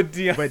 segue, but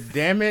Deontay. But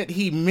damn it,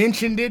 he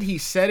mentioned it. He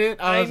said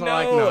it. I I was know.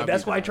 like, no.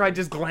 That's why I tried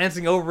just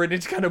glancing over it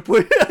and just kind of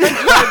put. I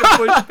tried to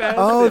push past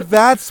Oh, it.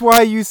 that's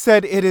why you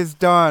said it is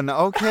done.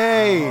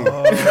 Okay.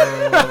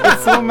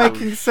 It's all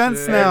making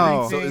sense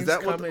now. So is Things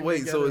that what? coming Wait.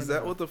 So together is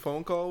that now. what the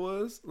phone call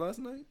was last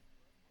night?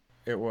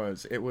 It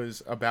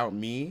was about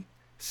me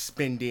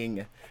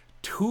spending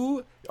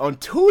two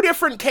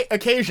different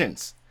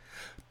occasions.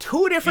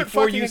 Two different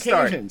Before fucking you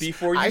start, occasions.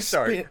 before you I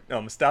start, spent- no,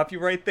 I'm gonna stop you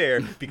right there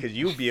because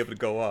you'll be able to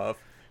go off.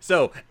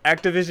 So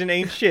Activision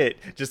ain't shit.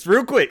 Just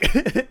real quick,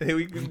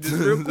 just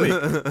real quick.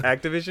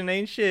 Activision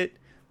ain't shit.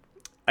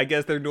 I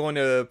guess they're doing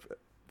a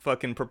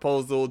fucking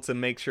proposal to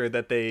make sure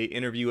that they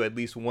interview at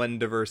least one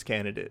diverse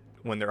candidate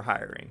when they're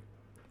hiring.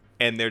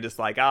 And they're just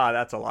like,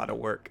 that's a lot of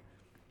work.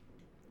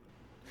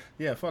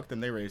 Yeah, fuck them.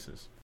 They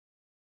racist.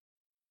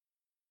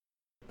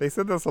 They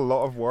said there's a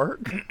lot of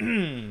work.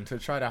 To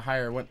try to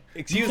hire one.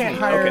 Excuse You can't me,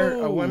 hire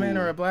okay. a woman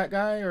or a black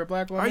guy or a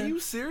black woman. Are you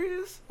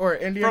serious? Or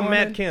an Indian From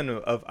woman? Matt Kim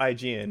of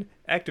IGN,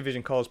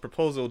 Activision calls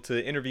proposal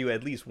to interview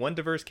at least one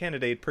diverse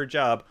candidate per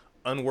job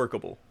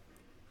unworkable.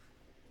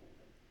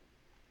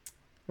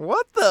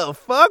 What the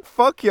fuck?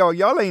 Fuck y'all.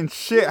 Y'all ain't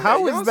shit.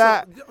 How is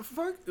that?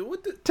 Fuck,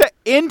 what the? To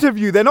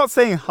interview. They're not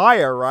saying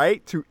hire,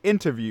 right? To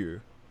interview.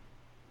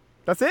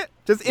 That's it?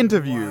 Just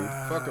interview.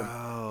 Fuck 'em.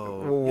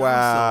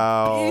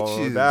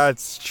 Wow.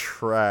 That's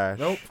trash.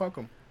 Nope, fuck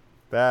them.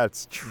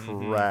 That's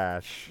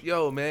trash.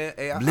 Yo, man.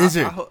 Hey,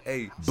 Blizzard.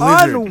 Hey,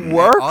 Blizzard.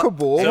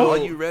 Unworkable. So all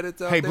you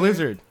Reddits out Hey, there,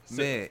 Blizzard.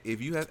 man,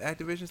 if you have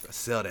Activision,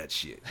 sell that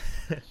shit.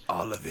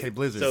 All of it. Hey,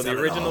 Blizzard. So the Sell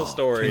it original all. Can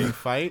story. you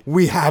fight?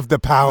 We have the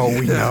power,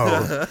 we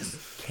know.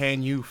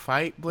 Can you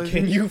fight, Blizzard?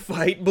 Can you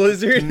fight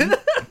Blizzard?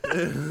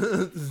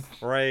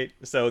 Right.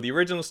 So the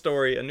original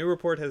story, a new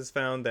report has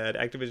found that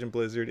Activision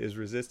Blizzard is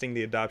resisting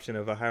the adoption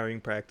of a hiring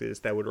practice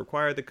that would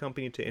require the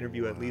company to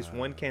interview at least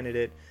one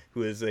candidate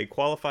who is a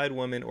qualified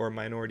woman or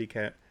minority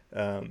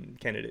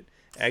candidate.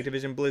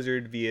 Activision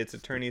Blizzard, via its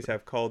attorneys,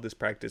 have called this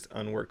practice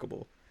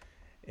unworkable.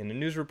 In the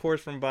news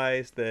reports from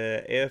Vice,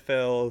 the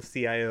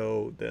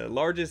AFL-CIO, the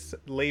largest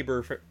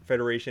labor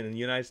federation in the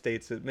United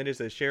States, submitted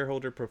a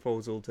shareholder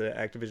proposal to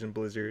Activision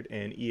Blizzard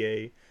and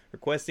EA,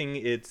 requesting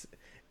it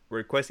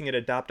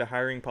adopt a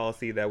hiring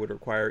policy that would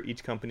require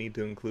each company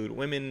to include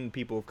women and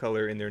people of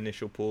color in their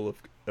initial pool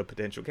of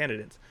potential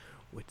candidates,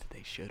 which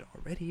they should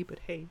already, but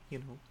hey,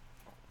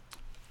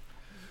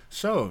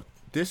 So,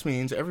 this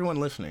means,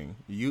 everyone listening,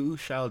 you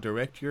shall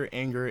direct your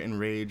anger and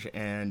rage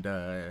and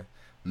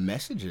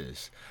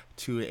messages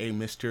to a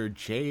Mr.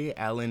 J.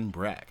 Allen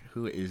Brack,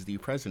 who is the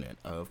president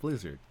of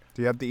Blizzard.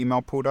 Do you have the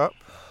email pulled up?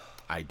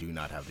 I do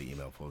not have the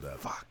email pulled up.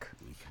 Fuck.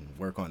 We can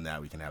work on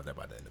that. We can have that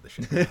by the end of the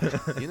show.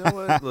 You know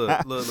what?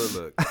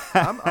 Look.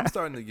 I'm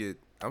starting to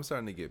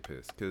get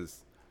pissed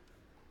because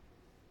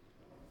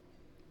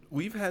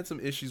we've had some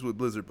issues with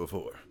Blizzard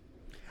before.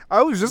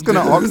 I was just going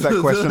to ask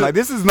that question. Like,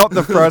 this is not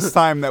the first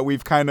time that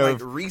we've kind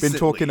of Like, been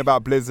talking recently.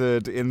 about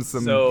Blizzard in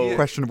some So-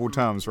 questionable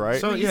terms,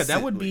 right? So, yeah,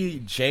 that would be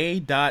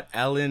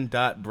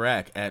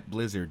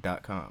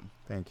j.allen.brack@blizzard.com.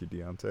 Thank you,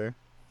 Deontay.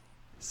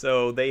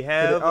 So they Hit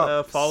have it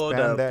up. followed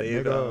Spam up. that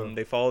They've, nigga.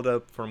 they followed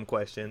up from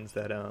questions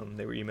that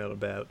they were emailed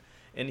about.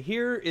 And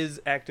here is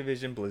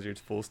Activision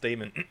Blizzard's full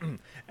statement.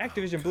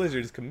 Activision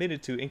Blizzard is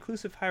committed to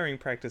inclusive hiring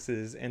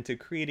practices and to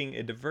creating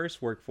a diverse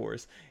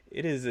workforce.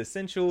 It is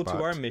essential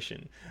to our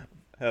mission.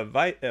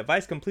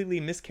 Vice completely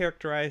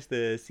mischaracterized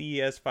the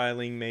CES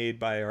filing made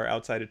by our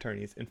outside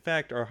attorneys. In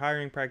fact, our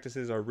hiring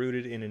practices are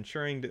rooted in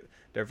ensuring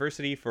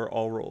diversity for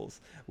all roles.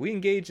 We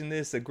engage in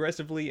this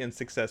aggressively and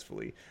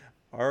successfully.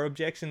 Our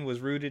objection was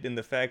rooted in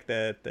the fact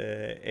that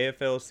the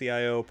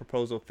AFL-CIO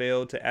proposal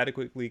failed to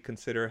adequately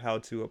consider how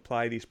to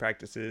apply these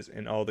practices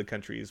in all the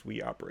countries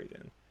we operate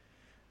in.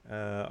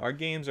 Our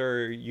games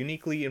are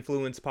uniquely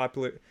influenced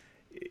popular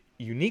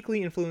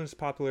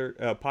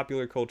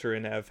culture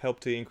and have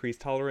helped to increase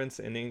tolerance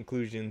and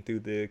inclusion through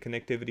the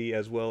connectivity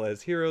as well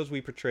as heroes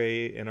we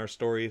portray in our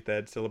stories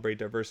that celebrate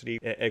diversity,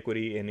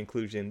 equity, and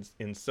inclusion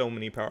in so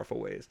many powerful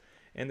ways.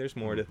 And there's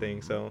more to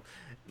things. So,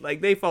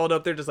 like, they followed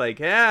up. They're just like,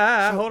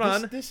 hold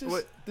on. This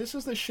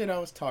is the shit I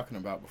was talking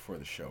about before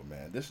the show,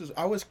 man.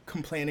 I was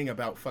complaining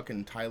about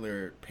fucking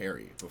Tyler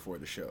Perry before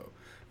the show,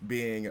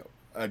 being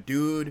a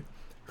dude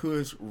who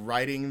is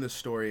writing the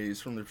stories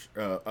from the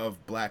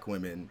of black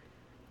women,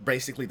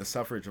 basically the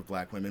suffrage of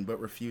black women, but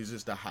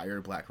refuses to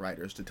hire black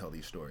writers to tell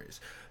these stories.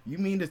 You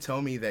mean to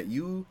tell me that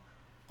you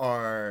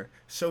are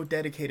so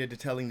dedicated to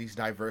telling these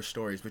diverse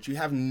stories, but you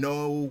have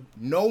no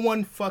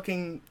one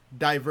fucking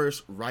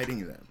diverse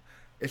writing them?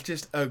 It's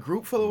just a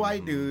group full of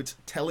white dudes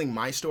telling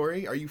my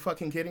story. Are you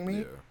fucking kidding me?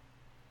 Yeah.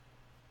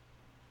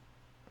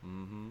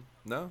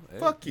 No. Hey.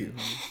 Fuck you.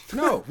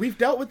 No, we've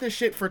dealt with this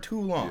shit for too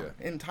long.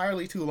 Yeah.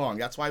 Entirely too long.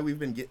 That's why we've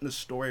been getting the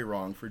story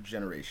wrong for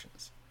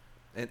generations.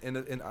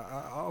 And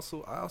I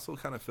also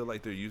kind of feel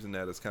like they're using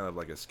that as kind of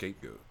like a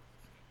scapegoat.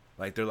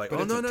 Like they're like, But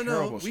oh it's a no,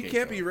 terrible we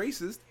can't be scapegoat.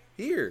 racist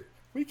here.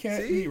 We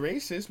can't See? be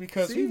racist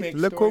because See? we make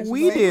Look stories what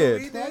we about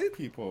did. black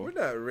people. We're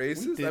not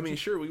racist. did I mean, ju-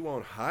 sure, we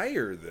won't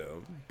hire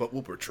them, but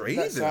we'll portray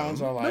That them.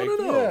 sounds all like,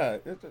 no.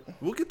 yeah.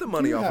 We'll get the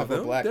money you off have of them.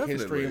 a Black definitely.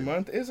 History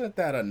Month. Isn't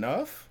that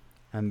enough?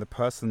 And the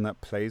person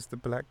that plays the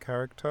black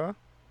character,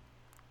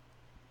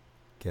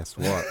 guess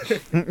what?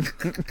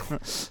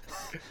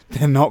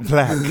 They're not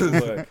black.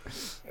 Look,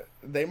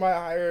 they might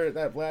hire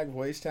that black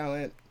voice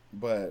talent,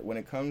 but when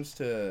it comes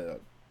to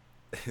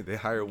They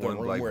hire one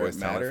room black where it voice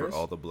talent for matters.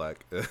 all the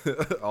black,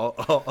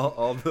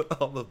 all the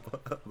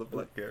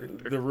black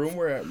characters. the room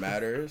where it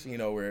matters, you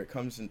know, where it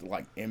comes into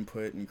like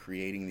input and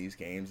creating these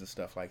games and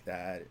stuff like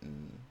that,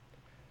 and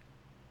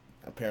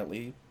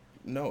apparently,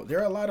 no, there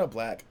are a lot of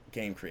black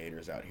game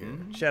creators out here.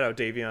 Shout out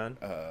Davion.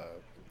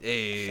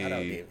 Hey, Shout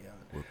out Davion.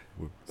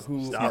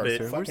 who Stop are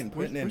it. fucking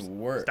putting in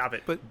work. Stop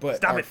it. But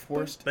Stop are it.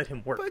 forced. Let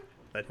him work.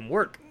 Let him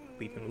work.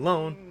 Leave him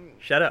alone.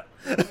 Shut up.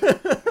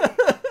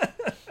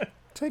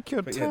 Take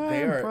your But time, yeah,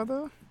 they are-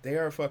 brother. They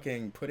are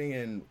fucking putting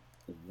in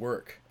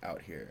work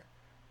out here,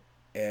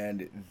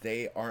 and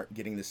they aren't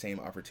getting the same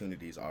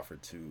opportunities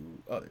offered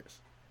to others.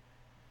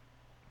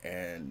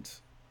 And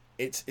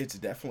it's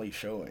definitely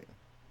showing.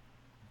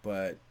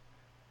 But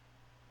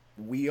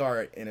we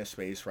are in a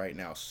space right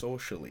now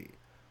socially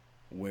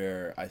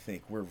where I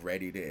think we're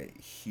ready to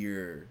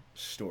hear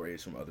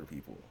stories from other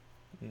people.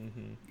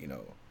 Mm-hmm. You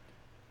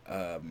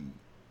know,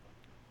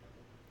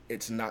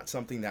 it's not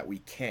something that we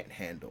can't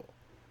handle,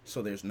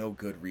 so there's no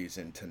good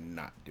reason to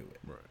not do it.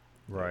 Right.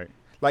 Right.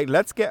 Like,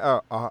 let's get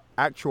a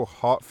actual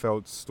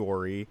heartfelt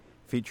story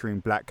featuring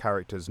black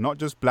characters, not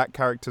just black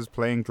characters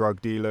playing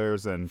drug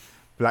dealers and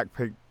black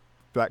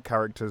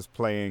characters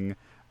playing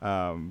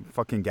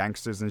fucking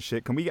gangsters and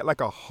shit. Can we get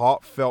like a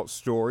heartfelt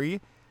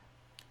story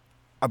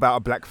about a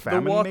black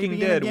family? The Walking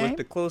maybe, in a Dead was game?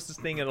 the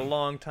closest thing in a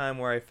long time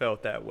where I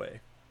felt that way.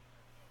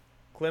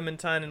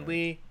 Clementine and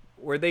Lee,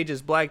 were they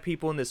just black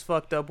people in this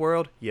fucked up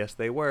world? Yes,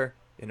 they were,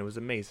 and it was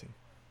amazing.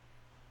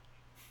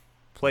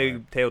 Play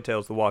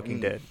Telltale's The Walking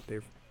Dead.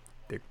 They're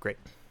great.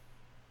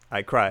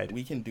 I cried.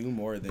 We can do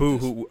more than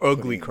Boo-hoo, just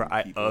ugly putting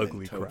cry. people in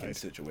Ugly token cried.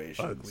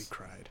 situations. Ugly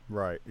cried.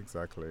 Right,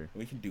 exactly.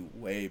 We can do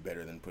way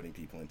better than putting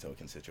people in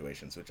token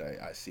situations, which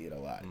I see it a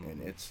lot, and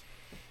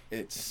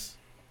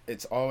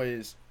it's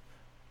always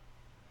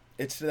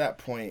it's to that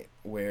point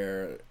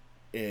where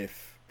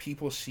if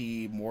people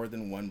see more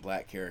than one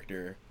black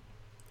character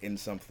in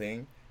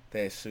something,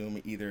 they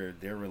assume either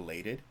they're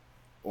related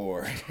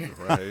or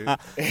Right.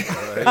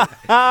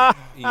 Right.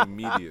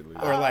 Immediately.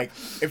 or like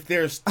if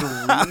there's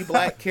 3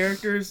 black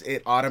characters,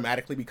 it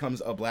automatically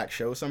becomes a black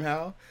show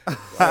somehow.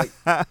 Like,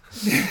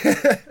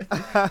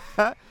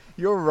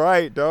 You're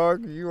right,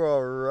 dog. You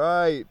are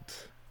right.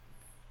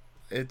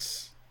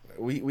 it's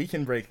we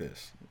can break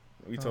this.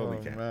 We totally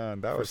Oh, can.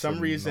 man, that For was some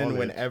reason,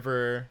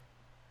 knowledge.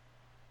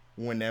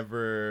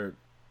 whenever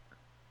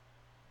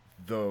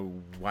the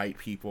white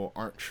people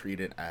aren't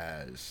treated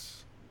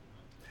as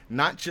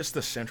not just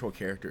the central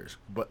characters,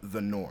 but the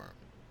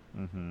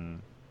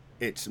norm,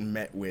 it's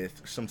met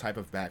with some type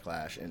of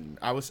backlash. And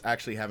I was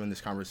actually having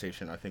this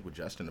conversation, I think, with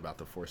Justin about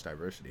the forced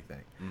diversity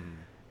thing.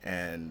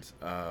 And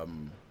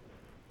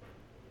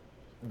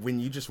when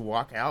you just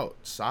walk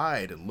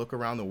outside and look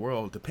around the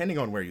world, depending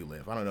on where you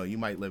live, I don't know, you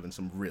might live in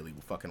some really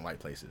fucking white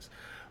places,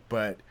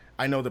 but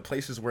I know the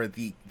places where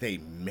they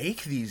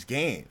make these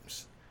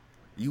games,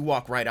 you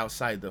walk right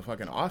outside the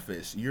fucking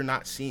office, you're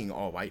not seeing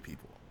all white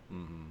people.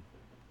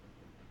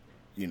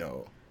 You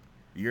know,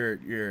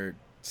 you're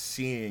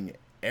seeing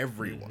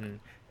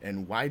everyone.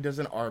 And why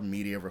doesn't our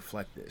media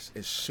reflect this?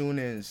 As soon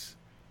as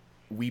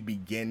we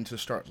begin to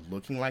start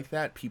looking like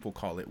that, people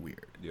call it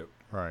weird. Yep.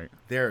 Right.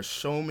 There are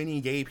so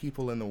many gay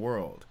people in the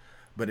world,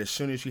 but as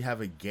soon as you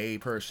have a gay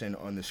person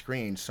on the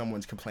screen,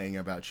 someone's complaining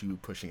about you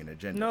pushing an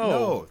agenda.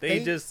 No,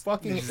 they just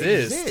fucking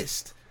exist.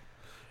 exist.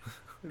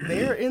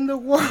 They're in the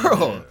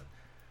world.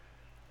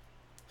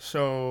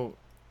 So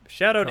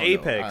Shout out I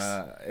don't know,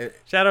 Apex.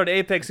 Shout out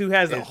Apex, who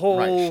has a right,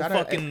 whole shout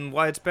out fucking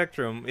wide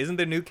spectrum. Isn't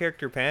their new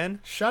character pan?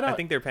 shout out I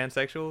think they're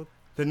pansexual.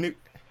 the new.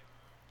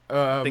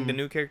 I think the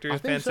new character I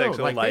is think so. pansexual.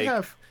 Like, Like, they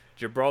have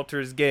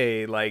Gibraltar's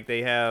gay. Like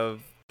they have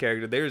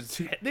character.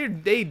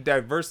 They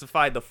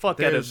diversified the fuck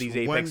out of there's these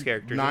Apex one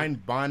characters.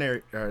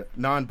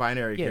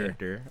 non-binary Yeah.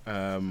 character,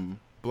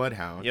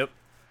 Bloodhound. Yep.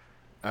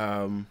 They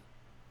I'm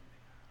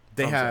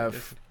sorry, have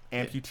this-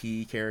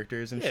 amputee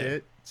characters and Yeah.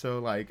 shit. So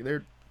like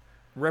they're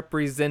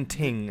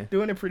Representing.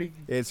 doing it pretty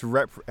It's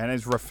and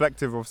it's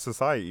reflective of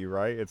society,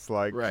 right? It's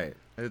like right.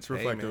 It's Hey,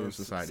 reflective man, of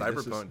society.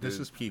 Cyberpunk This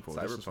did- is people.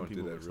 This is what Cyberpunk did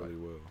people that looks really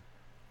like.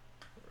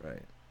 well.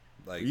 Right.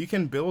 Like You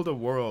can build a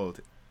world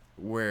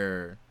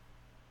where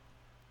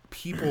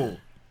people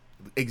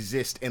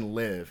exist and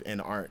live and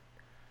aren't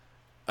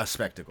a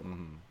spectacle.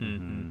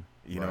 Mm-hmm.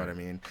 You know what I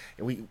mean?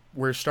 And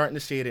we're starting to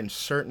see it in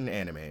certain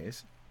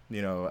animes,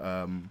 you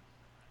know,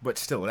 but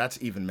still,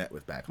 that's even met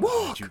with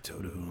backlash.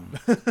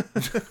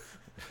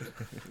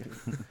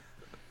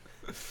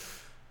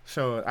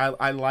 So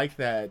I like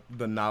that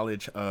the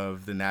knowledge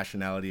of the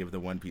nationality of the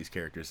One Piece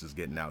characters is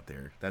getting out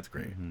there. That's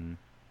great.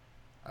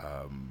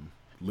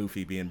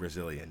 Luffy being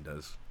Brazilian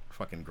does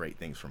fucking great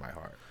things for my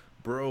heart.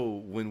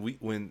 Bro, when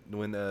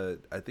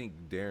I think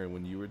Darren,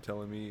 when you were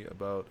telling me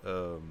about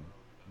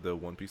the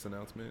One Piece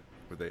announcement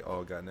where they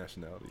all got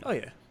nationality. Oh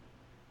yeah.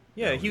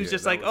 Yeah, he was yeah,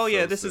 just that like, was oh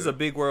yeah, so this is a sick.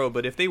 big world,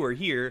 but if they were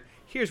here,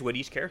 here's what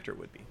each character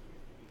would be.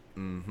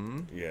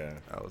 Yeah.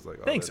 I was like,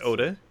 oh, Thanks, that's-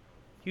 Oda.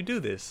 You do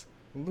this.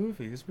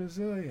 Luffy's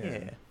Brazilian.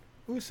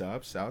 Yeah.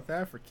 Usopp's South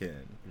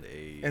African.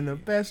 Hey. And the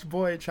best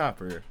boy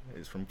Chopper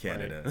is from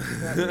Canada.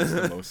 That makes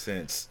the most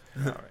sense.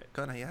 All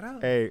right.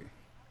 hey,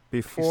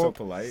 He's so before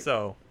polite.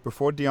 So,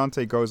 before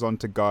Deontay goes on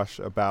to gush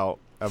about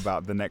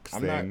the next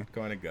I'm thing, not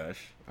going to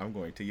gush. I'm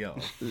going to yell.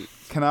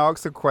 can I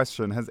ask a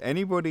question? Has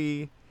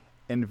anybody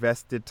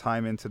invested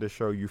time into the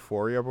show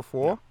Euphoria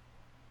before? No,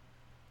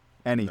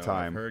 I've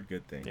Anytime. heard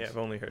good things. yeah, I've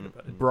only heard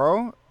about it.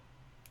 Bro,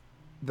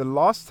 the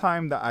last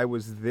time that I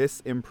was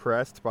this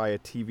impressed by a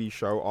TV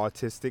show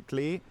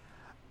artistically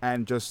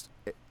and just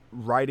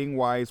writing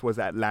wise was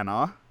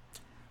Atlanta.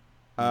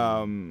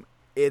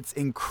 It's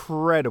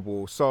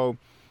incredible. So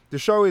the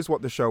show is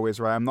what the show is,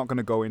 right? I'm not going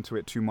to go into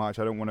it too much.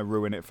 I don't want to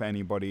ruin it for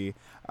anybody.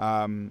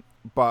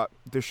 But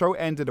the show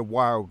ended a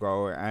while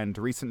ago, and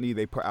recently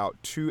they put out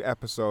 2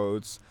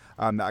 episodes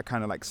that are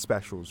kind of like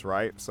specials,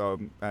 right? So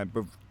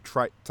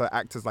try to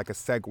act as like a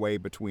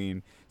segue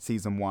between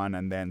season 1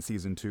 and then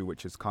season 2,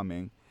 which is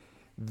coming.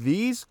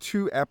 These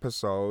 2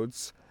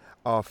 episodes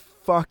are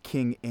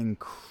fucking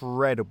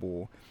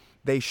incredible.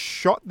 They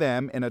shot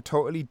them in a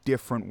totally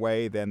different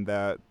way than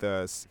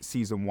the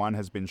season 1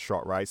 has been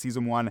shot, right?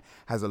 Season 1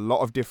 has a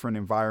lot of different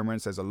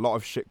environments. There's a lot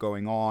of shit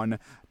going on,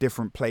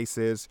 different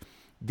places.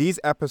 These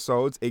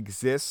episodes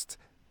exist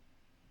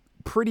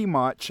pretty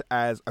much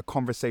as a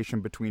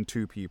conversation between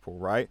 2 people,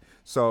 right?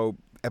 So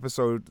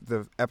episode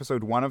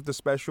 1 of the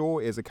special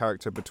is a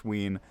character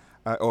between,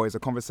 or is a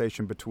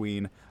conversation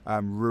between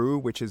Rue,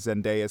 which is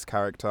Zendaya's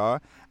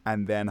character,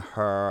 and then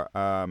her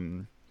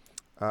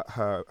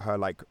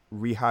like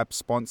rehab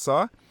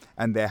sponsor,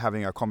 and they're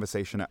having a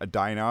conversation at a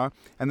diner.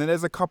 And then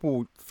there's a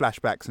couple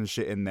flashbacks and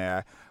shit in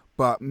there.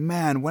 But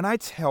man, when I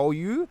tell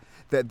you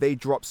that they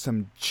drop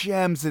some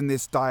gems in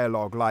this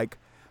dialogue, like,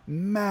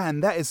 man,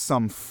 that is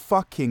some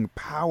fucking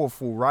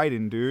powerful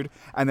writing, dude.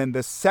 And then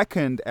the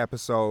second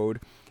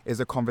episode is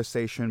a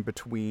conversation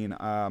between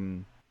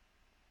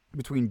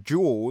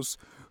Jules,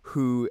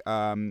 who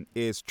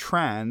is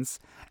trans,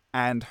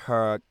 and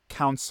her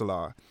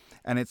counselor.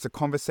 And it's a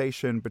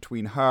conversation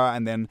between her,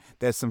 and then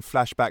there's some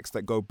flashbacks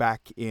that go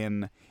back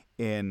in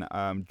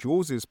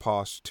Jules's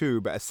past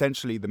too. But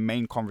essentially, the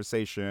main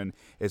conversation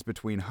is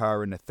between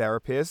her and the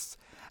therapist,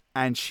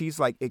 and she's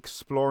like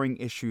exploring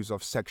issues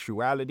of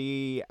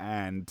sexuality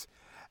and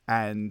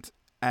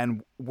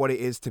what it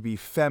is to be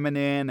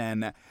feminine.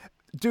 And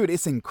dude,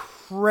 it's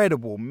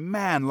incredible,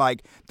 man.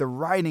 Like, the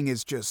writing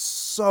is just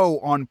so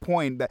on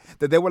point that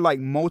there were like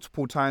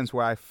multiple times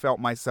where I felt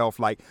myself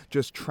like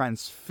just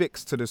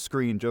transfixed to the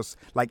screen, just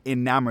like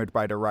enamored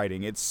by the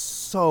writing. It's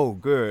so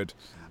good.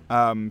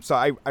 So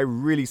I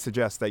really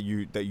suggest that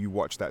you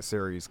watch that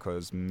series,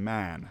 because,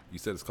 man. You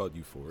said it's called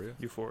Euphoria?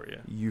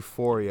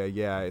 Euphoria,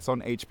 yeah. It's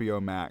on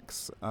HBO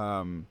Max.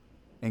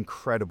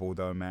 Incredible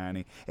though,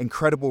 man.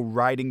 Incredible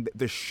writing.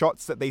 The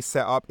shots that they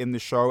set up in the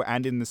show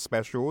and in the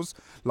specials,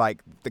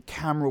 like the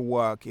camera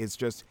work is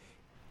just,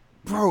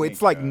 bro,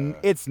 it's like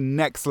it's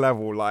next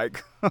level.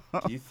 Like,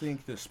 do you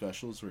think the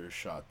specials were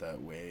shot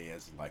that way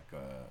as like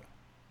a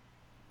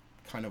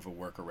kind of a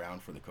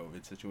workaround for the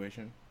COVID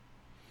situation?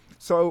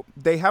 So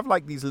they have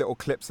like these little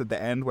clips at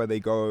the end where they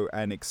go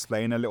and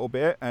explain a little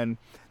bit, and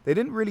they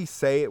didn't really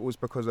say it was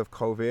because of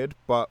COVID,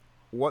 but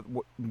what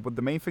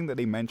the main thing that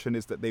they mentioned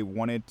is that they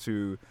wanted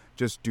to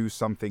just do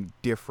something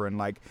different.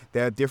 Like,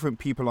 there are different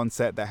people on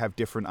set that have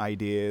different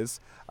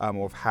ideas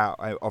of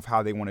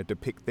how they want to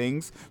depict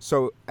things.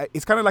 So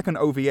it's kind of like an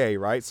OVA,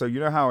 right? So you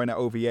know how in an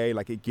OVA,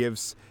 like, it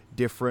gives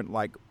different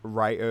like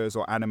writers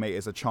or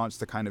animators a chance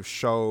to kind of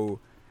show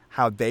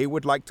how they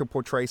would like to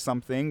portray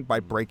something by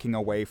breaking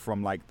away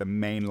from like the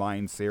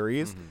mainline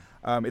series.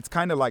 It's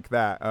kind of like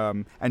that.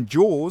 And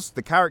Jules,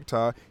 the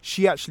character,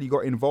 she actually got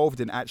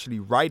involved in actually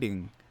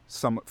writing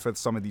some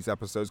of these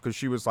episodes, because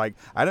she was like,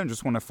 I don't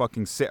just want to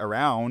fucking sit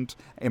around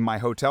in my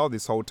hotel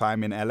this whole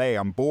time in LA.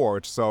 I'm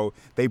bored. So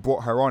they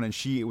brought her on, and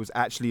she was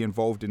actually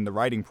involved in the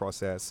writing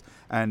process.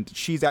 And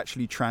she's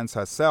actually trans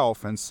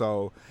herself, and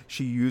so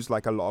she used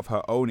like a lot of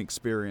her own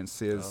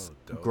experiences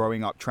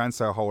growing up trans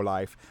her whole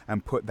life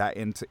and put that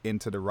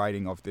into the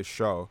writing of this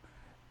show.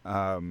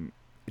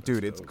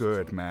 Dude, it's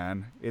good,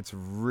 man. It's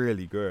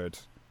really good.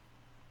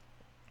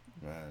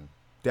 Man,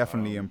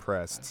 definitely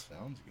impressed. That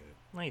sounds good.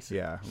 Nice.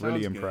 Yeah, Sounds really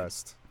good.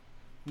 impressed.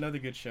 Another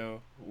good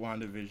show,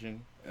 WandaVision.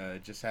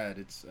 Just had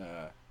its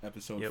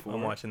episode 4.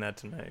 I'm watching that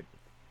tonight.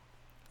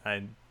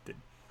 I did.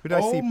 Who did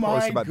I see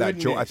post about that? I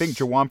goodness. think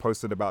Jawan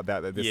posted about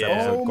that this Yeah.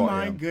 episode Oh got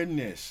my him.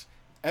 goodness.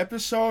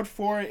 Episode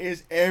 4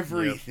 is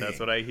everything. Yep, that's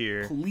what I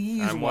hear.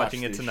 Please I'm watch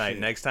watching it this tonight.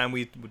 shit. Next time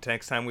we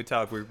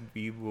talk,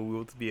 we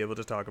will be able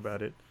to talk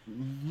about it.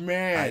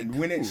 Man,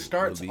 when it will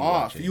starts be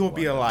off, watching you'll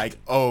be WandaVision. like,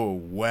 oh,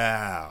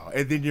 wow.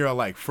 And then you're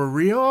like, for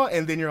real?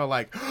 And then you're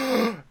like,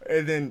 and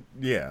then,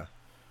 yeah.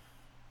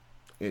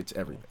 It's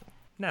everything.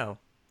 Now,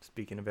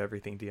 speaking of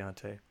everything,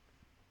 Deontay,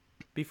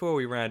 before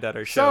we round out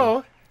our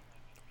show, So,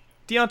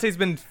 Deontay's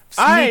been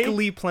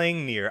sneakily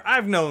playing Nier.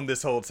 I've known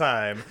this whole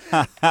time.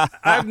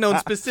 I've known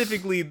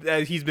specifically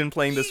that he's been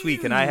playing this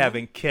week, and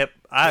I've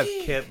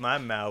kept my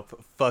mouth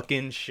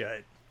fucking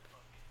shut.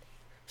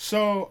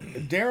 So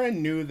Darren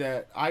knew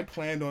that I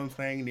planned on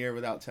playing Nier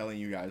without telling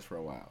you guys for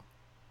a while.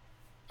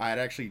 I had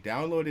actually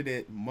downloaded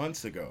it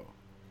months ago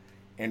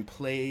and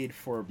played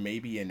for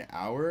maybe an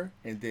hour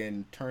and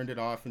then turned it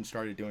off and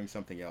started doing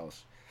something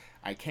else.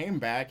 I came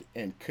back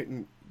and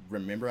couldn't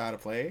remember how to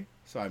play,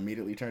 so I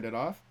immediately turned it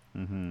off.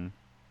 Mm-hmm.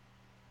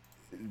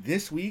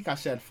 This week I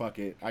said fuck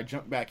it. I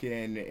jumped back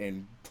in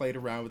and played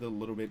around with it a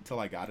little bit till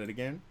I got it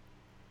again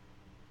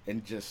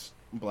and just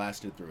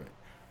blasted through it.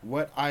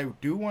 what I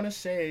do want to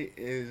say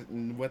is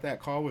what that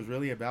call was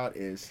really about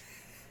is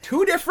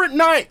 2 different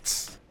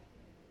nights.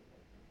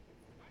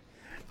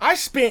 I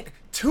spent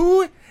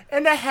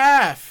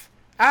 2.5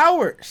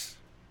 hours,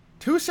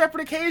 2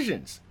 separate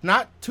occasions,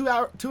 not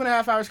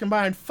 2.5 hours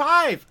combined,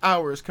 5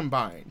 hours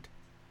combined,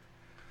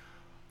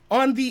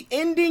 on the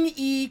ending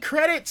E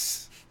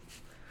credits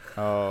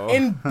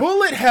in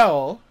bullet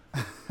hell.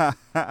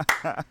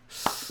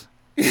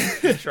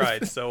 You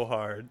tried so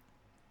hard.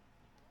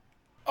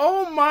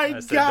 Oh my I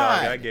said,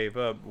 dog, I god! gave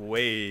up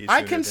way. I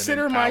sooner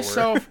consider than an hour.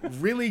 myself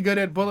really good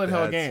at bullet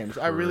hell That's games.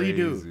 I really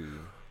do. crazy.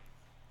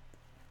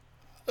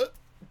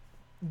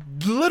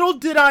 Little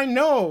did I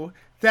know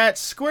that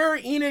Square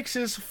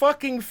Enix's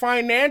fucking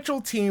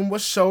financial team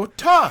was so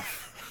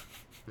tough.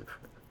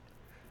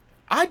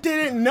 I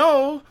didn't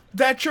know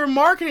that your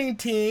marketing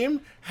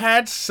team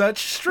had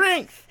such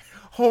strength.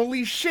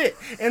 Holy shit.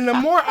 And the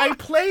more I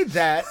played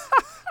that,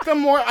 the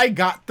more I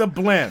got the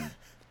blim.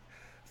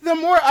 The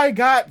more I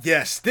got,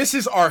 yes, this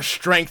is our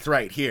strength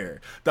right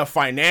here. The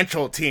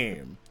financial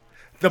team,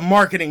 the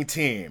marketing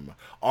team,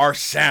 our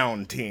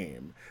sound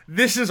team.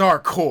 This is our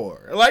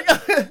core. Like,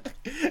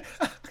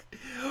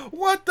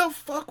 what the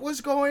fuck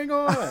was going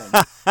on?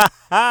 And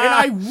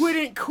I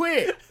wouldn't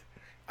quit.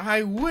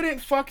 I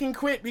wouldn't fucking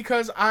quit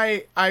because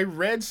I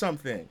read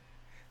something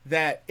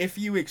that if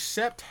you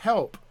accept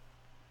help,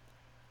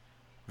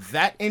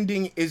 that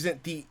ending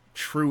isn't the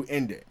true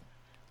ending.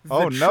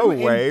 Oh, no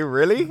way.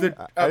 Really?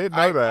 I didn't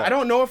know that. I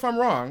don't know if I'm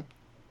wrong,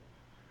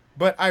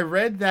 but I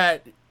read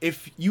that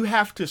if you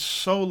have to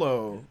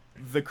solo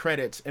the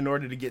credits in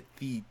order to get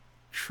the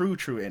true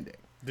ending.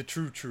 The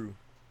true.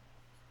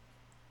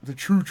 The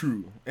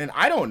true. And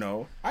I don't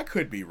know. I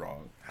could be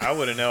wrong. I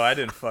wouldn't know. I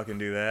didn't fucking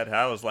do that.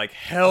 I was like,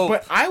 help.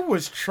 But I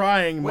was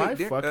trying my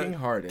Wait, fucking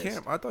hardest.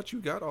 Cam, I thought you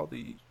got all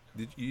the.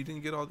 You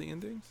didn't get all the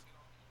endings?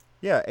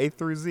 Yeah, A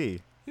through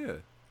Z. Yeah.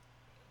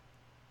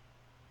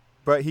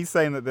 But he's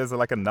saying that there's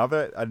like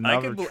another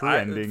true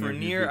ending. For if you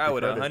Nier, beat the I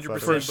would credits. 100%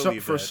 for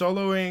believe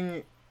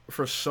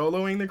for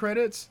soloing the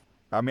credits.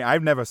 I mean,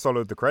 I've never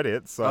soloed the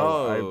credits,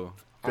 so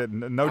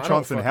no I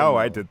chance don't in hell fucking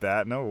I know. did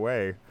that. No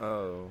way.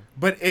 Oh.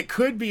 But it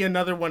could be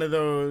another one of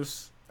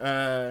those,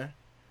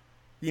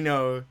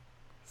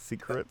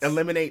 Secrets.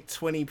 eliminate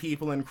 20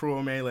 people in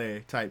Cruel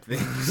Melee type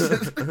things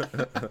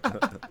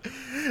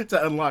to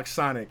unlock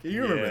Sonic.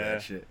 You remember Yeah.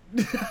 that shit.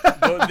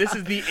 Well, this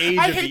is the age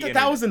I of the hate that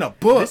internet. was in a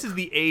book. This is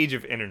the age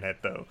of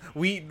internet, though.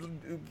 We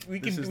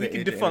This can is the age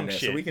of defunct internet,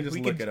 so shit. we can just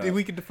look it up.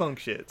 We can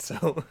defunct shit.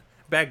 So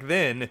back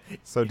then,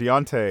 So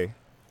Deontay,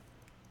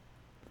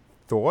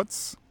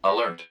 thoughts?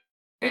 Alert.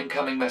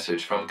 Incoming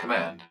message from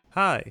command.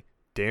 hi,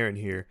 Darren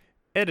here,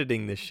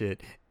 editing this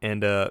shit,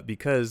 and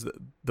because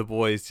the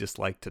boys just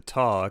like to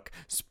talk,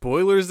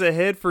 spoilers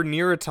ahead for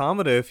Nier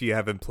Automata if you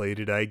haven't played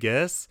it, I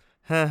guess.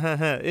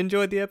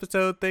 Enjoyed the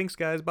episode. Thanks,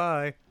 guys.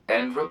 Bye.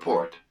 End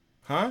report.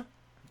 Huh?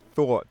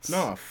 Thoughts?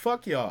 No,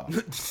 fuck y'all.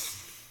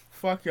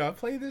 Fuck y'all.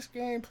 Play this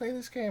game.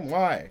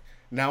 Why?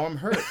 Now I'm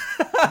hurt.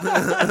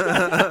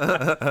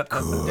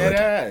 Dead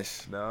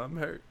ass. No, I'm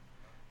hurt.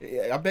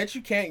 I bet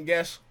you can't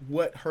guess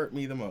what hurt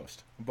me the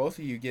most. Both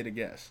of you get a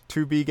guess.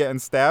 2B getting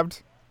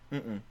stabbed?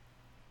 Mm-mm.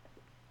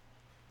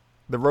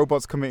 The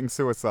robots committing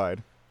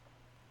suicide?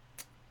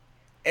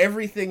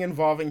 Everything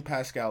involving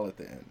Pascal at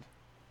the end.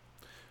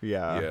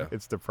 Yeah.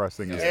 It's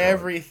depressing. Yeah. as fuck.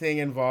 Everything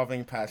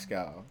involving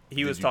Pascal.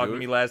 He was you talking do to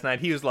me it? last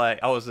night. He was like,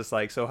 I was just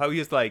like, so how he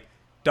was like,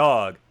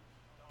 dog,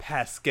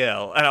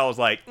 Pascal, and I was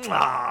like,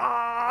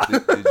 ah.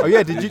 Oh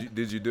yeah, did you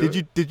do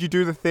it? did you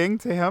do the thing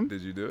to him?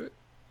 Did you do it?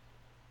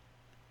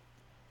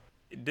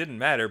 It didn't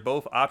matter.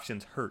 Both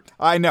options hurt.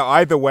 I know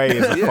either way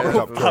is a Yeah. fucked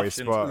up Both choice,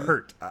 options but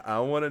hurt. I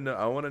want to know.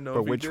 I want to know. but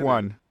if he which did it.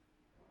 one?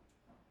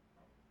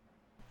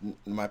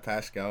 My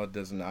Pascal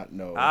does not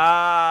know.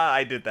 Ah,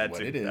 I did that What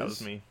too. it That is.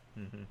 was me.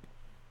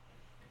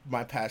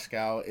 My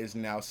Pascal is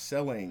now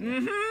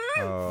selling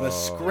Oh, the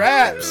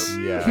scraps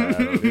yeah,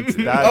 it's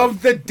that.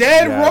 of the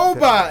dead yeah,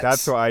 robots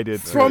That's what I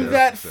did too. from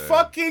that Sad.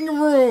 fucking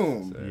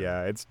room.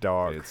 Yeah, it's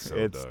dark. It's so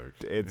it's dark.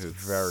 It's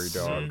very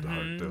dark.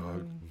 Dark,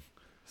 dog.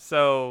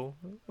 So,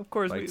 of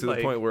course, Like we to the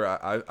point where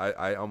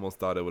I almost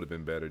thought it would have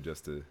been better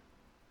just to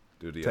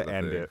do the To other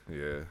end thing. it.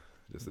 Yeah,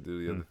 just to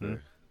do the other thing.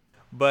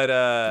 But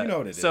You know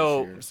what it is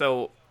so here.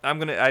 so I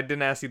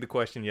didn't ask you the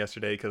question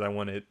yesterday because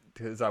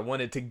I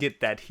wanted to get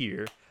that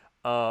here.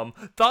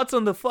 Thoughts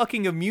on the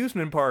fucking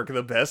amusement park?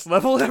 The best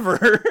level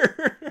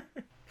ever.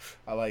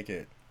 I like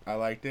it. I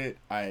liked it.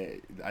 I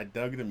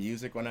dug the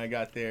music when I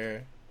got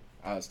there.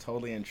 I was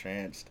totally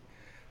entranced.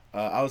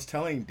 I was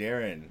telling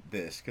Darren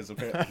this because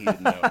apparently he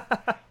didn't know.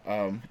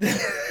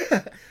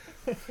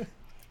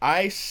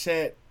 I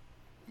set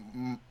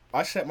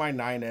my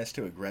 9S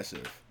to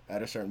aggressive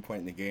at a certain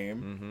point in the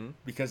game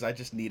because I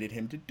just needed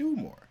him to do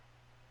more.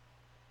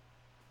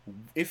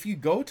 If you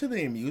go to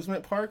the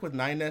amusement park with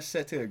 9S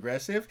set to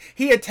aggressive,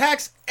 he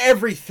attacks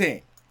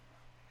everything.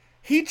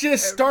 He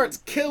just starts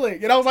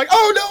killing. And I was like,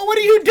 oh no, what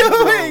are you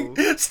doing?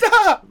 Bro.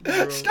 Stop!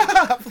 Bro.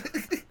 Stop!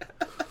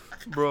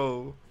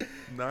 Bro,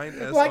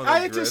 9S Like on I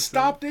had just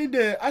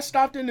aggressive?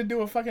 stopped in to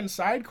do a fucking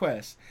side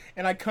quest,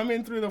 and I come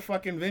in through the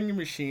fucking vending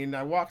machine. And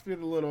I walk through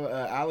the little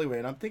alleyway,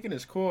 and I'm thinking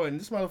it's cool. And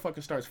this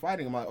motherfucker starts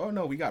fighting. I'm like, oh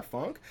no, we got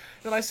Funk.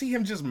 Then I see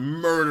him just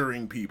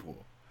murdering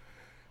people.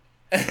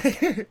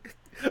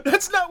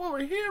 That's not what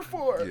we're here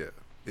for. Yeah.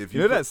 If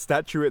You know that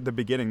statue at the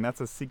beginning? That's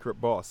a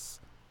secret boss.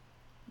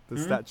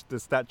 The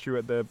statue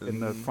at the in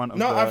the front of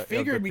No, the I of the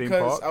figured theme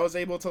because park. I was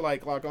able to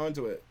like lock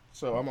onto it.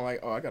 So I'm like,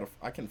 oh,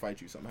 I can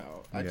fight you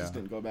somehow. I just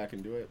Yeah. didn't go back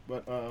and do it.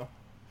 But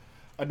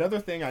another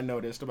thing I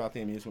noticed about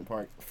the amusement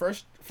park,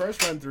 first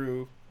run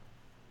through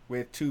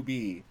with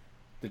 2B,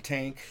 the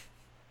tank,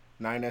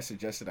 9S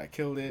suggested I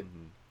killed it,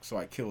 so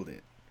I killed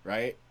it,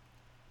 right?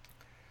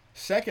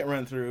 Second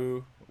run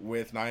through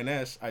with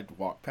 9S, I'd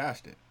walk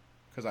past it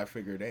because I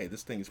figured, hey,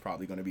 this thing is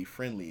probably going to be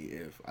friendly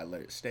if I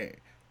let it stay,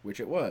 which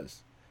it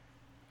was.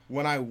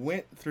 When I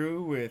went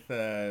through with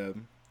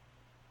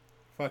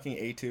fucking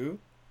A2,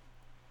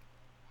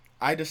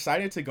 I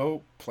decided to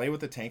go play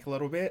with the tank a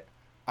little bit.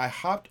 I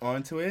hopped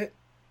onto it,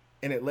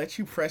 and it lets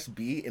you press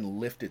B and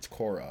lift its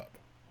core up.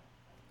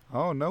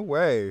 Oh no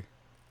way!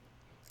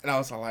 And I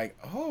was like,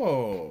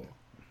 oh,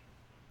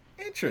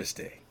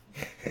 interesting.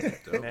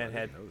 Man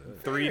had Know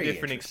that. 3 Very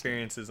different interesting.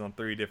 experiences on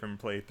 3 different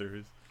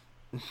playthroughs.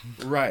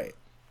 Right.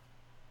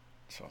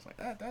 So I was like,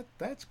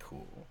 that's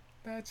cool.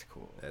 That's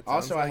cool. That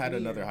Also, sounds I like had me.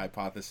 another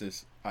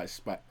hypothesis. I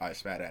spat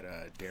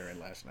at Darren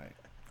last night.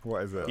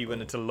 What is it? He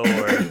went into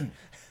lore.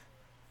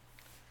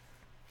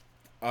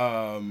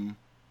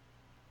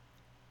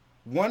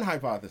 One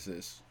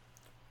hypothesis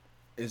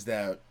is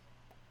that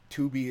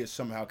 2B is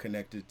somehow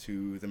connected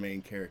to the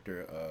main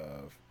character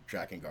of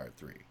Drakengard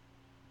 3.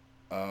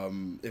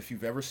 If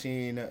you've ever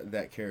seen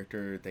that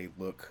character, they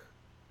look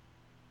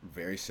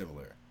very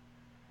similar.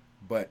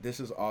 But this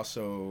is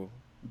also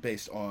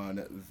based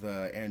on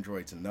the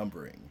androids'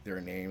 numbering,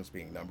 their names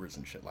being numbers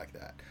and shit like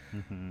that.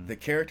 The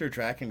character in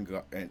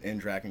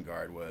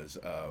Drakengard was,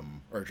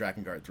 or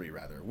Drakengard 3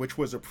 rather, which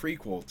was a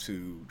prequel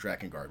to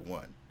Drakengard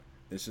 1.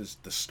 This is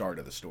the start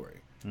of the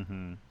story.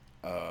 Too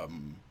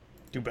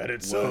bad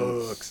it Was-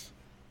 sucks.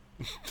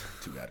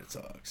 Too bad it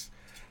sucks.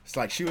 It's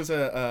like she was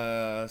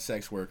a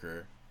sex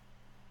worker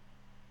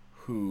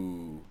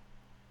who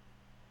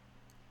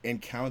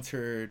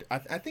encountered, I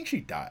think she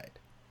died,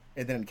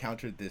 and then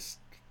encountered this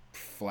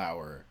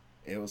flower.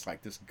 It was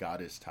like this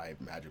goddess type,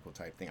 magical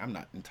type thing. I'm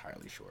not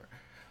entirely sure.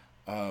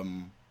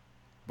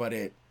 But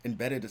it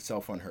embedded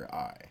itself on her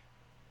eye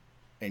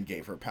and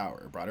gave her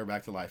power, brought her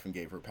back to life and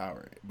gave her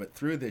power. But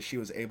through this, she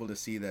was able to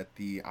see that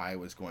the eye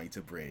was going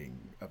to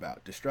bring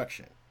about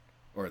destruction,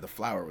 or the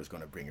flower was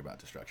going to bring about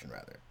destruction,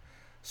 rather.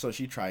 So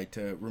she tried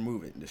to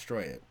remove it and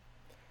destroy it.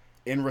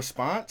 In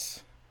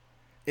response,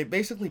 it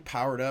basically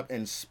powered up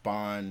and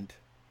spawned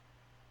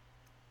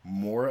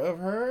more of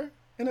her,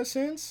 in a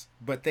sense,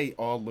 but they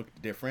all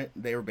looked different.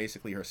 They were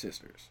basically her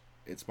sisters.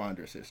 It spawned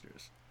her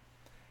sisters.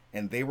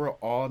 And they were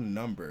all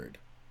numbered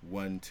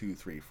 1, 2,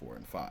 3, 4,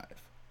 and 5.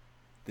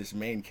 This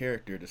main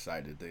character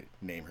decided to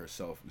name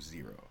herself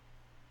Zero.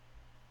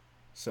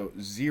 So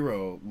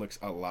Zero looks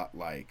a lot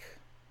like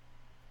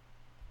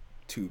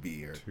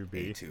 2B or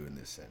 2B. A2 in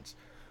this sense.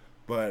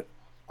 But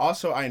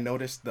also I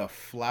noticed the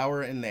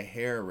flower in the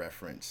hair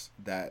reference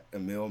that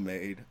Emil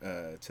made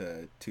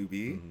to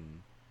 2B.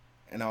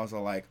 And I was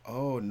all like,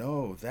 oh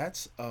no,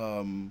 that's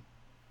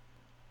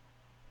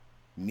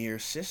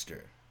Nier's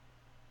sister.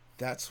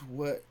 That's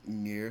what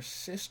Nier's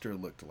sister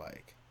looked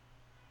like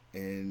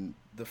in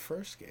the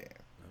first game.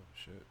 Oh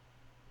shit.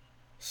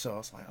 So I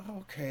was like, oh,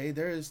 okay,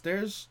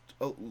 there's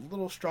a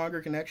little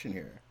stronger connection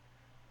here.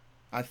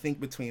 I think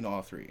between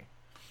all three.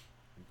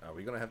 Are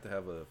we gonna have to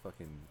have a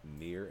fucking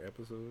near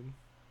episode?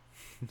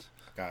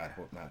 God,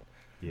 hope not.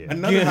 Yeah.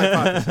 Another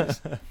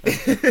hypothesis.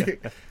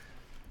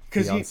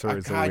 Because The answer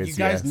is you always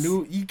guys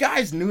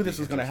yes. knew this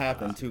was gonna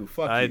happen too.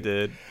 Fuck I you.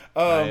 did.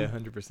 I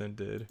Um, 100%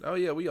 did. Oh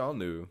yeah, we all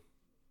knew.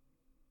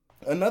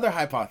 Another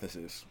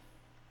hypothesis.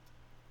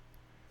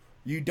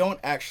 You don't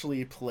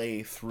actually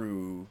play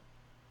through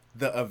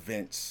the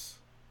events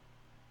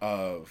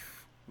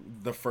of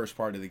the first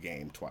part of the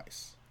game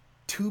twice.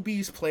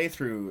 2B's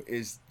playthrough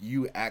is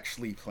you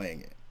actually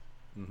playing it.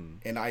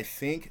 And I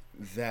think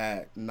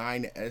that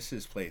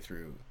 9S's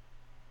playthrough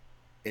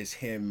is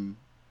him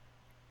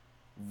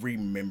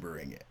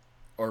remembering it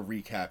or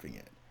recapping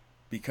it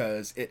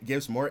because it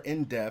gives more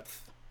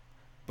in-depth.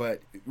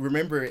 But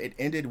remember, it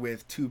ended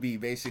with 2B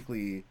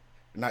basically,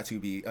 not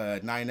 2B,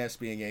 9S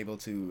being able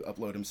to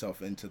upload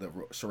himself into the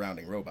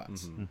surrounding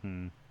robots.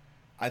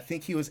 I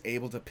think he was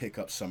able to pick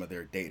up some of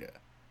their data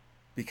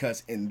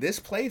because in this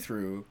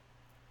playthrough,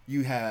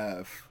 you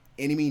have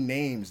enemy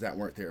names that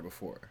weren't there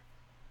before.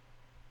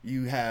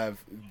 You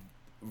have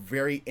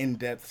very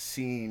in-depth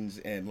scenes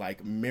and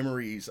like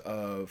memories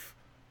of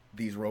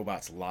these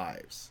robots'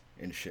 lives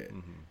and shit.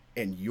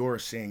 And you're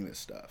seeing this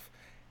stuff.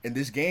 And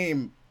this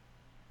game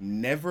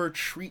never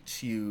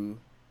treats you,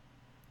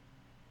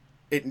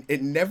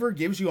 it never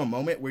gives you a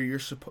moment where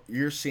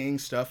you're seeing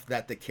stuff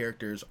that the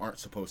characters aren't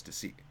supposed to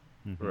see.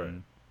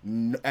 Right.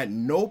 At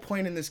no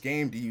point in this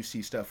game do you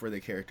see stuff where the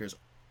characters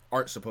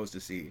aren't supposed to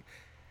see.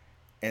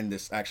 And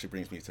this actually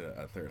brings me to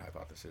a third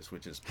hypothesis,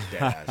 which is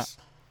deadass.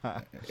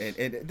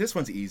 and this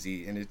one's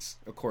easy, and it's,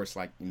 of course,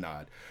 like,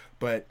 nod.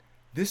 But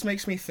this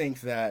makes me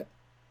think that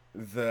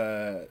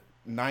the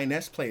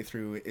 9S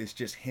playthrough is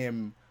just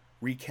him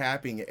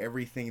recapping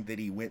everything that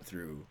he went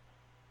through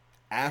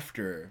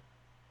after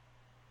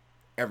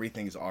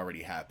everything's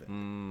already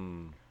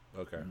happened.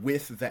 Okay.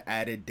 With the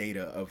added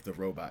data of the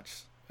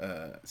robots,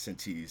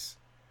 since he's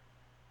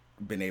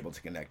been able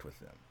to connect with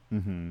them.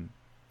 Mm-hmm.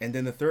 And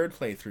then the third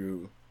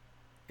playthrough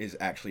is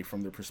actually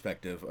from the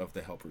perspective of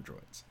the helper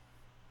droids.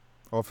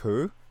 Of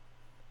who?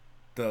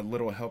 The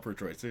little helper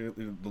droids,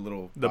 the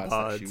little The bots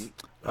pods. that shoot.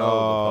 Oh,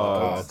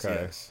 Pods,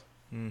 okay. yes.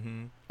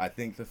 Mm-hmm. I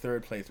think the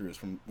third playthrough is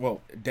from,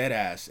 well,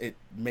 Deadass, it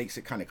makes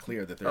it kind of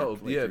clear that third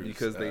playthrough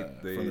because they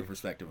from the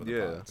perspective of the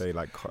yeah. pods. They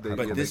like. They- have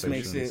But this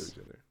makes conversations.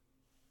 it-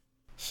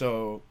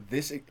 So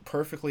this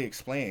perfectly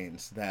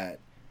explains that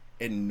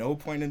at no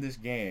point in this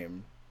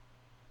game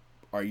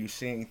are you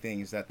seeing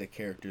things that the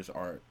characters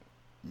aren't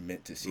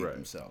meant to see Right.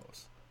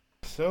 themselves.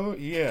 So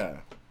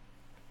yeah,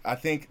 I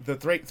think the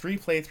three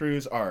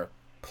playthroughs are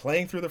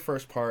playing through the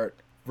first part,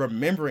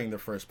 remembering the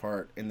first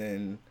part, and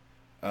then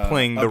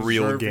Playing the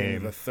real observing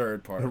game. the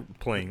third part.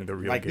 Playing the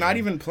real Like game. not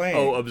even playing.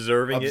 Oh,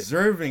 observing it.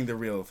 observing the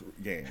real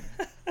game.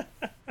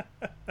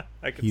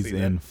 I can He's see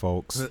in, that.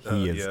 folks.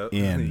 He is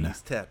in.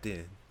 He's tapped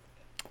in.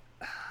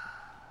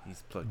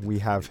 He's plugged. We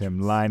into have the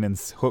him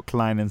matrix. hook,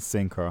 line, and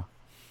sinker.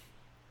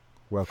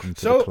 Welcome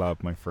to So- the club,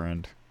 my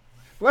friend.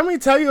 Let me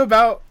tell you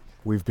about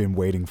We've been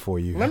waiting for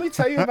you. Let me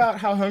tell you about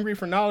how hungry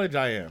for knowledge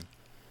I am.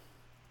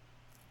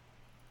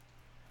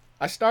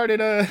 I started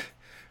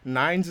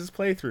Nines'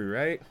 playthrough,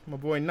 right? My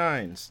boy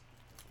Nines.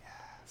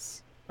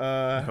 Yes.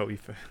 Oh,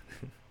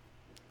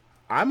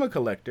 I'm a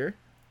collector.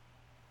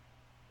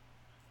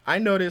 I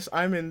notice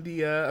I'm in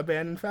the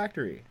abandoned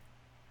factory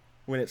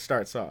when it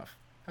starts off.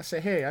 I say,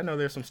 hey, I know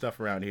there's some stuff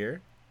around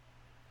here.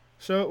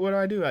 So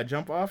what do? I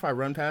jump off, I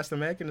run past the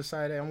mech and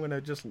decide, hey, I'm going to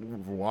just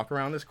walk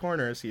around this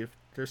corner and see if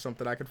there's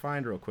something I could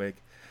find real quick.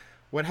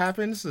 What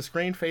happens? The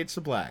screen fades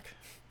to black.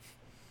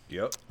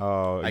 Yep.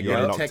 Oh, I you're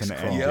get a locked text in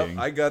the call. ending. Yep.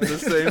 I got the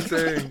same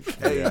thing.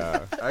 Hey,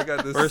 Yeah. I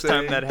got the first same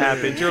time that thing.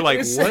 happened, you're like,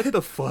 It's- what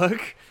the fuck?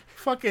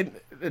 Fucking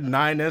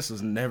 9S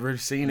was never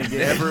seen again.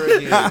 Never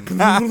again.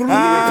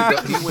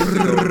 He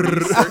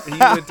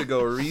went to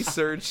go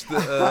research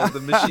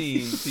the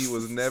machines he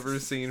was never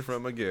seen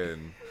from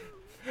again.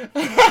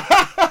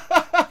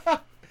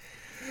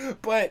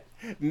 But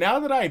now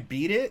that I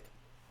beat it,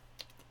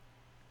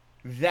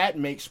 that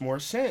makes more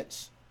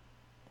sense.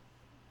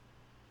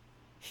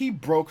 He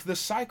broke the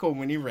cycle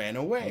when he ran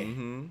away.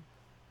 Mm-hmm.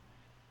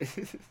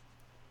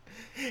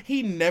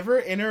 He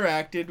never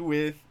interacted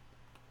with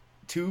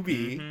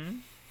 2B. Mm-hmm.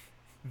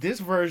 This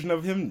version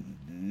of him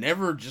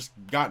never just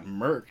got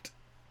murked.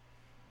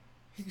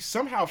 He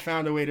somehow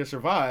found a way to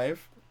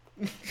survive,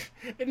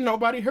 and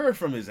nobody heard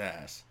from his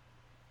ass.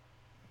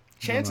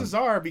 Chances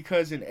are,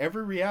 because in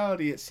every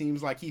reality it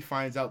seems like he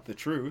finds out the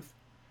truth,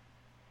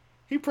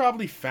 he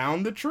probably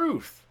found the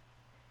truth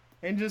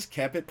and just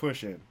kept it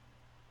pushing.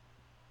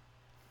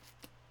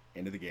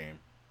 End of the game.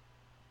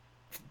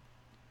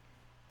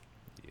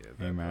 Yeah,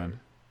 Hey, that man.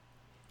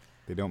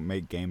 They don't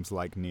make games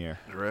like Nier.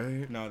 part.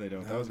 Right? No, they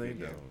don't. That No, was a they good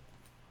game. don't.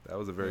 That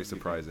was a very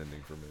surprise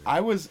ending for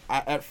me.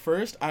 At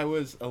first I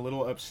was a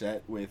little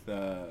upset with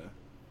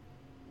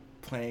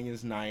playing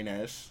as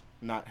 9S,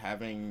 not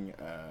having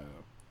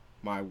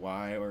my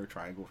Y or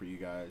triangle for you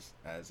guys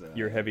as a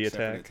Your heavy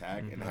separate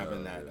attack. and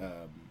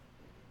Mhm.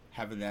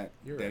 having that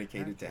You're a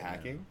dedicated to hacker now.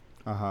 hacking.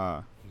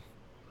 Uh-huh.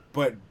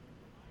 But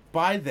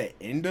by the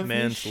end of this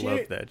Mans shit,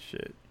 love that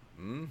shit.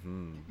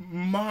 Mm-hmm.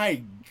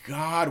 my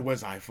God,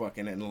 was I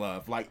fucking in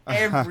love. Like,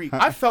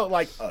 I felt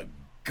like a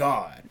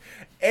god.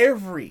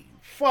 Every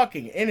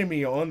fucking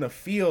enemy on the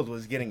field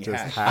was getting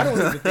Just hacked. I don't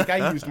even think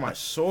I used my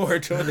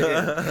sword to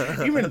the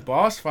end. Even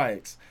boss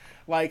fights.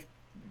 Like,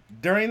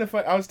 during the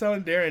fight, I was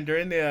telling Darren,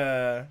 during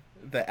the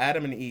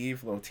Adam and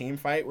Eve little team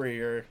fight where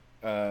you're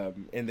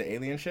in the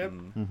alien ship,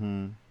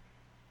 Mm-hmm.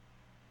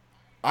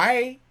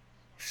 I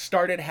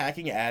started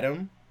hacking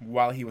Adam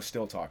while he was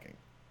still talking.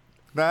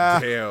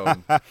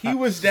 Damn. He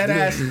was dead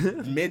ass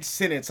mid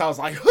sentence. I was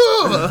like,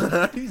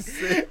 huh!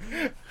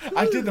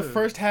 I did the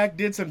first hack,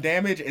 did some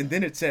damage, and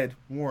then it said,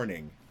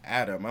 warning,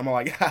 Adam. I'm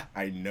like, ha,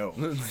 I know.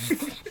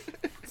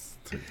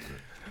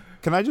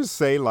 Can I just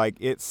say, like,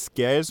 it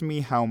scares me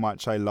how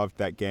much I loved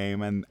that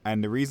game,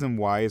 and the reason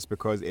why is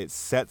because it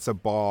sets a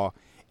bar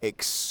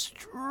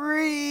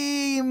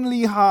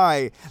extremely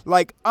high,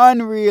 like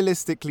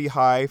unrealistically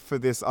high for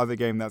this other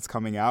game that's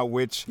coming out,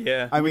 which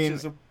Yeah. I Which mean,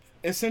 is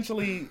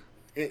essentially,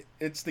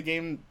 it's the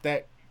game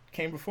that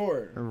came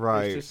before.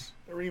 Right. It's just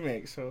a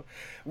remake. So,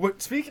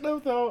 speaking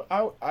of, though,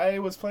 I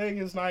was playing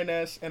as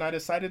 9S, and I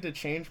decided to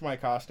change my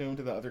costume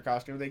to the other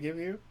costume they give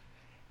you.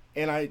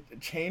 And I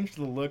changed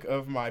the look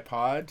of my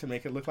pod to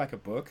make it look like a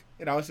book.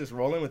 And I was just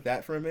rolling with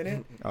that for a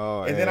minute.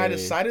 oh, And then I hey.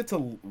 decided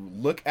to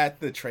look at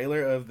the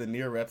trailer of the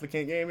Nier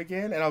Replicant game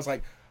again. And I was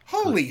like,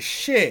 holy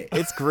shit.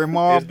 It's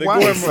Grimoire It's the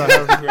Weiss.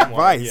 Grimoire, Grimoire,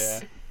 Weiss.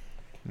 yeah.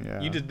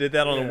 Yeah. You just did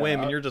that on a Yeah,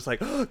 whim, and you're just like,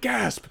 oh,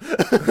 gasp.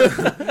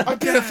 I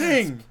did a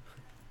thing.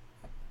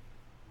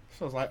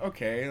 So I was like,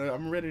 okay,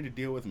 I'm ready to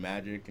deal with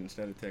magic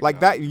instead of technology. like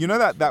that. You know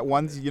that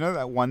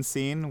one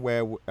scene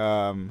where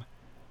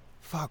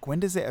fuck, when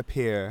does it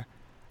appear?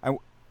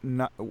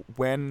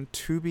 When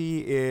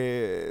Tubi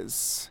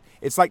is,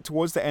 it's like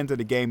towards the end of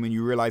the game and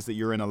you realize that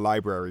you're in a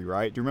library,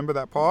 right? Do you remember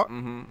that part?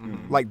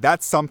 Like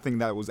that's something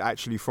that was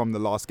actually from the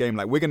last game.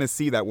 Like we're gonna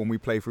see that when we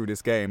play through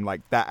this game.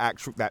 Like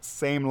that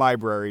same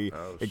library,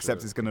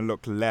 except it's gonna look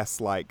less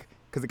like,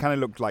 because it kind of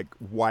looked like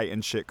white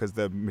and shit because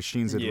the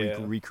machines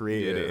had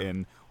recreated it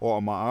in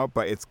Automata.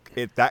 But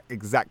that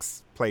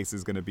exact place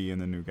is gonna be in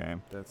the new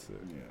game. That's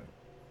it. Yeah.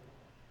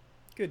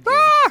 Good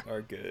games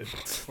are good.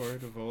 For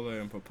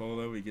Devola and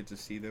Popola, we get to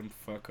see them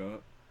fuck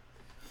up.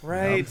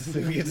 Right?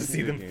 We get to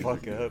see them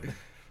fuck up.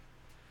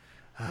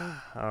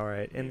 All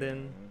right. And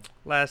then,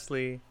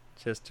 lastly,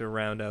 just to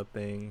round out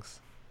things,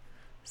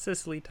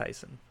 Cicely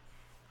Tyson.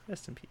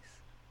 Rest in peace.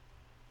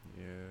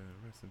 Yeah,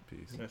 rest in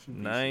peace. Rest in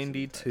peace,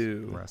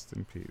 92. Rest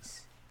in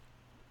peace.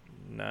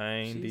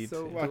 92. She's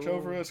so Watch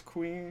over us,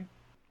 Queen.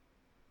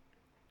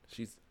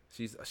 She's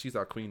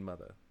our queen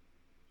mother.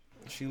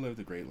 She lived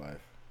a great life.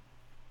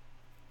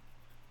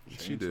 She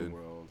Changed the did.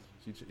 world.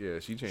 She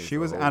changed. She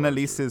the was whole world.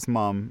 Annalise's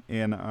mom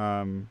in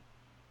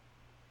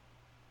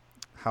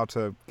How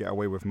to Get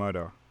Away with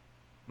Murder.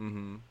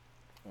 Mm-hmm.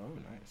 Oh,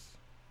 nice.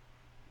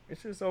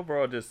 It's just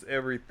overall just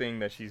everything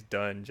that she's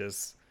done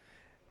just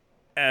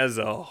as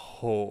a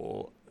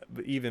whole,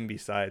 but even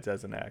besides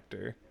as an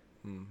actor.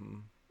 Mm-hmm.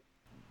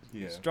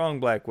 Yeah.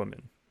 Strong black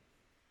woman.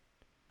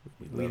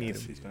 We Love need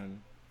that.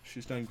 them.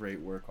 She's done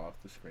great work off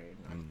the screen.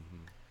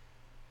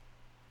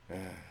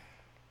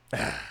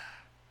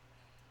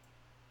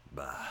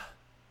 Bah.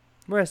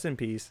 Rest in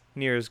peace.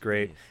 Nier is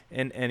great.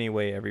 And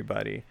anyway,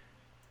 everybody,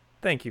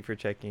 thank you for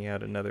checking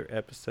out another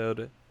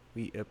episode.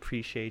 We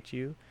appreciate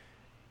you.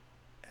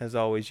 As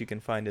always, you can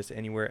find us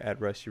anywhere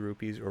at Rusty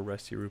Rupees or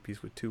Rusty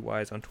Rupees with 2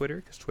 Y's on Twitter,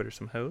 because Twitter's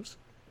some hoes.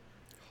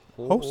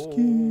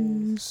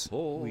 Hoskies.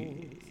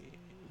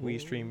 We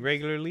stream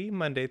regularly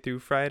Monday through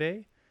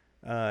Friday,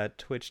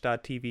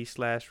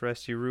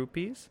 twitch.tv/Rusty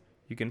Rupees.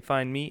 You can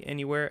find me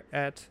anywhere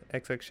at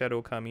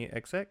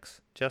XXShadowKamiXX.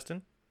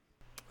 Justin?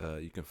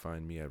 You can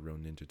find me at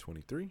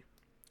RoNinja23.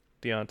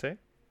 Deontay?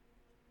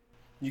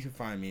 You can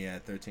find me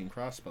at 13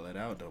 Cross. Spell it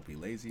out. Don't be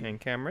lazy. And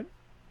Cameron?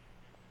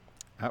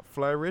 At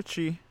Fly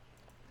Richie.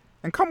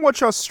 And come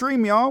watch our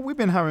stream, y'all. We've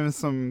been having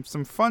some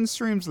fun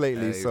streams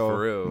lately. Hey, so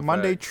for real,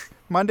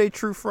 Monday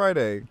True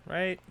Friday.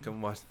 Right?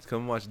 Come watch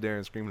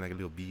Darren scream like a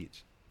little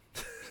bitch.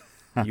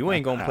 You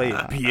ain't gonna play it,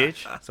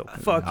 bitch. So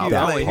fuck you. I That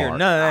don't wanna hear part.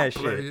 none of that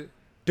shit.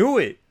 Do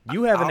it.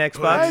 You have an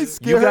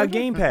Xbox. You got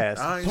Game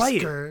Pass. Play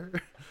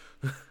it.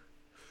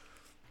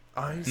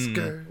 I'm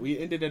scared. We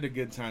ended at a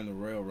good time. The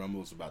Royal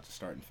Rumble is about to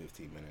start in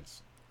 15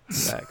 minutes.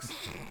 Facts.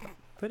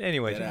 But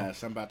anyway,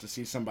 Deadass, I'm about to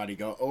see somebody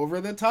go over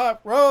the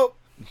top rope.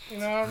 You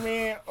know what I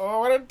mean?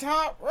 Over the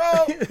top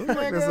rope.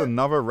 There's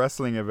another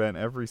wrestling event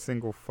every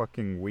single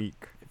fucking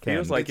week. it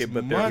feels like it,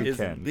 but there month,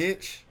 isn't.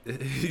 bitch.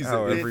 He said,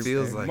 Oh, it every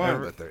feels like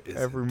month. it, but there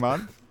isn't. Every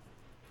month?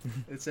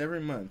 It's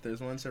every month. There's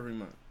once every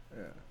month.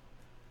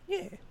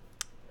 Yeah.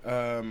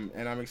 Yeah.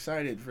 And I'm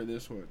excited for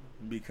this one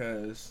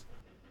because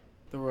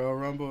the Royal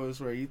Rumble is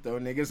where you throw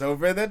niggas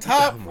over the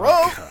top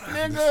rope,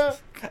 nigga.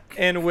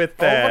 And with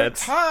Over the that,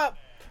 top.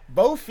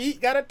 Both feet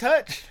got a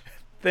touch.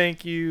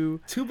 thank you.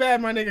 Too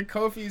bad my nigga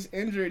Kofi's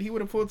injured. He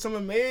would have pulled some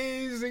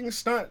amazing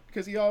stunt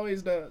because he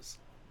always does.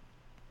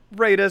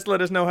 Rate us.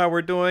 Let us know how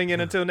we're doing.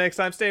 And until next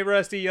time, stay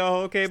rusty,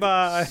 y'all. Okay,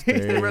 bye.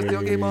 Stay rusty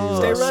on Game On.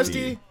 Stay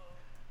rusty.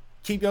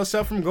 Keep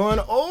yourself from going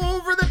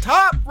over the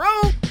top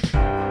rope.